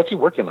 What's he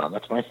working on?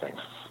 That's my thing.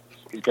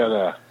 He's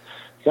got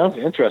sounds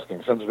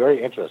interesting. Sounds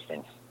very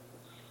interesting.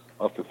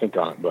 I'll have to think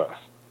on it, but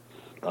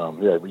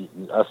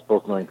us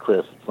both knowing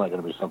Chris, it's not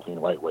going to be something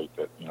lightweight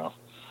that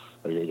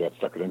you get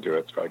stuck into it.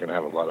 It's probably going to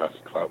have a lot of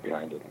clout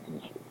behind it.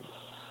 And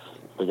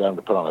they got him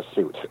to put on a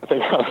suit. They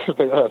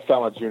got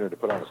Salma Jr. to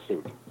put on a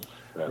suit.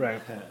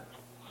 Right.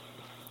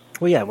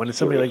 Well, yeah, when it's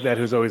somebody like that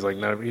who's always like,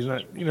 he's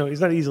not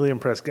an easily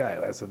impressed guy.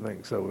 That's the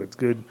thing. So it's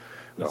good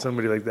when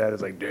somebody like that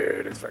is like,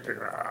 dude, it's fucking,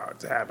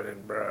 it's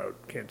happening, bro.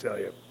 Can't tell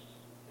you.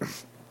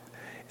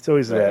 It's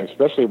always that.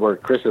 Especially where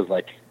Chris is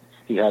like,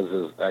 he has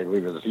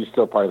he's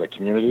still part of the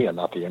community and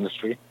not the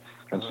industry.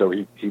 And so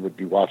he would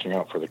be watching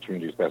out for the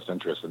community's best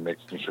interest and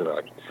making sure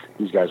that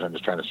these guys aren't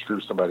just trying to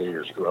screw somebody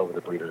or screw over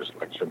the breeders.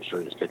 Like, I'm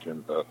sure he's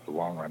taking the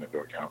long run into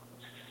account,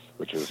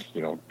 which is,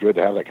 good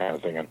to have that kind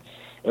of thing.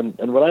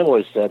 And what I've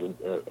always said,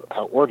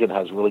 how Oregon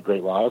has really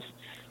great laws,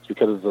 is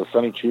because of the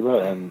Sonny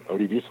Chiba and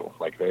Odie Diesel.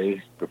 Like,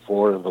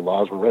 before the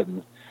laws were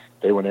written,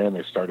 they went in,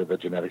 they started the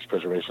Genetics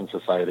Preservation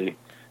Society.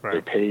 Right.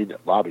 They paid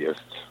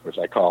lobbyists, which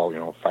I call,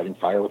 fighting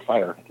fire with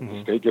fire. If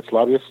the state gets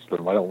lobbyists,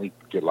 then why don't we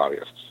get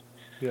lobbyists?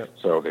 Yeah.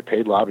 So they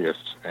paid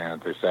lobbyists, and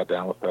they sat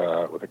down with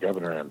the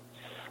governor, and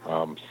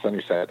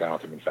Sonny sat down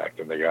with him, in fact,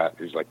 and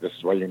he's like, this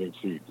is why you need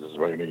seeds, this is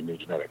why you need new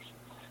genetics.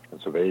 And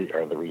so they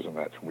are the reason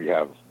that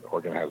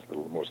Oregon has the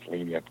most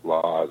lenient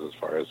laws as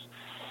far as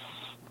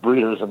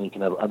breeders, and you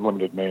can have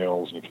unlimited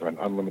males, and you can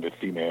have unlimited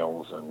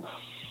females, and,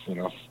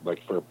 like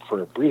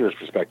for a breeder's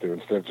perspective,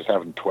 instead of just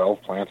having 12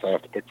 plants I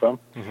have to pick from,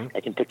 I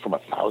can pick from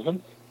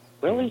 1,000?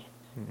 Really?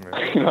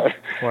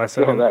 Well,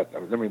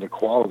 the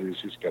quality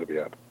has just got to be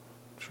up.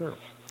 Sure.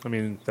 I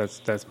mean, that's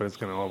what it's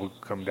going to all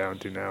come down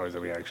to now, is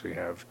that we actually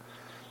have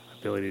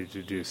ability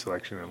to do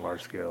selection in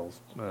large scale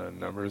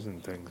numbers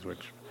and things,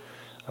 which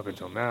up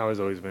until now has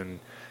always been,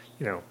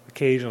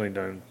 occasionally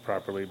done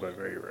properly, but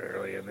very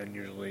rarely. And then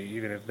usually,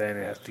 even if then,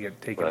 it has to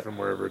get taken from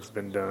wherever it's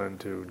been done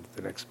to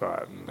the next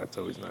spot, and that's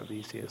always not the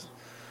easiest.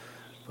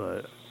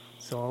 But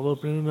it's all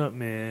opening up,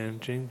 man.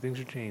 Things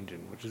are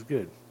changing, which is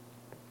good.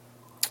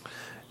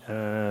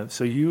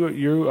 So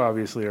you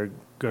obviously are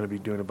going to be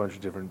doing a bunch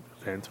of different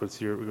events.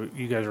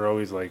 You guys are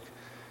always like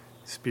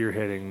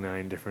spearheading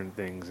 9 different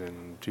things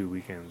in 2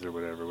 weekends or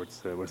whatever. What's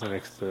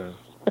the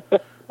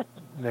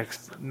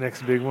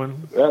next big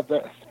one?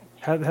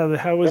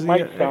 How was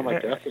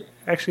the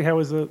actually? How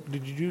was the?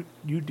 Did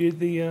you did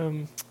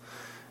the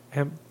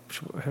hemp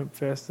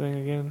fest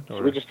thing again?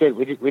 So we just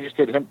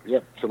did hemp. Yeah.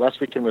 So last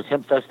weekend was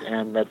Hemp Fest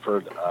and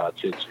Medford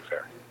THC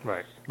Fair.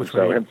 Right.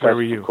 Where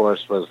were you? Of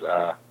course, was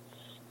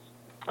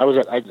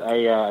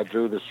I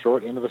drew the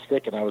short end of the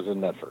stick, and I was in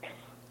Medford.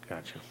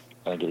 Gotcha.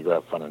 I get to go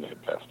have fun in the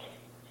Hemp Fest.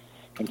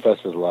 Hemp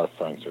Fest is a lot of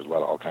fun. There's a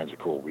lot of all kinds of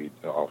cool weed,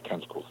 all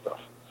kinds of cool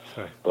stuff.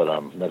 Sorry.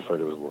 But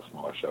Medford, it was a little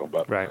smaller show.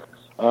 But right.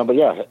 But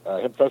yeah,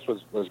 Hemp Fest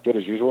was good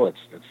as usual. It's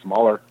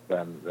smaller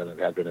than it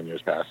had been in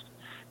years past.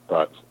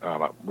 But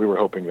we were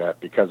hoping that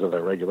because of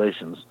the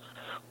regulations,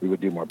 we would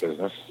do more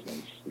business.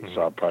 And we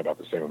saw probably about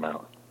the same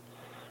amount.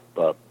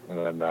 But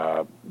and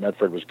then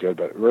Medford was good.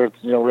 But we're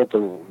at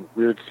the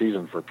weird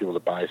season for people to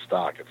buy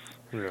stock. It's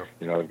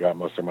they've got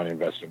most of their money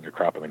invested in their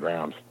crop in the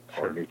ground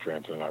or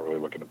nutrients, and they're not really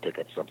looking to pick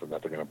up something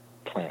that they're going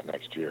to plant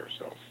next year.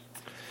 So.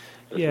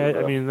 Yeah,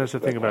 I mean, that's the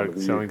thing about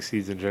selling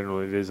seeds in general.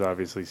 It is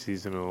obviously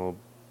seasonal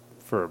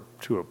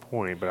to a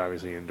point, but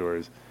obviously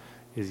indoors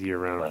is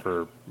year-round. Right.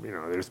 For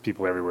there's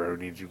people everywhere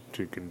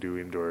who can do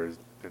indoors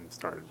and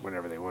start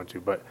whenever they want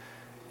to. But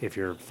if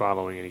you're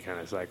following any kind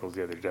of cycles,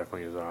 there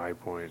definitely is a high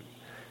point.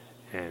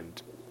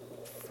 And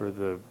for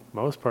the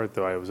most part,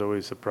 though, I was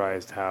always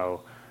surprised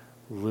how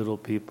little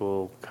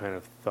people kind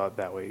of thought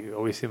that way. It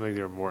always seemed like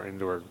there were more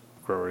indoor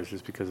growers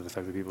just because of the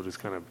fact that people just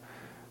kind of,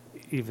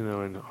 even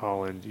though in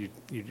Holland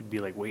you'd be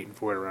like waiting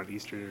for it around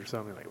Easter or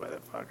something, like, why the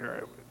fuck? All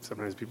right.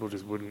 Sometimes people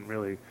just wouldn't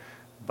really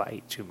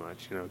bite too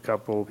much. A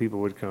couple people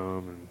would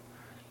come and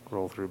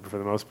roll through, but for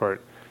the most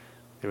part,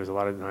 there was a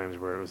lot of times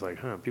where it was like,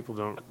 people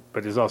don't.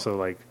 But there's also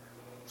like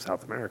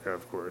South America,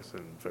 of course,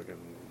 and fucking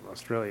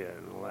Australia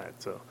and all that.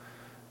 So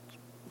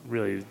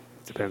really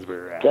depends where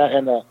you're at.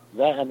 And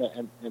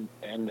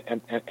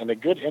a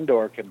good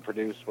indoor can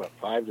produce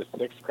 5 to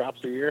 6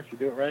 crops a year if you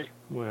do it right.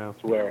 Well,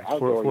 where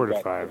outdoor 4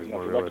 to 5 is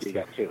more realistic.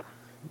 You got 2.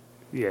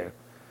 Yeah.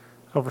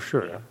 Oh, for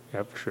sure.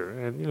 Yeah, for sure.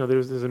 And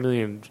there's a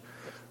million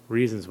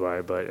reasons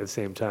why, but at the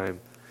same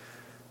time,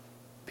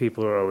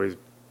 people are always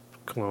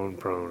clone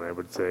prone. I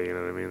would say,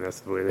 what I mean. That's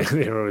the way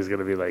they're always going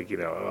to be like,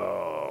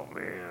 oh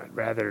man, I'd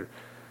rather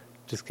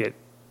just get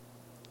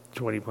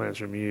 20 plants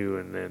from you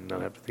and then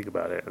not have to think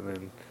about it. And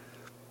then,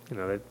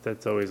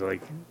 that's always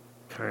like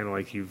kind of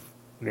like you've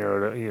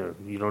narrowed.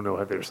 You don't know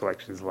what their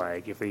selection's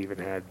like, if they even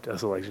had a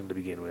selection to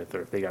begin with,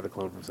 or if they got the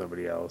clone from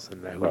somebody else,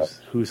 and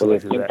who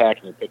selected that. Impact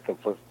and you picked the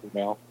first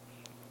female.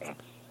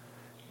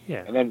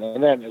 Yeah. And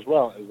then as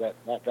well is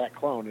that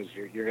clone is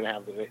you're going to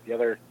have the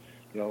other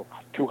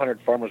 200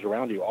 farmers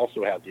around you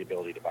also have the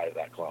ability to buy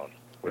that clone,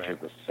 which is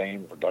the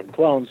same for Dunn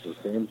clones,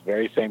 the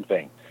very same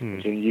thing.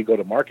 So you go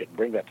to market and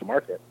bring that to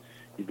market,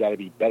 you've got to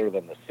be better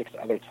than the 6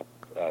 other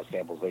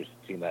samples they've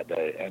seen that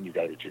day, and you've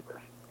got to be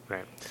cheaper.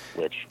 Right.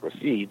 Which with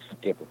seeds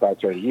get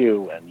proprietary to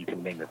you, and you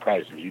can name your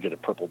price. If you get a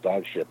purple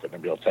dog shit that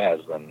nobody else has,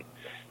 then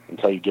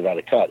until you give out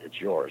a cut,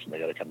 it's yours, and they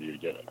got to come to you to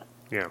get it.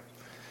 Yeah.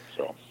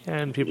 So.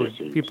 And people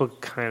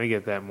kind of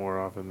get that more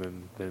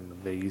often than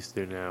they used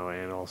to now,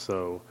 and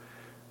also,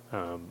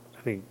 I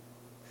think,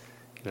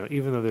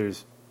 even though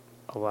there's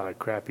a lot of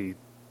crappy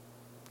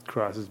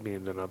crosses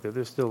being done out there,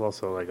 there's still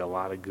also like a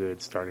lot of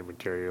good starting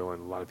material,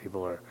 and a lot of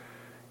people are,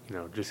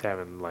 just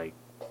having like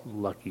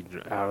lucky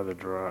out of the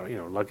draw,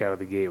 luck out of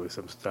the gate with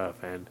some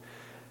stuff, and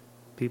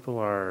people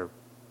are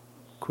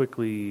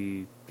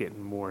quickly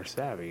getting more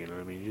savvy.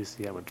 You just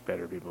see how much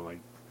better people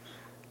like.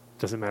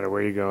 Doesn't matter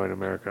where you go in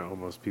America,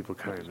 almost people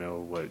kind of know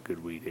what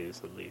good weed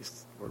is, at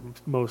least, or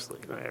mostly,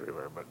 not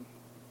everywhere, but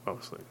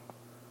mostly.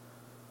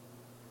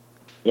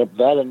 Yep,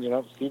 that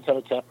and seeds have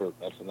a taproot.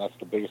 That's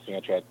the biggest thing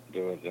I try to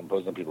do is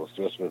impose on people,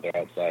 especially if they're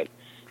outside.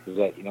 Is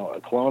that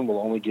a clone will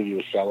only give you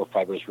a shallow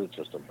fibrous root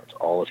system. That's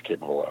all it's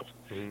capable of.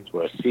 Mm-hmm. So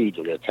whereas seeds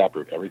will get a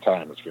taproot every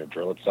time. It's going to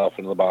drill itself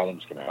into the bottom.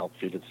 It's going to help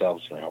feed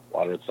itself. It's going to help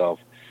water itself.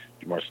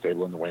 Be more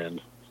stable in the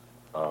wind.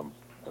 And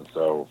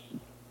so,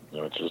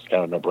 it's just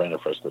kind of a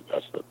no-brainer for us that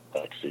that's the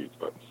back seeds.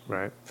 But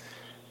right.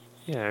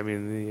 Yeah, I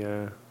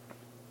mean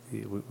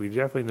we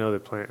definitely know the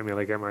plant. I mean,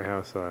 like at my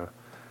house, I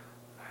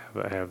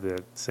have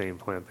that same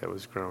plant that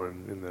was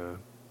growing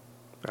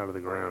out of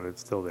the ground.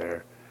 It's still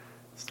there.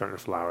 It's starting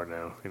to flower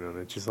now, and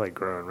it's just like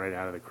growing right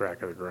out of the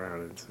crack of the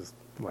ground. It's just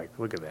like,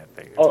 look at that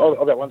thing.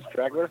 That one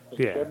straggler?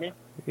 Yeah.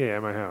 Yeah,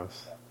 at my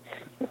house.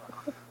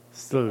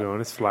 Still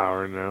going. It's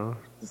flowering now.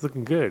 It's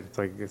looking good. It's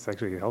like it's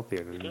actually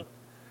healthier.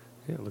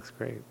 Yeah, it looks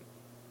great.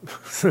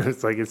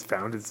 It's like it's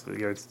found it's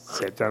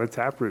set down a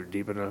taproot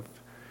deep enough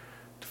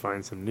to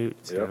find some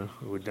newts. Yep.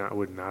 It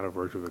would not have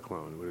worked with a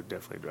clone. It would have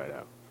definitely dried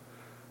out.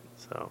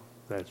 So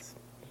that's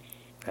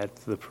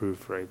the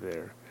proof right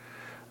there.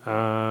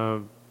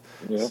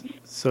 Yeah.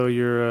 So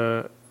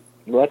you're.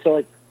 Well, that's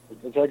all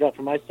I got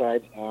from my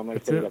side.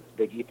 Like I said, we got the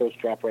big ethos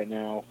drop right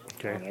now.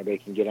 Okay. Everybody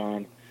can get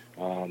on.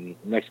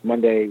 Next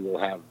Monday we'll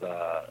have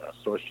a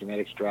Source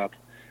Genetics drop.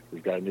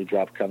 We've got a new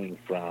drop coming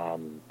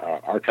from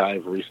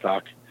Archive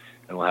restock,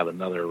 and we'll have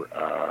another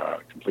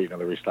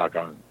restock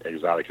on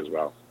Exotic as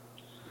well.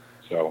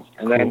 So,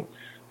 and then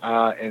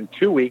in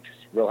 2 weeks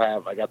we'll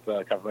have. I got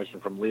the confirmation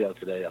from Leo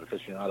today on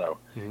Aficionado,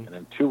 and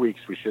in 2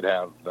 weeks we should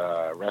have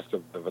the rest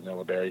of the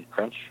Vanilla Berry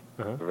Crunch,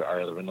 or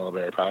the Vanilla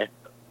Berry Pie,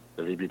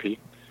 the VBP.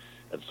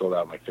 It's sold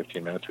out in like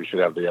 15 minutes. We should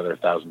have the other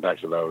 1,000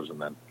 packs of those,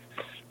 and then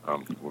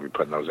we'll be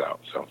putting those out.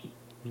 So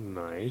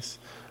nice.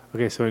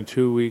 Okay, so in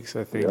 2 weeks,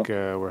 I think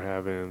we're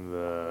having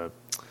the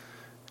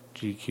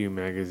GQ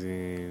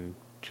magazine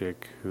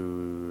chick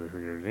who, I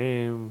forget her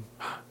name.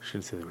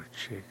 Shouldn't say the word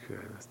chick.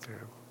 That's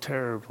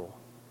terrible.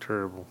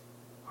 Terrible.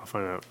 I'll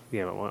find out.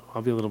 Yeah, but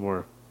I'll be a little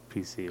more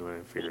PC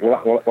when I figure it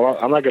out. Well,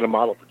 I'm not going to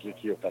model for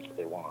GQ if that's what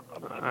they want.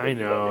 I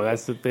know.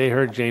 They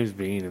heard James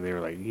Bean, and they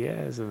were like,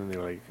 yes, and then they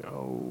were like,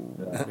 oh,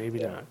 maybe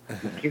not.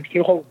 Can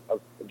you hold a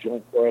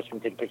joint for us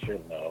and take a picture?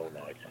 No,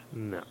 I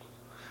can't.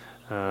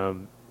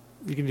 No.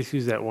 You can just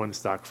use that one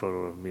stock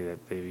photo of me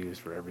that they've used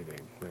for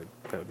everything.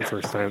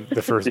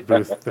 The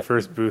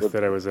first booth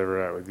that I was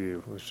ever at with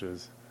you, which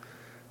is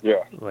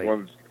like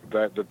one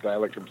that I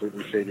look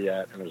completely shady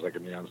at, and there's like a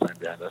neon sign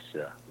behind us.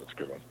 Yeah, that's a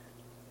good one.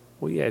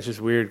 Well, yeah, it's just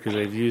weird because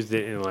they've used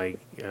it in like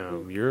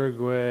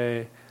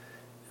Uruguay,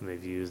 and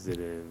they've used it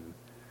in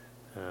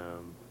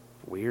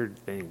weird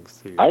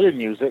things too. I didn't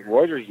use it.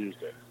 Reuters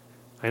used it.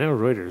 I know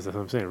Reuters. That's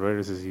what I'm saying.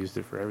 Reuters has used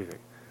it for everything.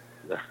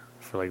 Yeah.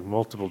 For like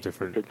multiple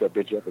different picked that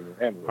bitch up in the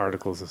hand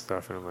articles and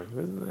stuff, and I'm like,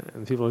 isn't that?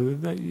 And people are like,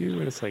 isn't that you?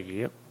 And it's like,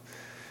 yep.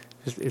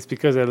 It's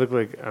because I look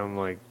like I'm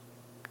like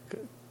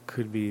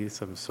could be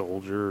some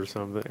soldier or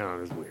something. I don't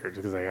know, it's weird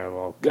because I have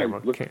all you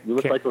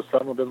look like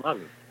Osama bin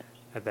Laden.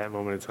 At that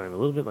moment in time, a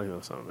little bit like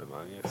Osama bin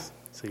Laden, yes.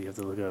 So you have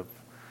to look up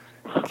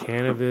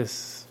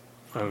cannabis.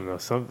 I don't know.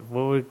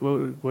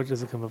 What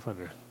does it come up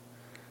under?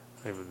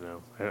 I don't even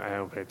know. I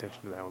don't pay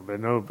attention to that one, but I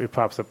know it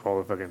pops up all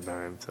the fucking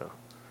time. So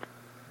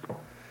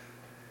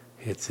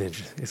it's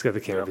interesting. It's got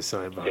the cannabis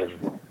sign behind it.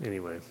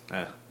 Anyway,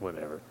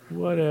 whatever.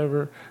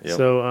 Yep.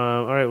 So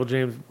all right, well,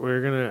 James,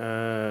 we're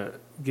gonna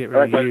get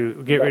rid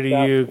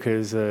of you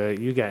because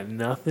you got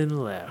nothing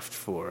left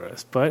for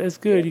us. But it's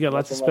good. You got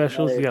lots of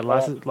specials. You got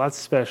lots of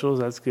specials.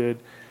 That's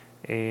good.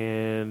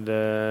 And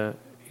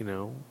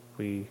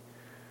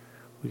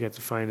we got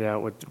to find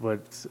out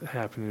what's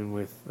happening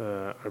with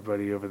our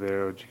buddy over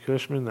there, O.G.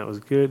 Kushman. That was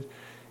good.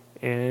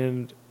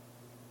 And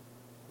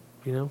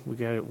we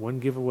got one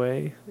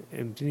giveaway,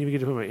 and didn't even get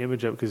to put my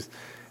image up because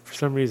for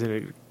some reason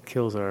it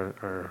kills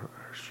our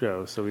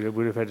show, so we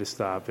would have had to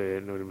stop it,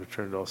 and it would have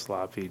turned all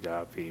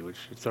sloppy-doppy, which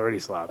it's already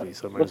sloppy.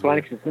 So that's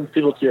fine. Send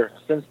people to your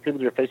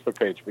Facebook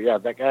page. But yeah,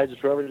 that guy,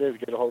 just whoever it is,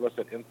 get a hold of us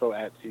at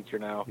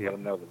info@seatsyournow. Let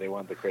them know that they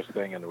want the Chris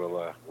thing, and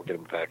we'll get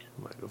them back.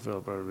 Michael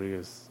Philip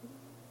Rodriguez.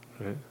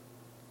 Right?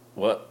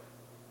 What?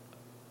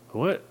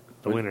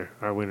 The winner,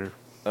 our winner.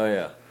 Oh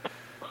yeah,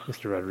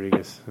 Mr.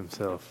 Rodriguez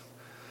himself.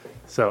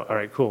 So, all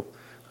right, cool.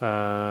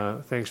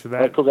 Thanks for that.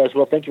 All right, cool, guys.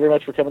 Well, thank you very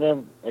much for coming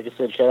in. Like I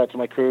said, shout out to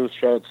my crew.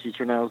 Shout out to Seats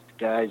Your Now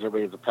guys,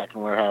 everybody at the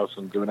packing warehouse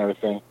and doing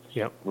everything.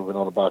 Yep. Moving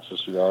all the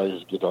boxes through the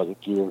always get all the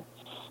gear.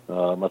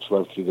 Much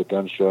love to the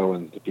Dunn show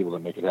and the people that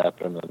make it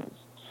happen. And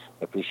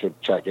I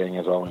appreciate Chat Gang,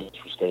 as always,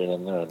 for staying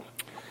in there.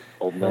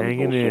 And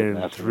hanging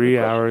in 3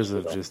 hours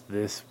of just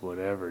this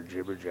whatever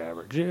jibber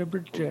jabber.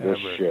 This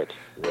shit.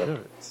 Yep. Yeah,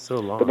 it's so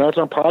long. But now it's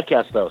on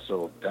podcast though,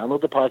 so download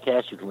the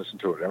podcast. You can listen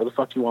to it whatever the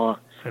fuck you want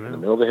in the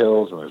middle of the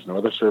hills, and there's no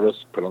other service.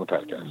 Put it on the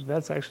podcast.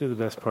 That's actually the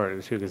best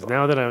part too, because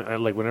now that I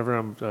like whenever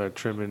I'm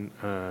trimming,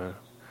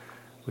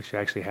 which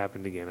actually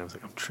happened again, I was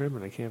like, I'm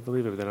trimming. I can't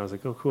believe it. But then I was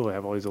like, oh cool, I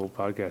have all these old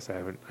podcasts I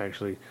haven't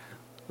actually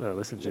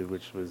listened to,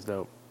 which was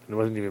dope. And it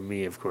wasn't even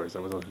me, of course. I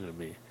wasn't listening to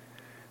me.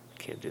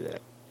 Can't do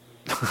that.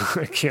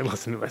 I can't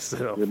listen to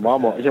myself. Your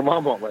mom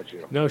won't let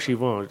you. No, she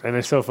won't. And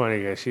it's so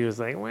funny, guys. She was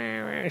like, wah,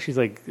 wah. She's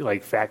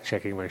like fact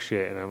checking my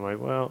shit, and I'm like,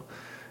 well,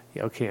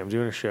 yeah, okay, I'm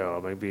doing a show. I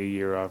might be a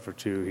year off or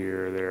two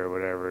here or there or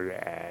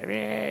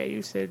whatever.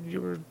 You said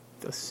you were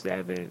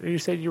 7. You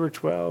said you were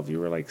 12. You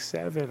were like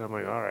 7. I'm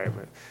like, all right,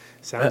 but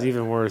sounds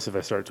even worse if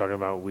I start talking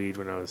about weed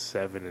when I was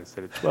 7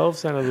 instead of 12.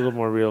 Sounded a little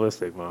more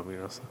realistic, Mom.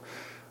 So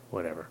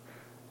whatever.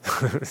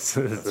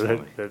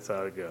 That's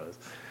how it goes.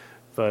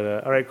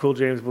 But, all right, cool,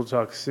 James. We'll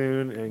talk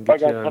soon and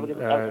get you on. Have a good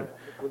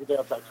day.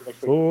 I'll talk to you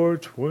next week.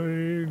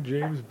 420,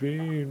 James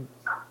Bean.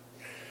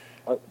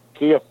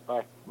 See you.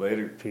 Bye.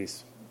 Later.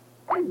 Peace.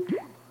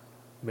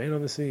 Man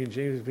on the scene,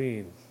 James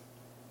Bean.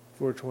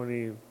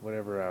 420,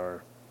 whatever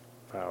hour,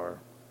 power,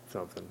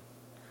 something.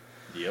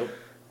 Yep,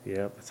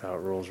 that's how it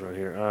rolls around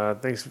here.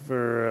 Thanks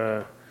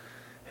for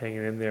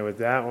hanging in there with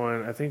that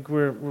one. I think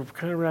we're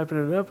kind of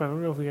wrapping it up. I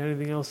don't know if we got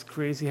anything else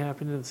crazy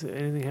happening.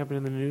 Anything happened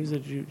in the news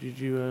that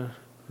you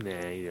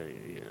Nah, you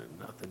don't,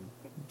 nothing.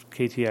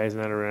 KTI's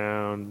not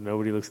around.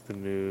 Nobody looks at the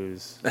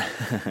news.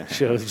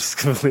 Show's just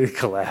completely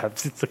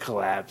collapsed. It's a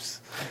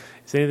collapse.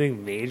 Is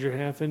anything major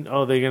happen?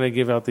 Oh, they're gonna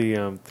give out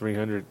the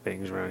 300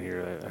 things around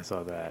here. I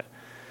saw that,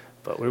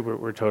 but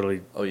we're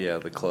totally. Oh yeah,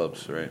 the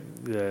clubs, right?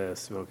 The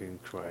smoking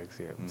swags.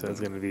 Yeah, so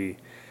it's gonna be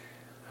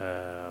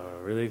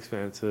really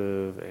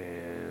expensive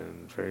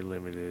and very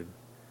limited.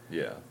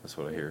 Yeah, that's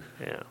what I hear.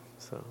 Yeah,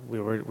 so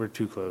we're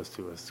too close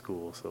to a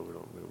school, so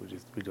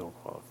we don't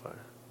qualify.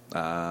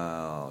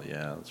 Oh,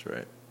 yeah, that's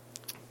right.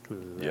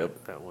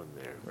 That one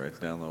there. Right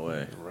down the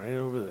way. Right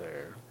over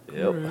there.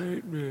 Yep.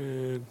 Right,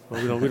 man.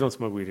 Well, we don't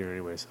smoke weed here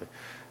anyway, so it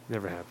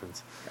never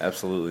happens.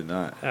 Absolutely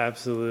not.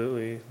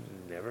 Absolutely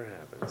never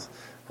happens.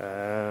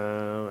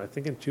 I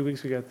think in 2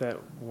 weeks we got that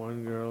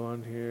one girl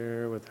on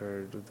here when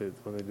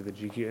they did the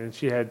GQ, and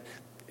she had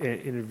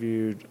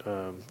interviewed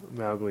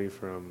Mowgli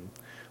from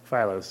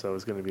Philos, so it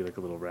was going to be like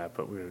a little wrap,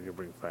 but we're going to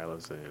bring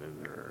Philos in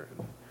and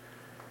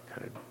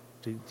kind of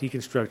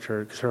deconstruct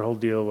her, because her whole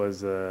deal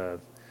was, and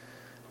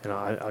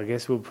I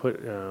guess we'll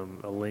put a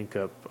link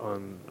up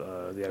on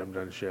the Adam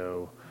Dunn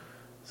show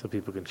so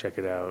people can check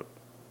it out.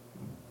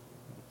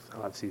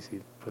 I'll have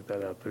CC put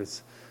that up, but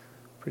it's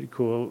pretty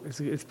cool. It's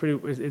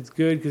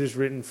good because it's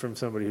written from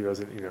somebody who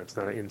doesn't, it's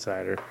not an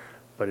insider,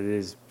 but it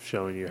is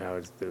showing you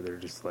how they're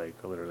just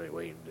like literally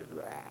waiting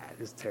to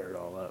just tear it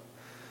all up.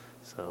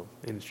 So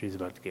industry's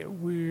about to get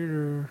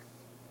weirder.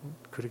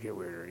 Could it get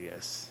weirder?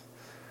 Yes.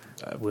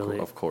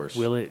 Of course.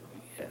 Will it?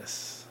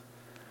 Yes.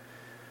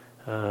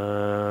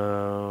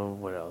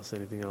 What else?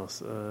 Anything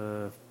else?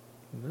 No,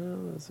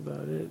 that's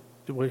about it.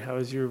 How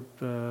was your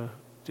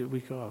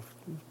week off?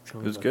 It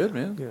was good,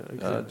 man. Yeah,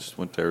 exactly. Just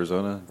went to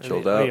Arizona,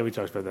 chilled out. Yeah, we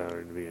talked about that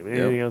in the beginning.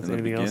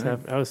 Anything else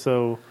happened?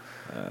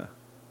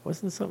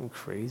 Wasn't something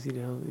crazy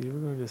down? You were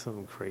going to do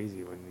something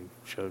crazy when you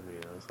showed me.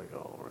 I was like,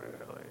 oh,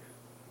 really?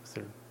 Was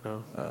there,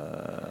 no?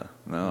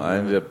 No, I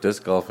ended up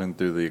disc golfing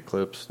through the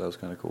eclipse. That was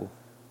kind of cool.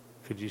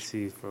 Could you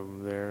see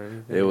from there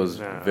anything? It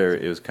was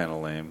it was kind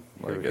of lame.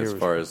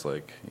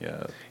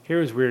 Here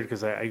was weird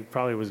because I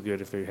probably was good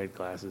if they had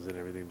glasses and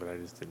everything, but I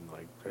just didn't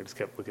I just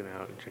kept looking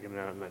out and checking it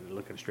out and then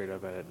looking straight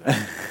up at it.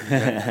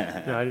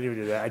 No, I didn't even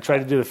do that. I tried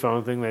to do the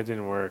phone thing, that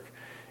didn't work.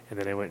 And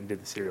then I went and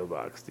did the cereal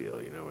box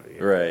deal,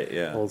 Right,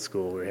 yeah. Old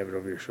school, where you have it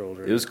over your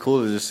shoulder. It was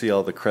cool to just see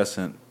all the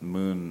crescent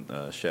moon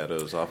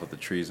shadows off of the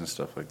trees and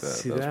stuff like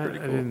that. That was pretty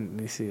cool.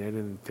 I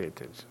didn't pay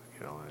attention.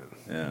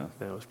 Yeah.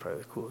 That was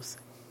probably the coolest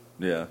thing.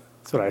 Yeah.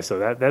 That's what I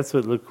saw. That's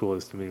what looked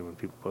coolest to me when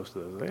people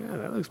posted those. Like, yeah,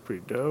 that looks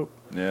pretty dope.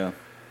 Yeah.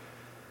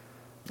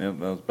 Yeah, that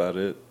was about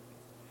it.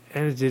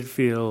 And it did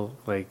feel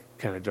like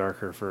kind of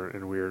darker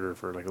and weirder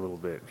for like a little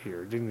bit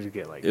here. Didn't it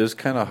get like? It was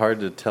kind of hard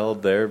to tell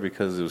there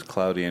because it was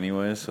cloudy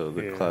anyway. So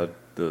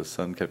the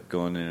sun kept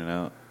going in and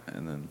out.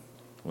 And then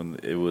when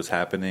it was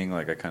happening,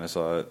 like I kind of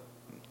saw it.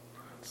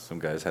 Some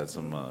guys had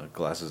some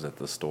glasses at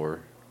the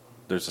store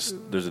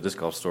there's a disc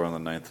golf store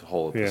on the 9th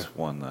hole at this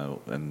one,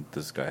 and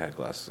this guy had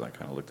glasses. And I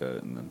kind of looked at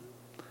it, and then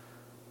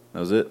that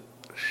was it.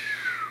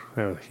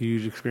 That was a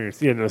huge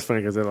experience. Yeah, no, it's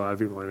funny because a lot of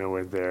people I know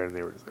went there, and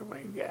they were just like, "Oh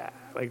my god!"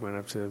 Like went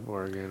up to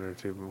Oregon or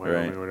to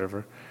Wyoming or whatever,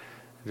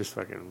 and just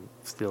fucking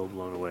still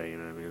blown away. You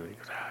know what I mean? Like,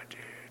 dude,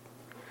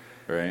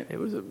 right? It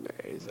was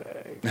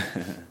amazing,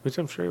 which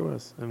I'm sure it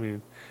was. I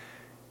mean,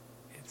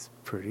 it's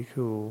pretty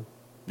cool.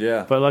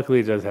 Yeah, but luckily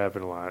it does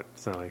happen a lot.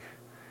 It's not like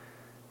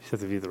you just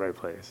have to be at the right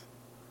place.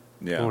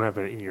 Yeah, it won't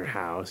happen in your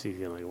house. You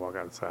can like walk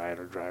outside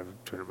or drive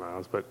 200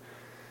 miles, but.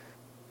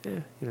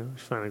 Yeah, you know,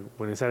 just find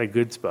when it's at a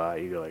good spot,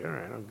 you go like, all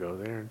right, I'll go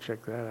there and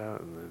check that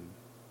out, and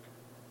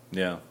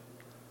then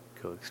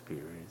go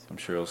experience. I'm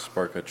sure it'll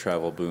spark a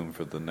travel boom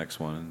for the next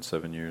one in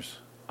 7 years.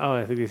 Oh,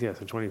 I think it's so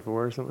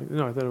 24 or something.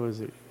 No, I thought it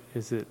was.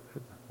 Is it?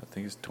 I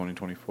think it's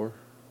 2024.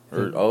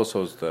 Or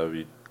so it's that would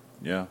be,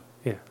 yeah.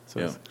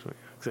 So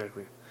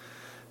exactly.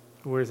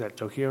 Where is that?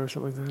 Tokyo or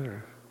something like that,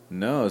 or?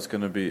 No, it's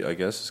gonna be. I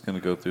guess it's gonna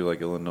go through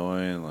like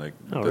Illinois and like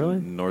really?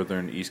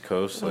 northern East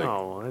Coast. Like,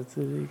 that's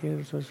it. You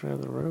can't touch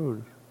around the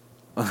road.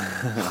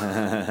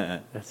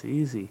 That's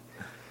easy.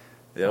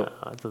 Yep.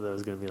 I thought that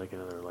was going to be like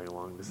another like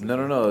long distance.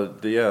 No.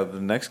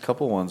 The next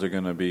couple ones are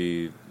going to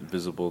be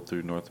visible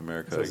through North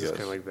America. So I it's guess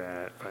just kind of like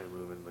that, probably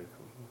moving like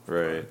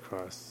right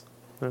across.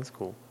 That's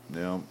cool.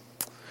 Yeah.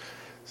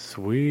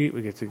 Sweet.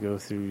 We get to go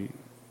through.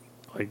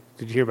 Like,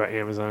 did you hear about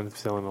Amazon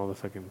selling all the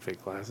fucking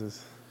fake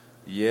glasses?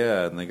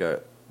 Yeah, and they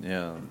got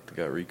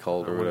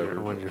recalled or whatever.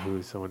 I wonder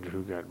who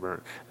got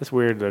burnt. That's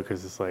weird though,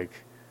 because it's like.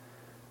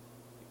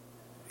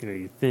 You know,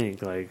 you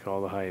think like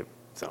all the hype,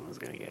 someone's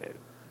gonna get it.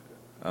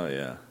 Oh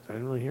yeah. I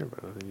didn't really hear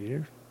about it. Did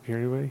you hear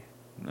anybody?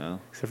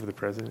 No. Except for the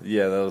president.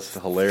 Yeah, that was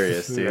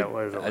hilarious, dude. That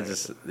was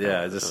hilarious.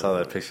 I just saw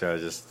that picture. I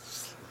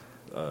just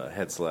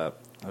head slap.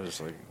 I was just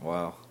like,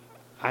 wow.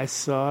 I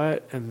saw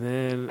it and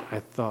then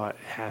I thought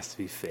it has to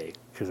be fake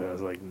because I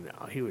was like,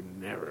 no, he would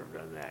never have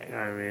done that. You know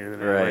what I mean?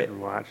 And I went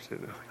and watched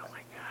it and I was like, oh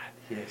my god,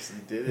 he actually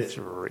did it's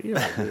real,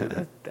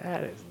 dude.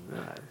 that is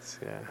nuts.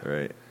 Yeah.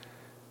 Right.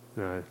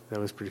 No, that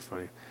was pretty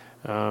funny.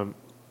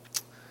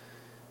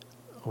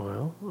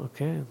 Well,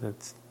 okay.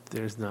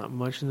 There's not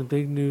much in the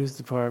big news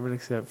department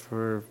except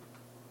for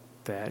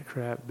that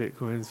crap.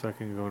 Bitcoin's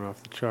fucking going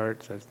off the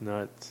charts. That's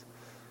nuts.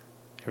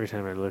 Every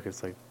time I look,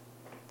 it's like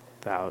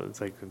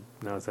thousands. Like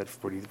now it's at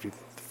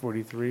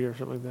 43 or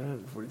something like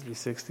that.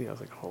 43.60. I was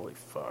like, holy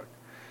fuck.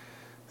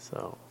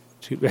 So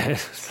too bad.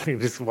 I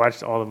just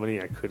watched all the money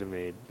I could have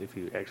made if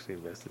you actually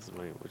invested some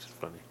money, which is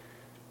funny.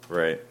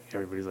 Right.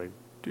 Everybody's like,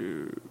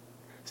 dude.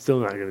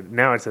 Still not gonna.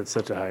 Now it's at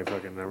such a high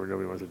fucking number.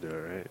 Nobody wants to do it,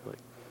 right? Like,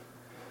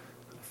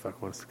 who the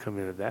fuck wants to come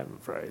in at that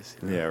price?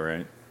 You know? Yeah,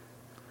 right.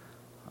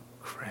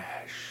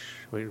 Crash.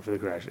 Waiting for the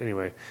crash.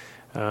 Anyway,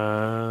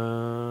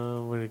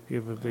 I want to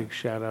give a big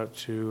shout out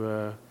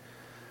to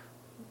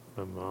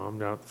my mom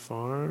down at the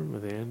farm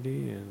with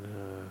Andy and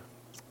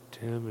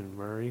Tim and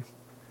Murray.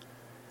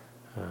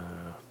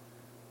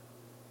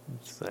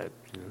 It's that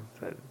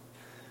that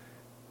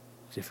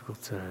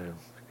difficult time.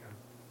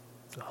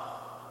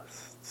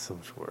 So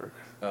much work.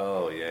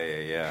 Oh,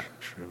 yeah.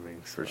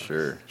 Trimming for sucks.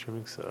 sure.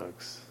 Trimming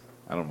sucks.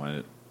 I don't mind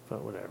it.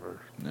 But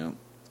whatever. Yep.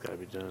 It's got to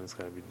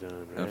be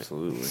done, right?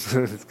 Absolutely.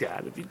 It's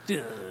got to be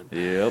done.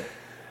 Yep.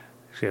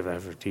 Actually, have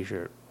that for a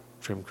t-shirt.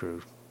 Trim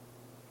crew.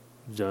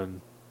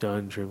 Done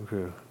trim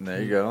crew.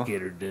 There you go.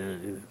 Get her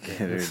done. Get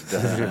her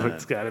done.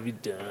 It's got to be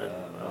done.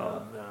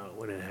 Oh, no.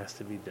 When it has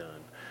to be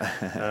done.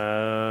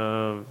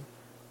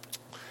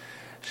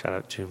 Shout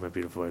out to my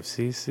beautiful wife,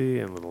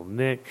 Cece, and little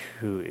Nick,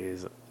 who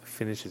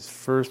finished his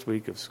first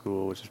week of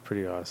school, which is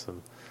pretty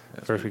awesome.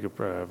 First week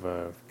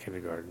of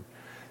kindergarten.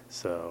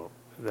 So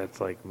that's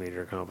like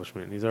major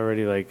accomplishment. And he's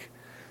already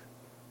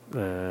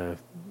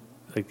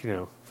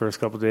first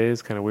couple of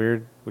days, kind of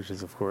weird, which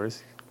is, of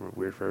course,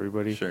 weird for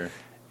everybody. Sure.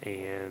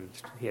 And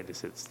he had to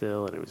sit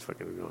still, and it was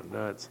fucking going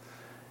nuts.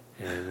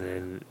 And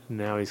then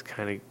now he's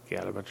kind of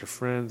got a bunch of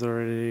friends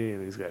already,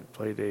 and he's got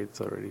play dates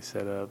already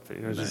set up.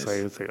 And it's just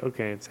like,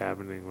 okay, it's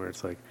happening, where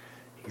it's like,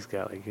 he's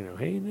got like,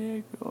 hey,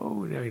 Nick,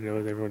 now he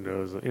knows, everyone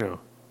knows,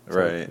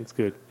 right. It's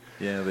good.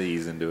 Yeah, they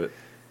ease into it.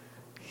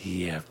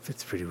 Yeah,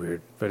 it's pretty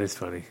weird, but it's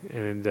funny.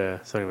 And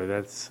so anyway,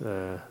 that's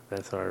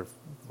our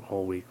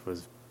whole week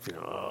was,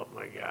 oh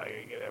my God,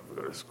 I gotta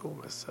go to school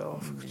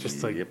myself.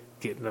 Just like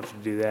getting up to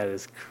do that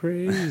is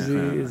crazy.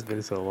 It's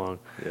been so long.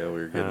 Yeah,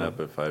 we were getting up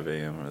at 5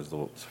 a.m. as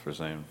the for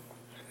same.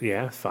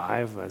 Yeah,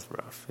 5. That's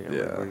rough.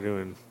 Yeah.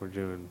 We're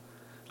doing.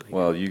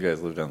 Well, you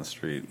guys live down the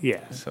street.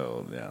 Yeah.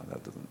 So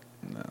that doesn't.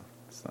 No,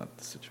 it's not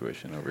the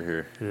situation over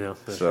here. No,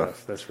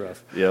 rough. That's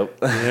rough. Yep.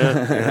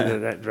 Yeah,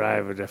 that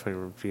drive would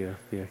definitely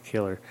be a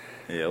killer.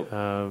 Yep.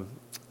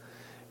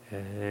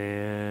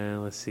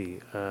 And let's see.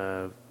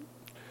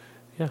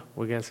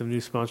 We got some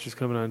new sponsors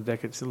coming on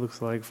deck. It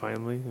looks like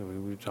finally. I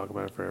mean, we talk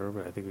about it forever,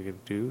 but I think we can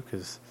do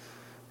because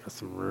got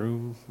some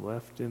room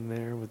left in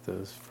there with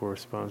those 4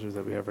 sponsors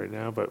that we have right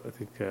now. But I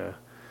think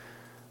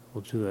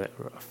we'll do that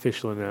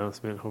official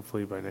announcement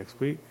hopefully by next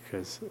week.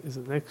 Because is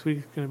it next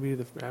week going to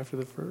be after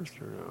the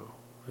 1st or no?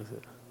 Is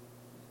it?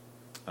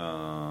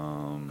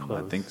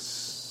 I think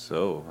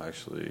so,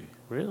 actually.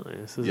 Really?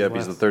 Because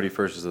the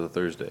 31st is a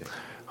Thursday.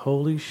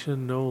 Holy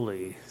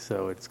shinoli.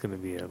 So it's going to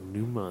be a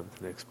new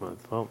month next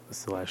month. Well, this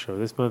is the last show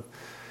this month.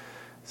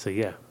 So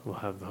yeah, we'll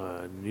have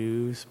a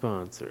new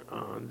sponsor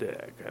on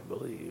deck, I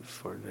believe,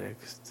 for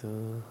next,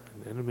 and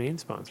a main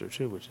sponsor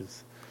too, which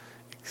is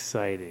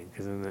exciting,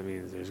 because then that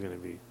means there's going to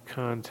be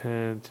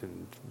content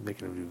and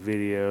making a new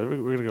video. We're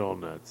going to go all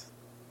nuts.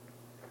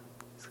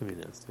 It's going to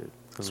be nuts, dude.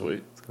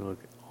 Sweet. It's going to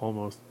look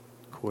almost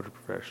quarter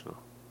professional.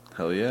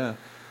 Hell yeah.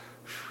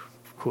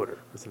 Quarter,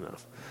 that's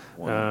enough.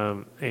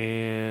 Wow.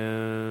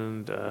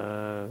 And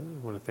I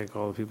want to thank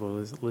all the people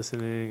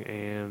listening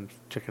and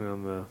checking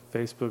on the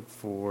Facebook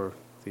for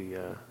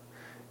the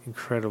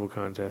incredible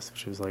contest,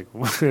 which was like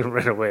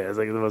right away. I was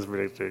like the most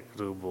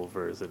predictable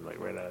person, like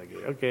right out of the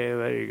gate. Okay,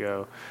 there you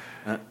go.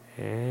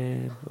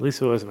 And at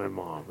least it wasn't my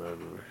mom. She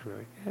was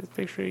like, "That's a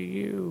picture of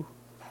you,"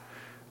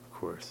 of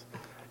course.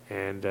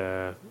 And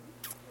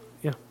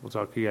yeah, we'll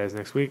talk to you guys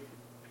next week.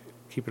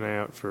 Keep an eye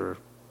out for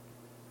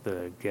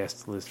the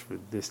guest list for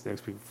this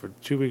next week. For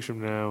 2 weeks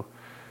from now,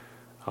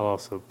 I'll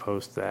also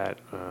post that.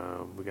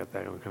 We got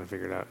that one kind of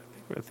figured out.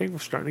 I think we're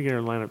starting to get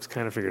our lineups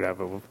kind of figured out,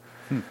 but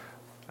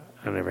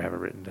I never have it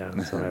written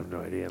down, so I have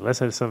no idea.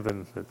 Unless it's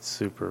something that's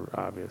super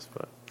obvious.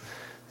 But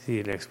see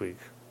you next week.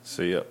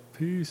 See ya.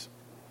 Peace.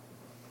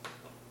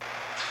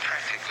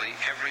 Practically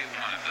every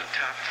one of the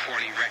top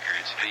 40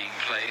 records being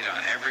played on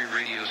every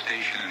radio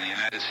station in the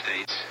United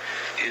States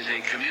is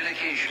a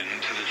communication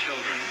to the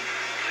children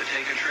to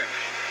take a trip,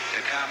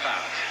 to cop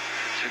out,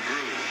 to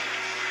groove.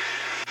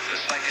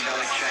 The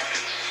psychedelic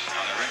jackets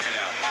on the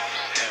record albums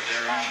have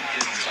their own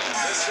hidden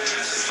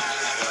messages.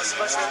 A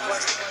special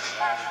question.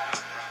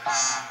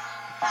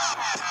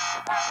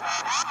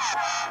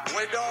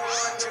 We don't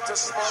want you to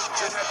smoke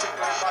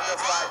genetically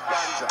modified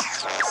ganja.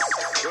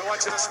 We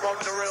want you to smoke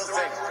the real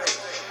thing.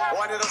 We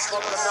want you to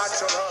smoke the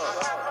natural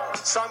herb.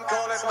 Some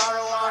call it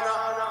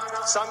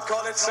marijuana, some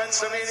call it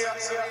sensimedia,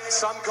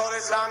 some call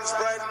it lamb's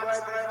bread,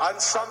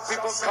 and some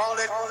people call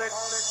it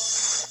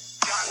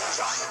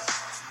ganja.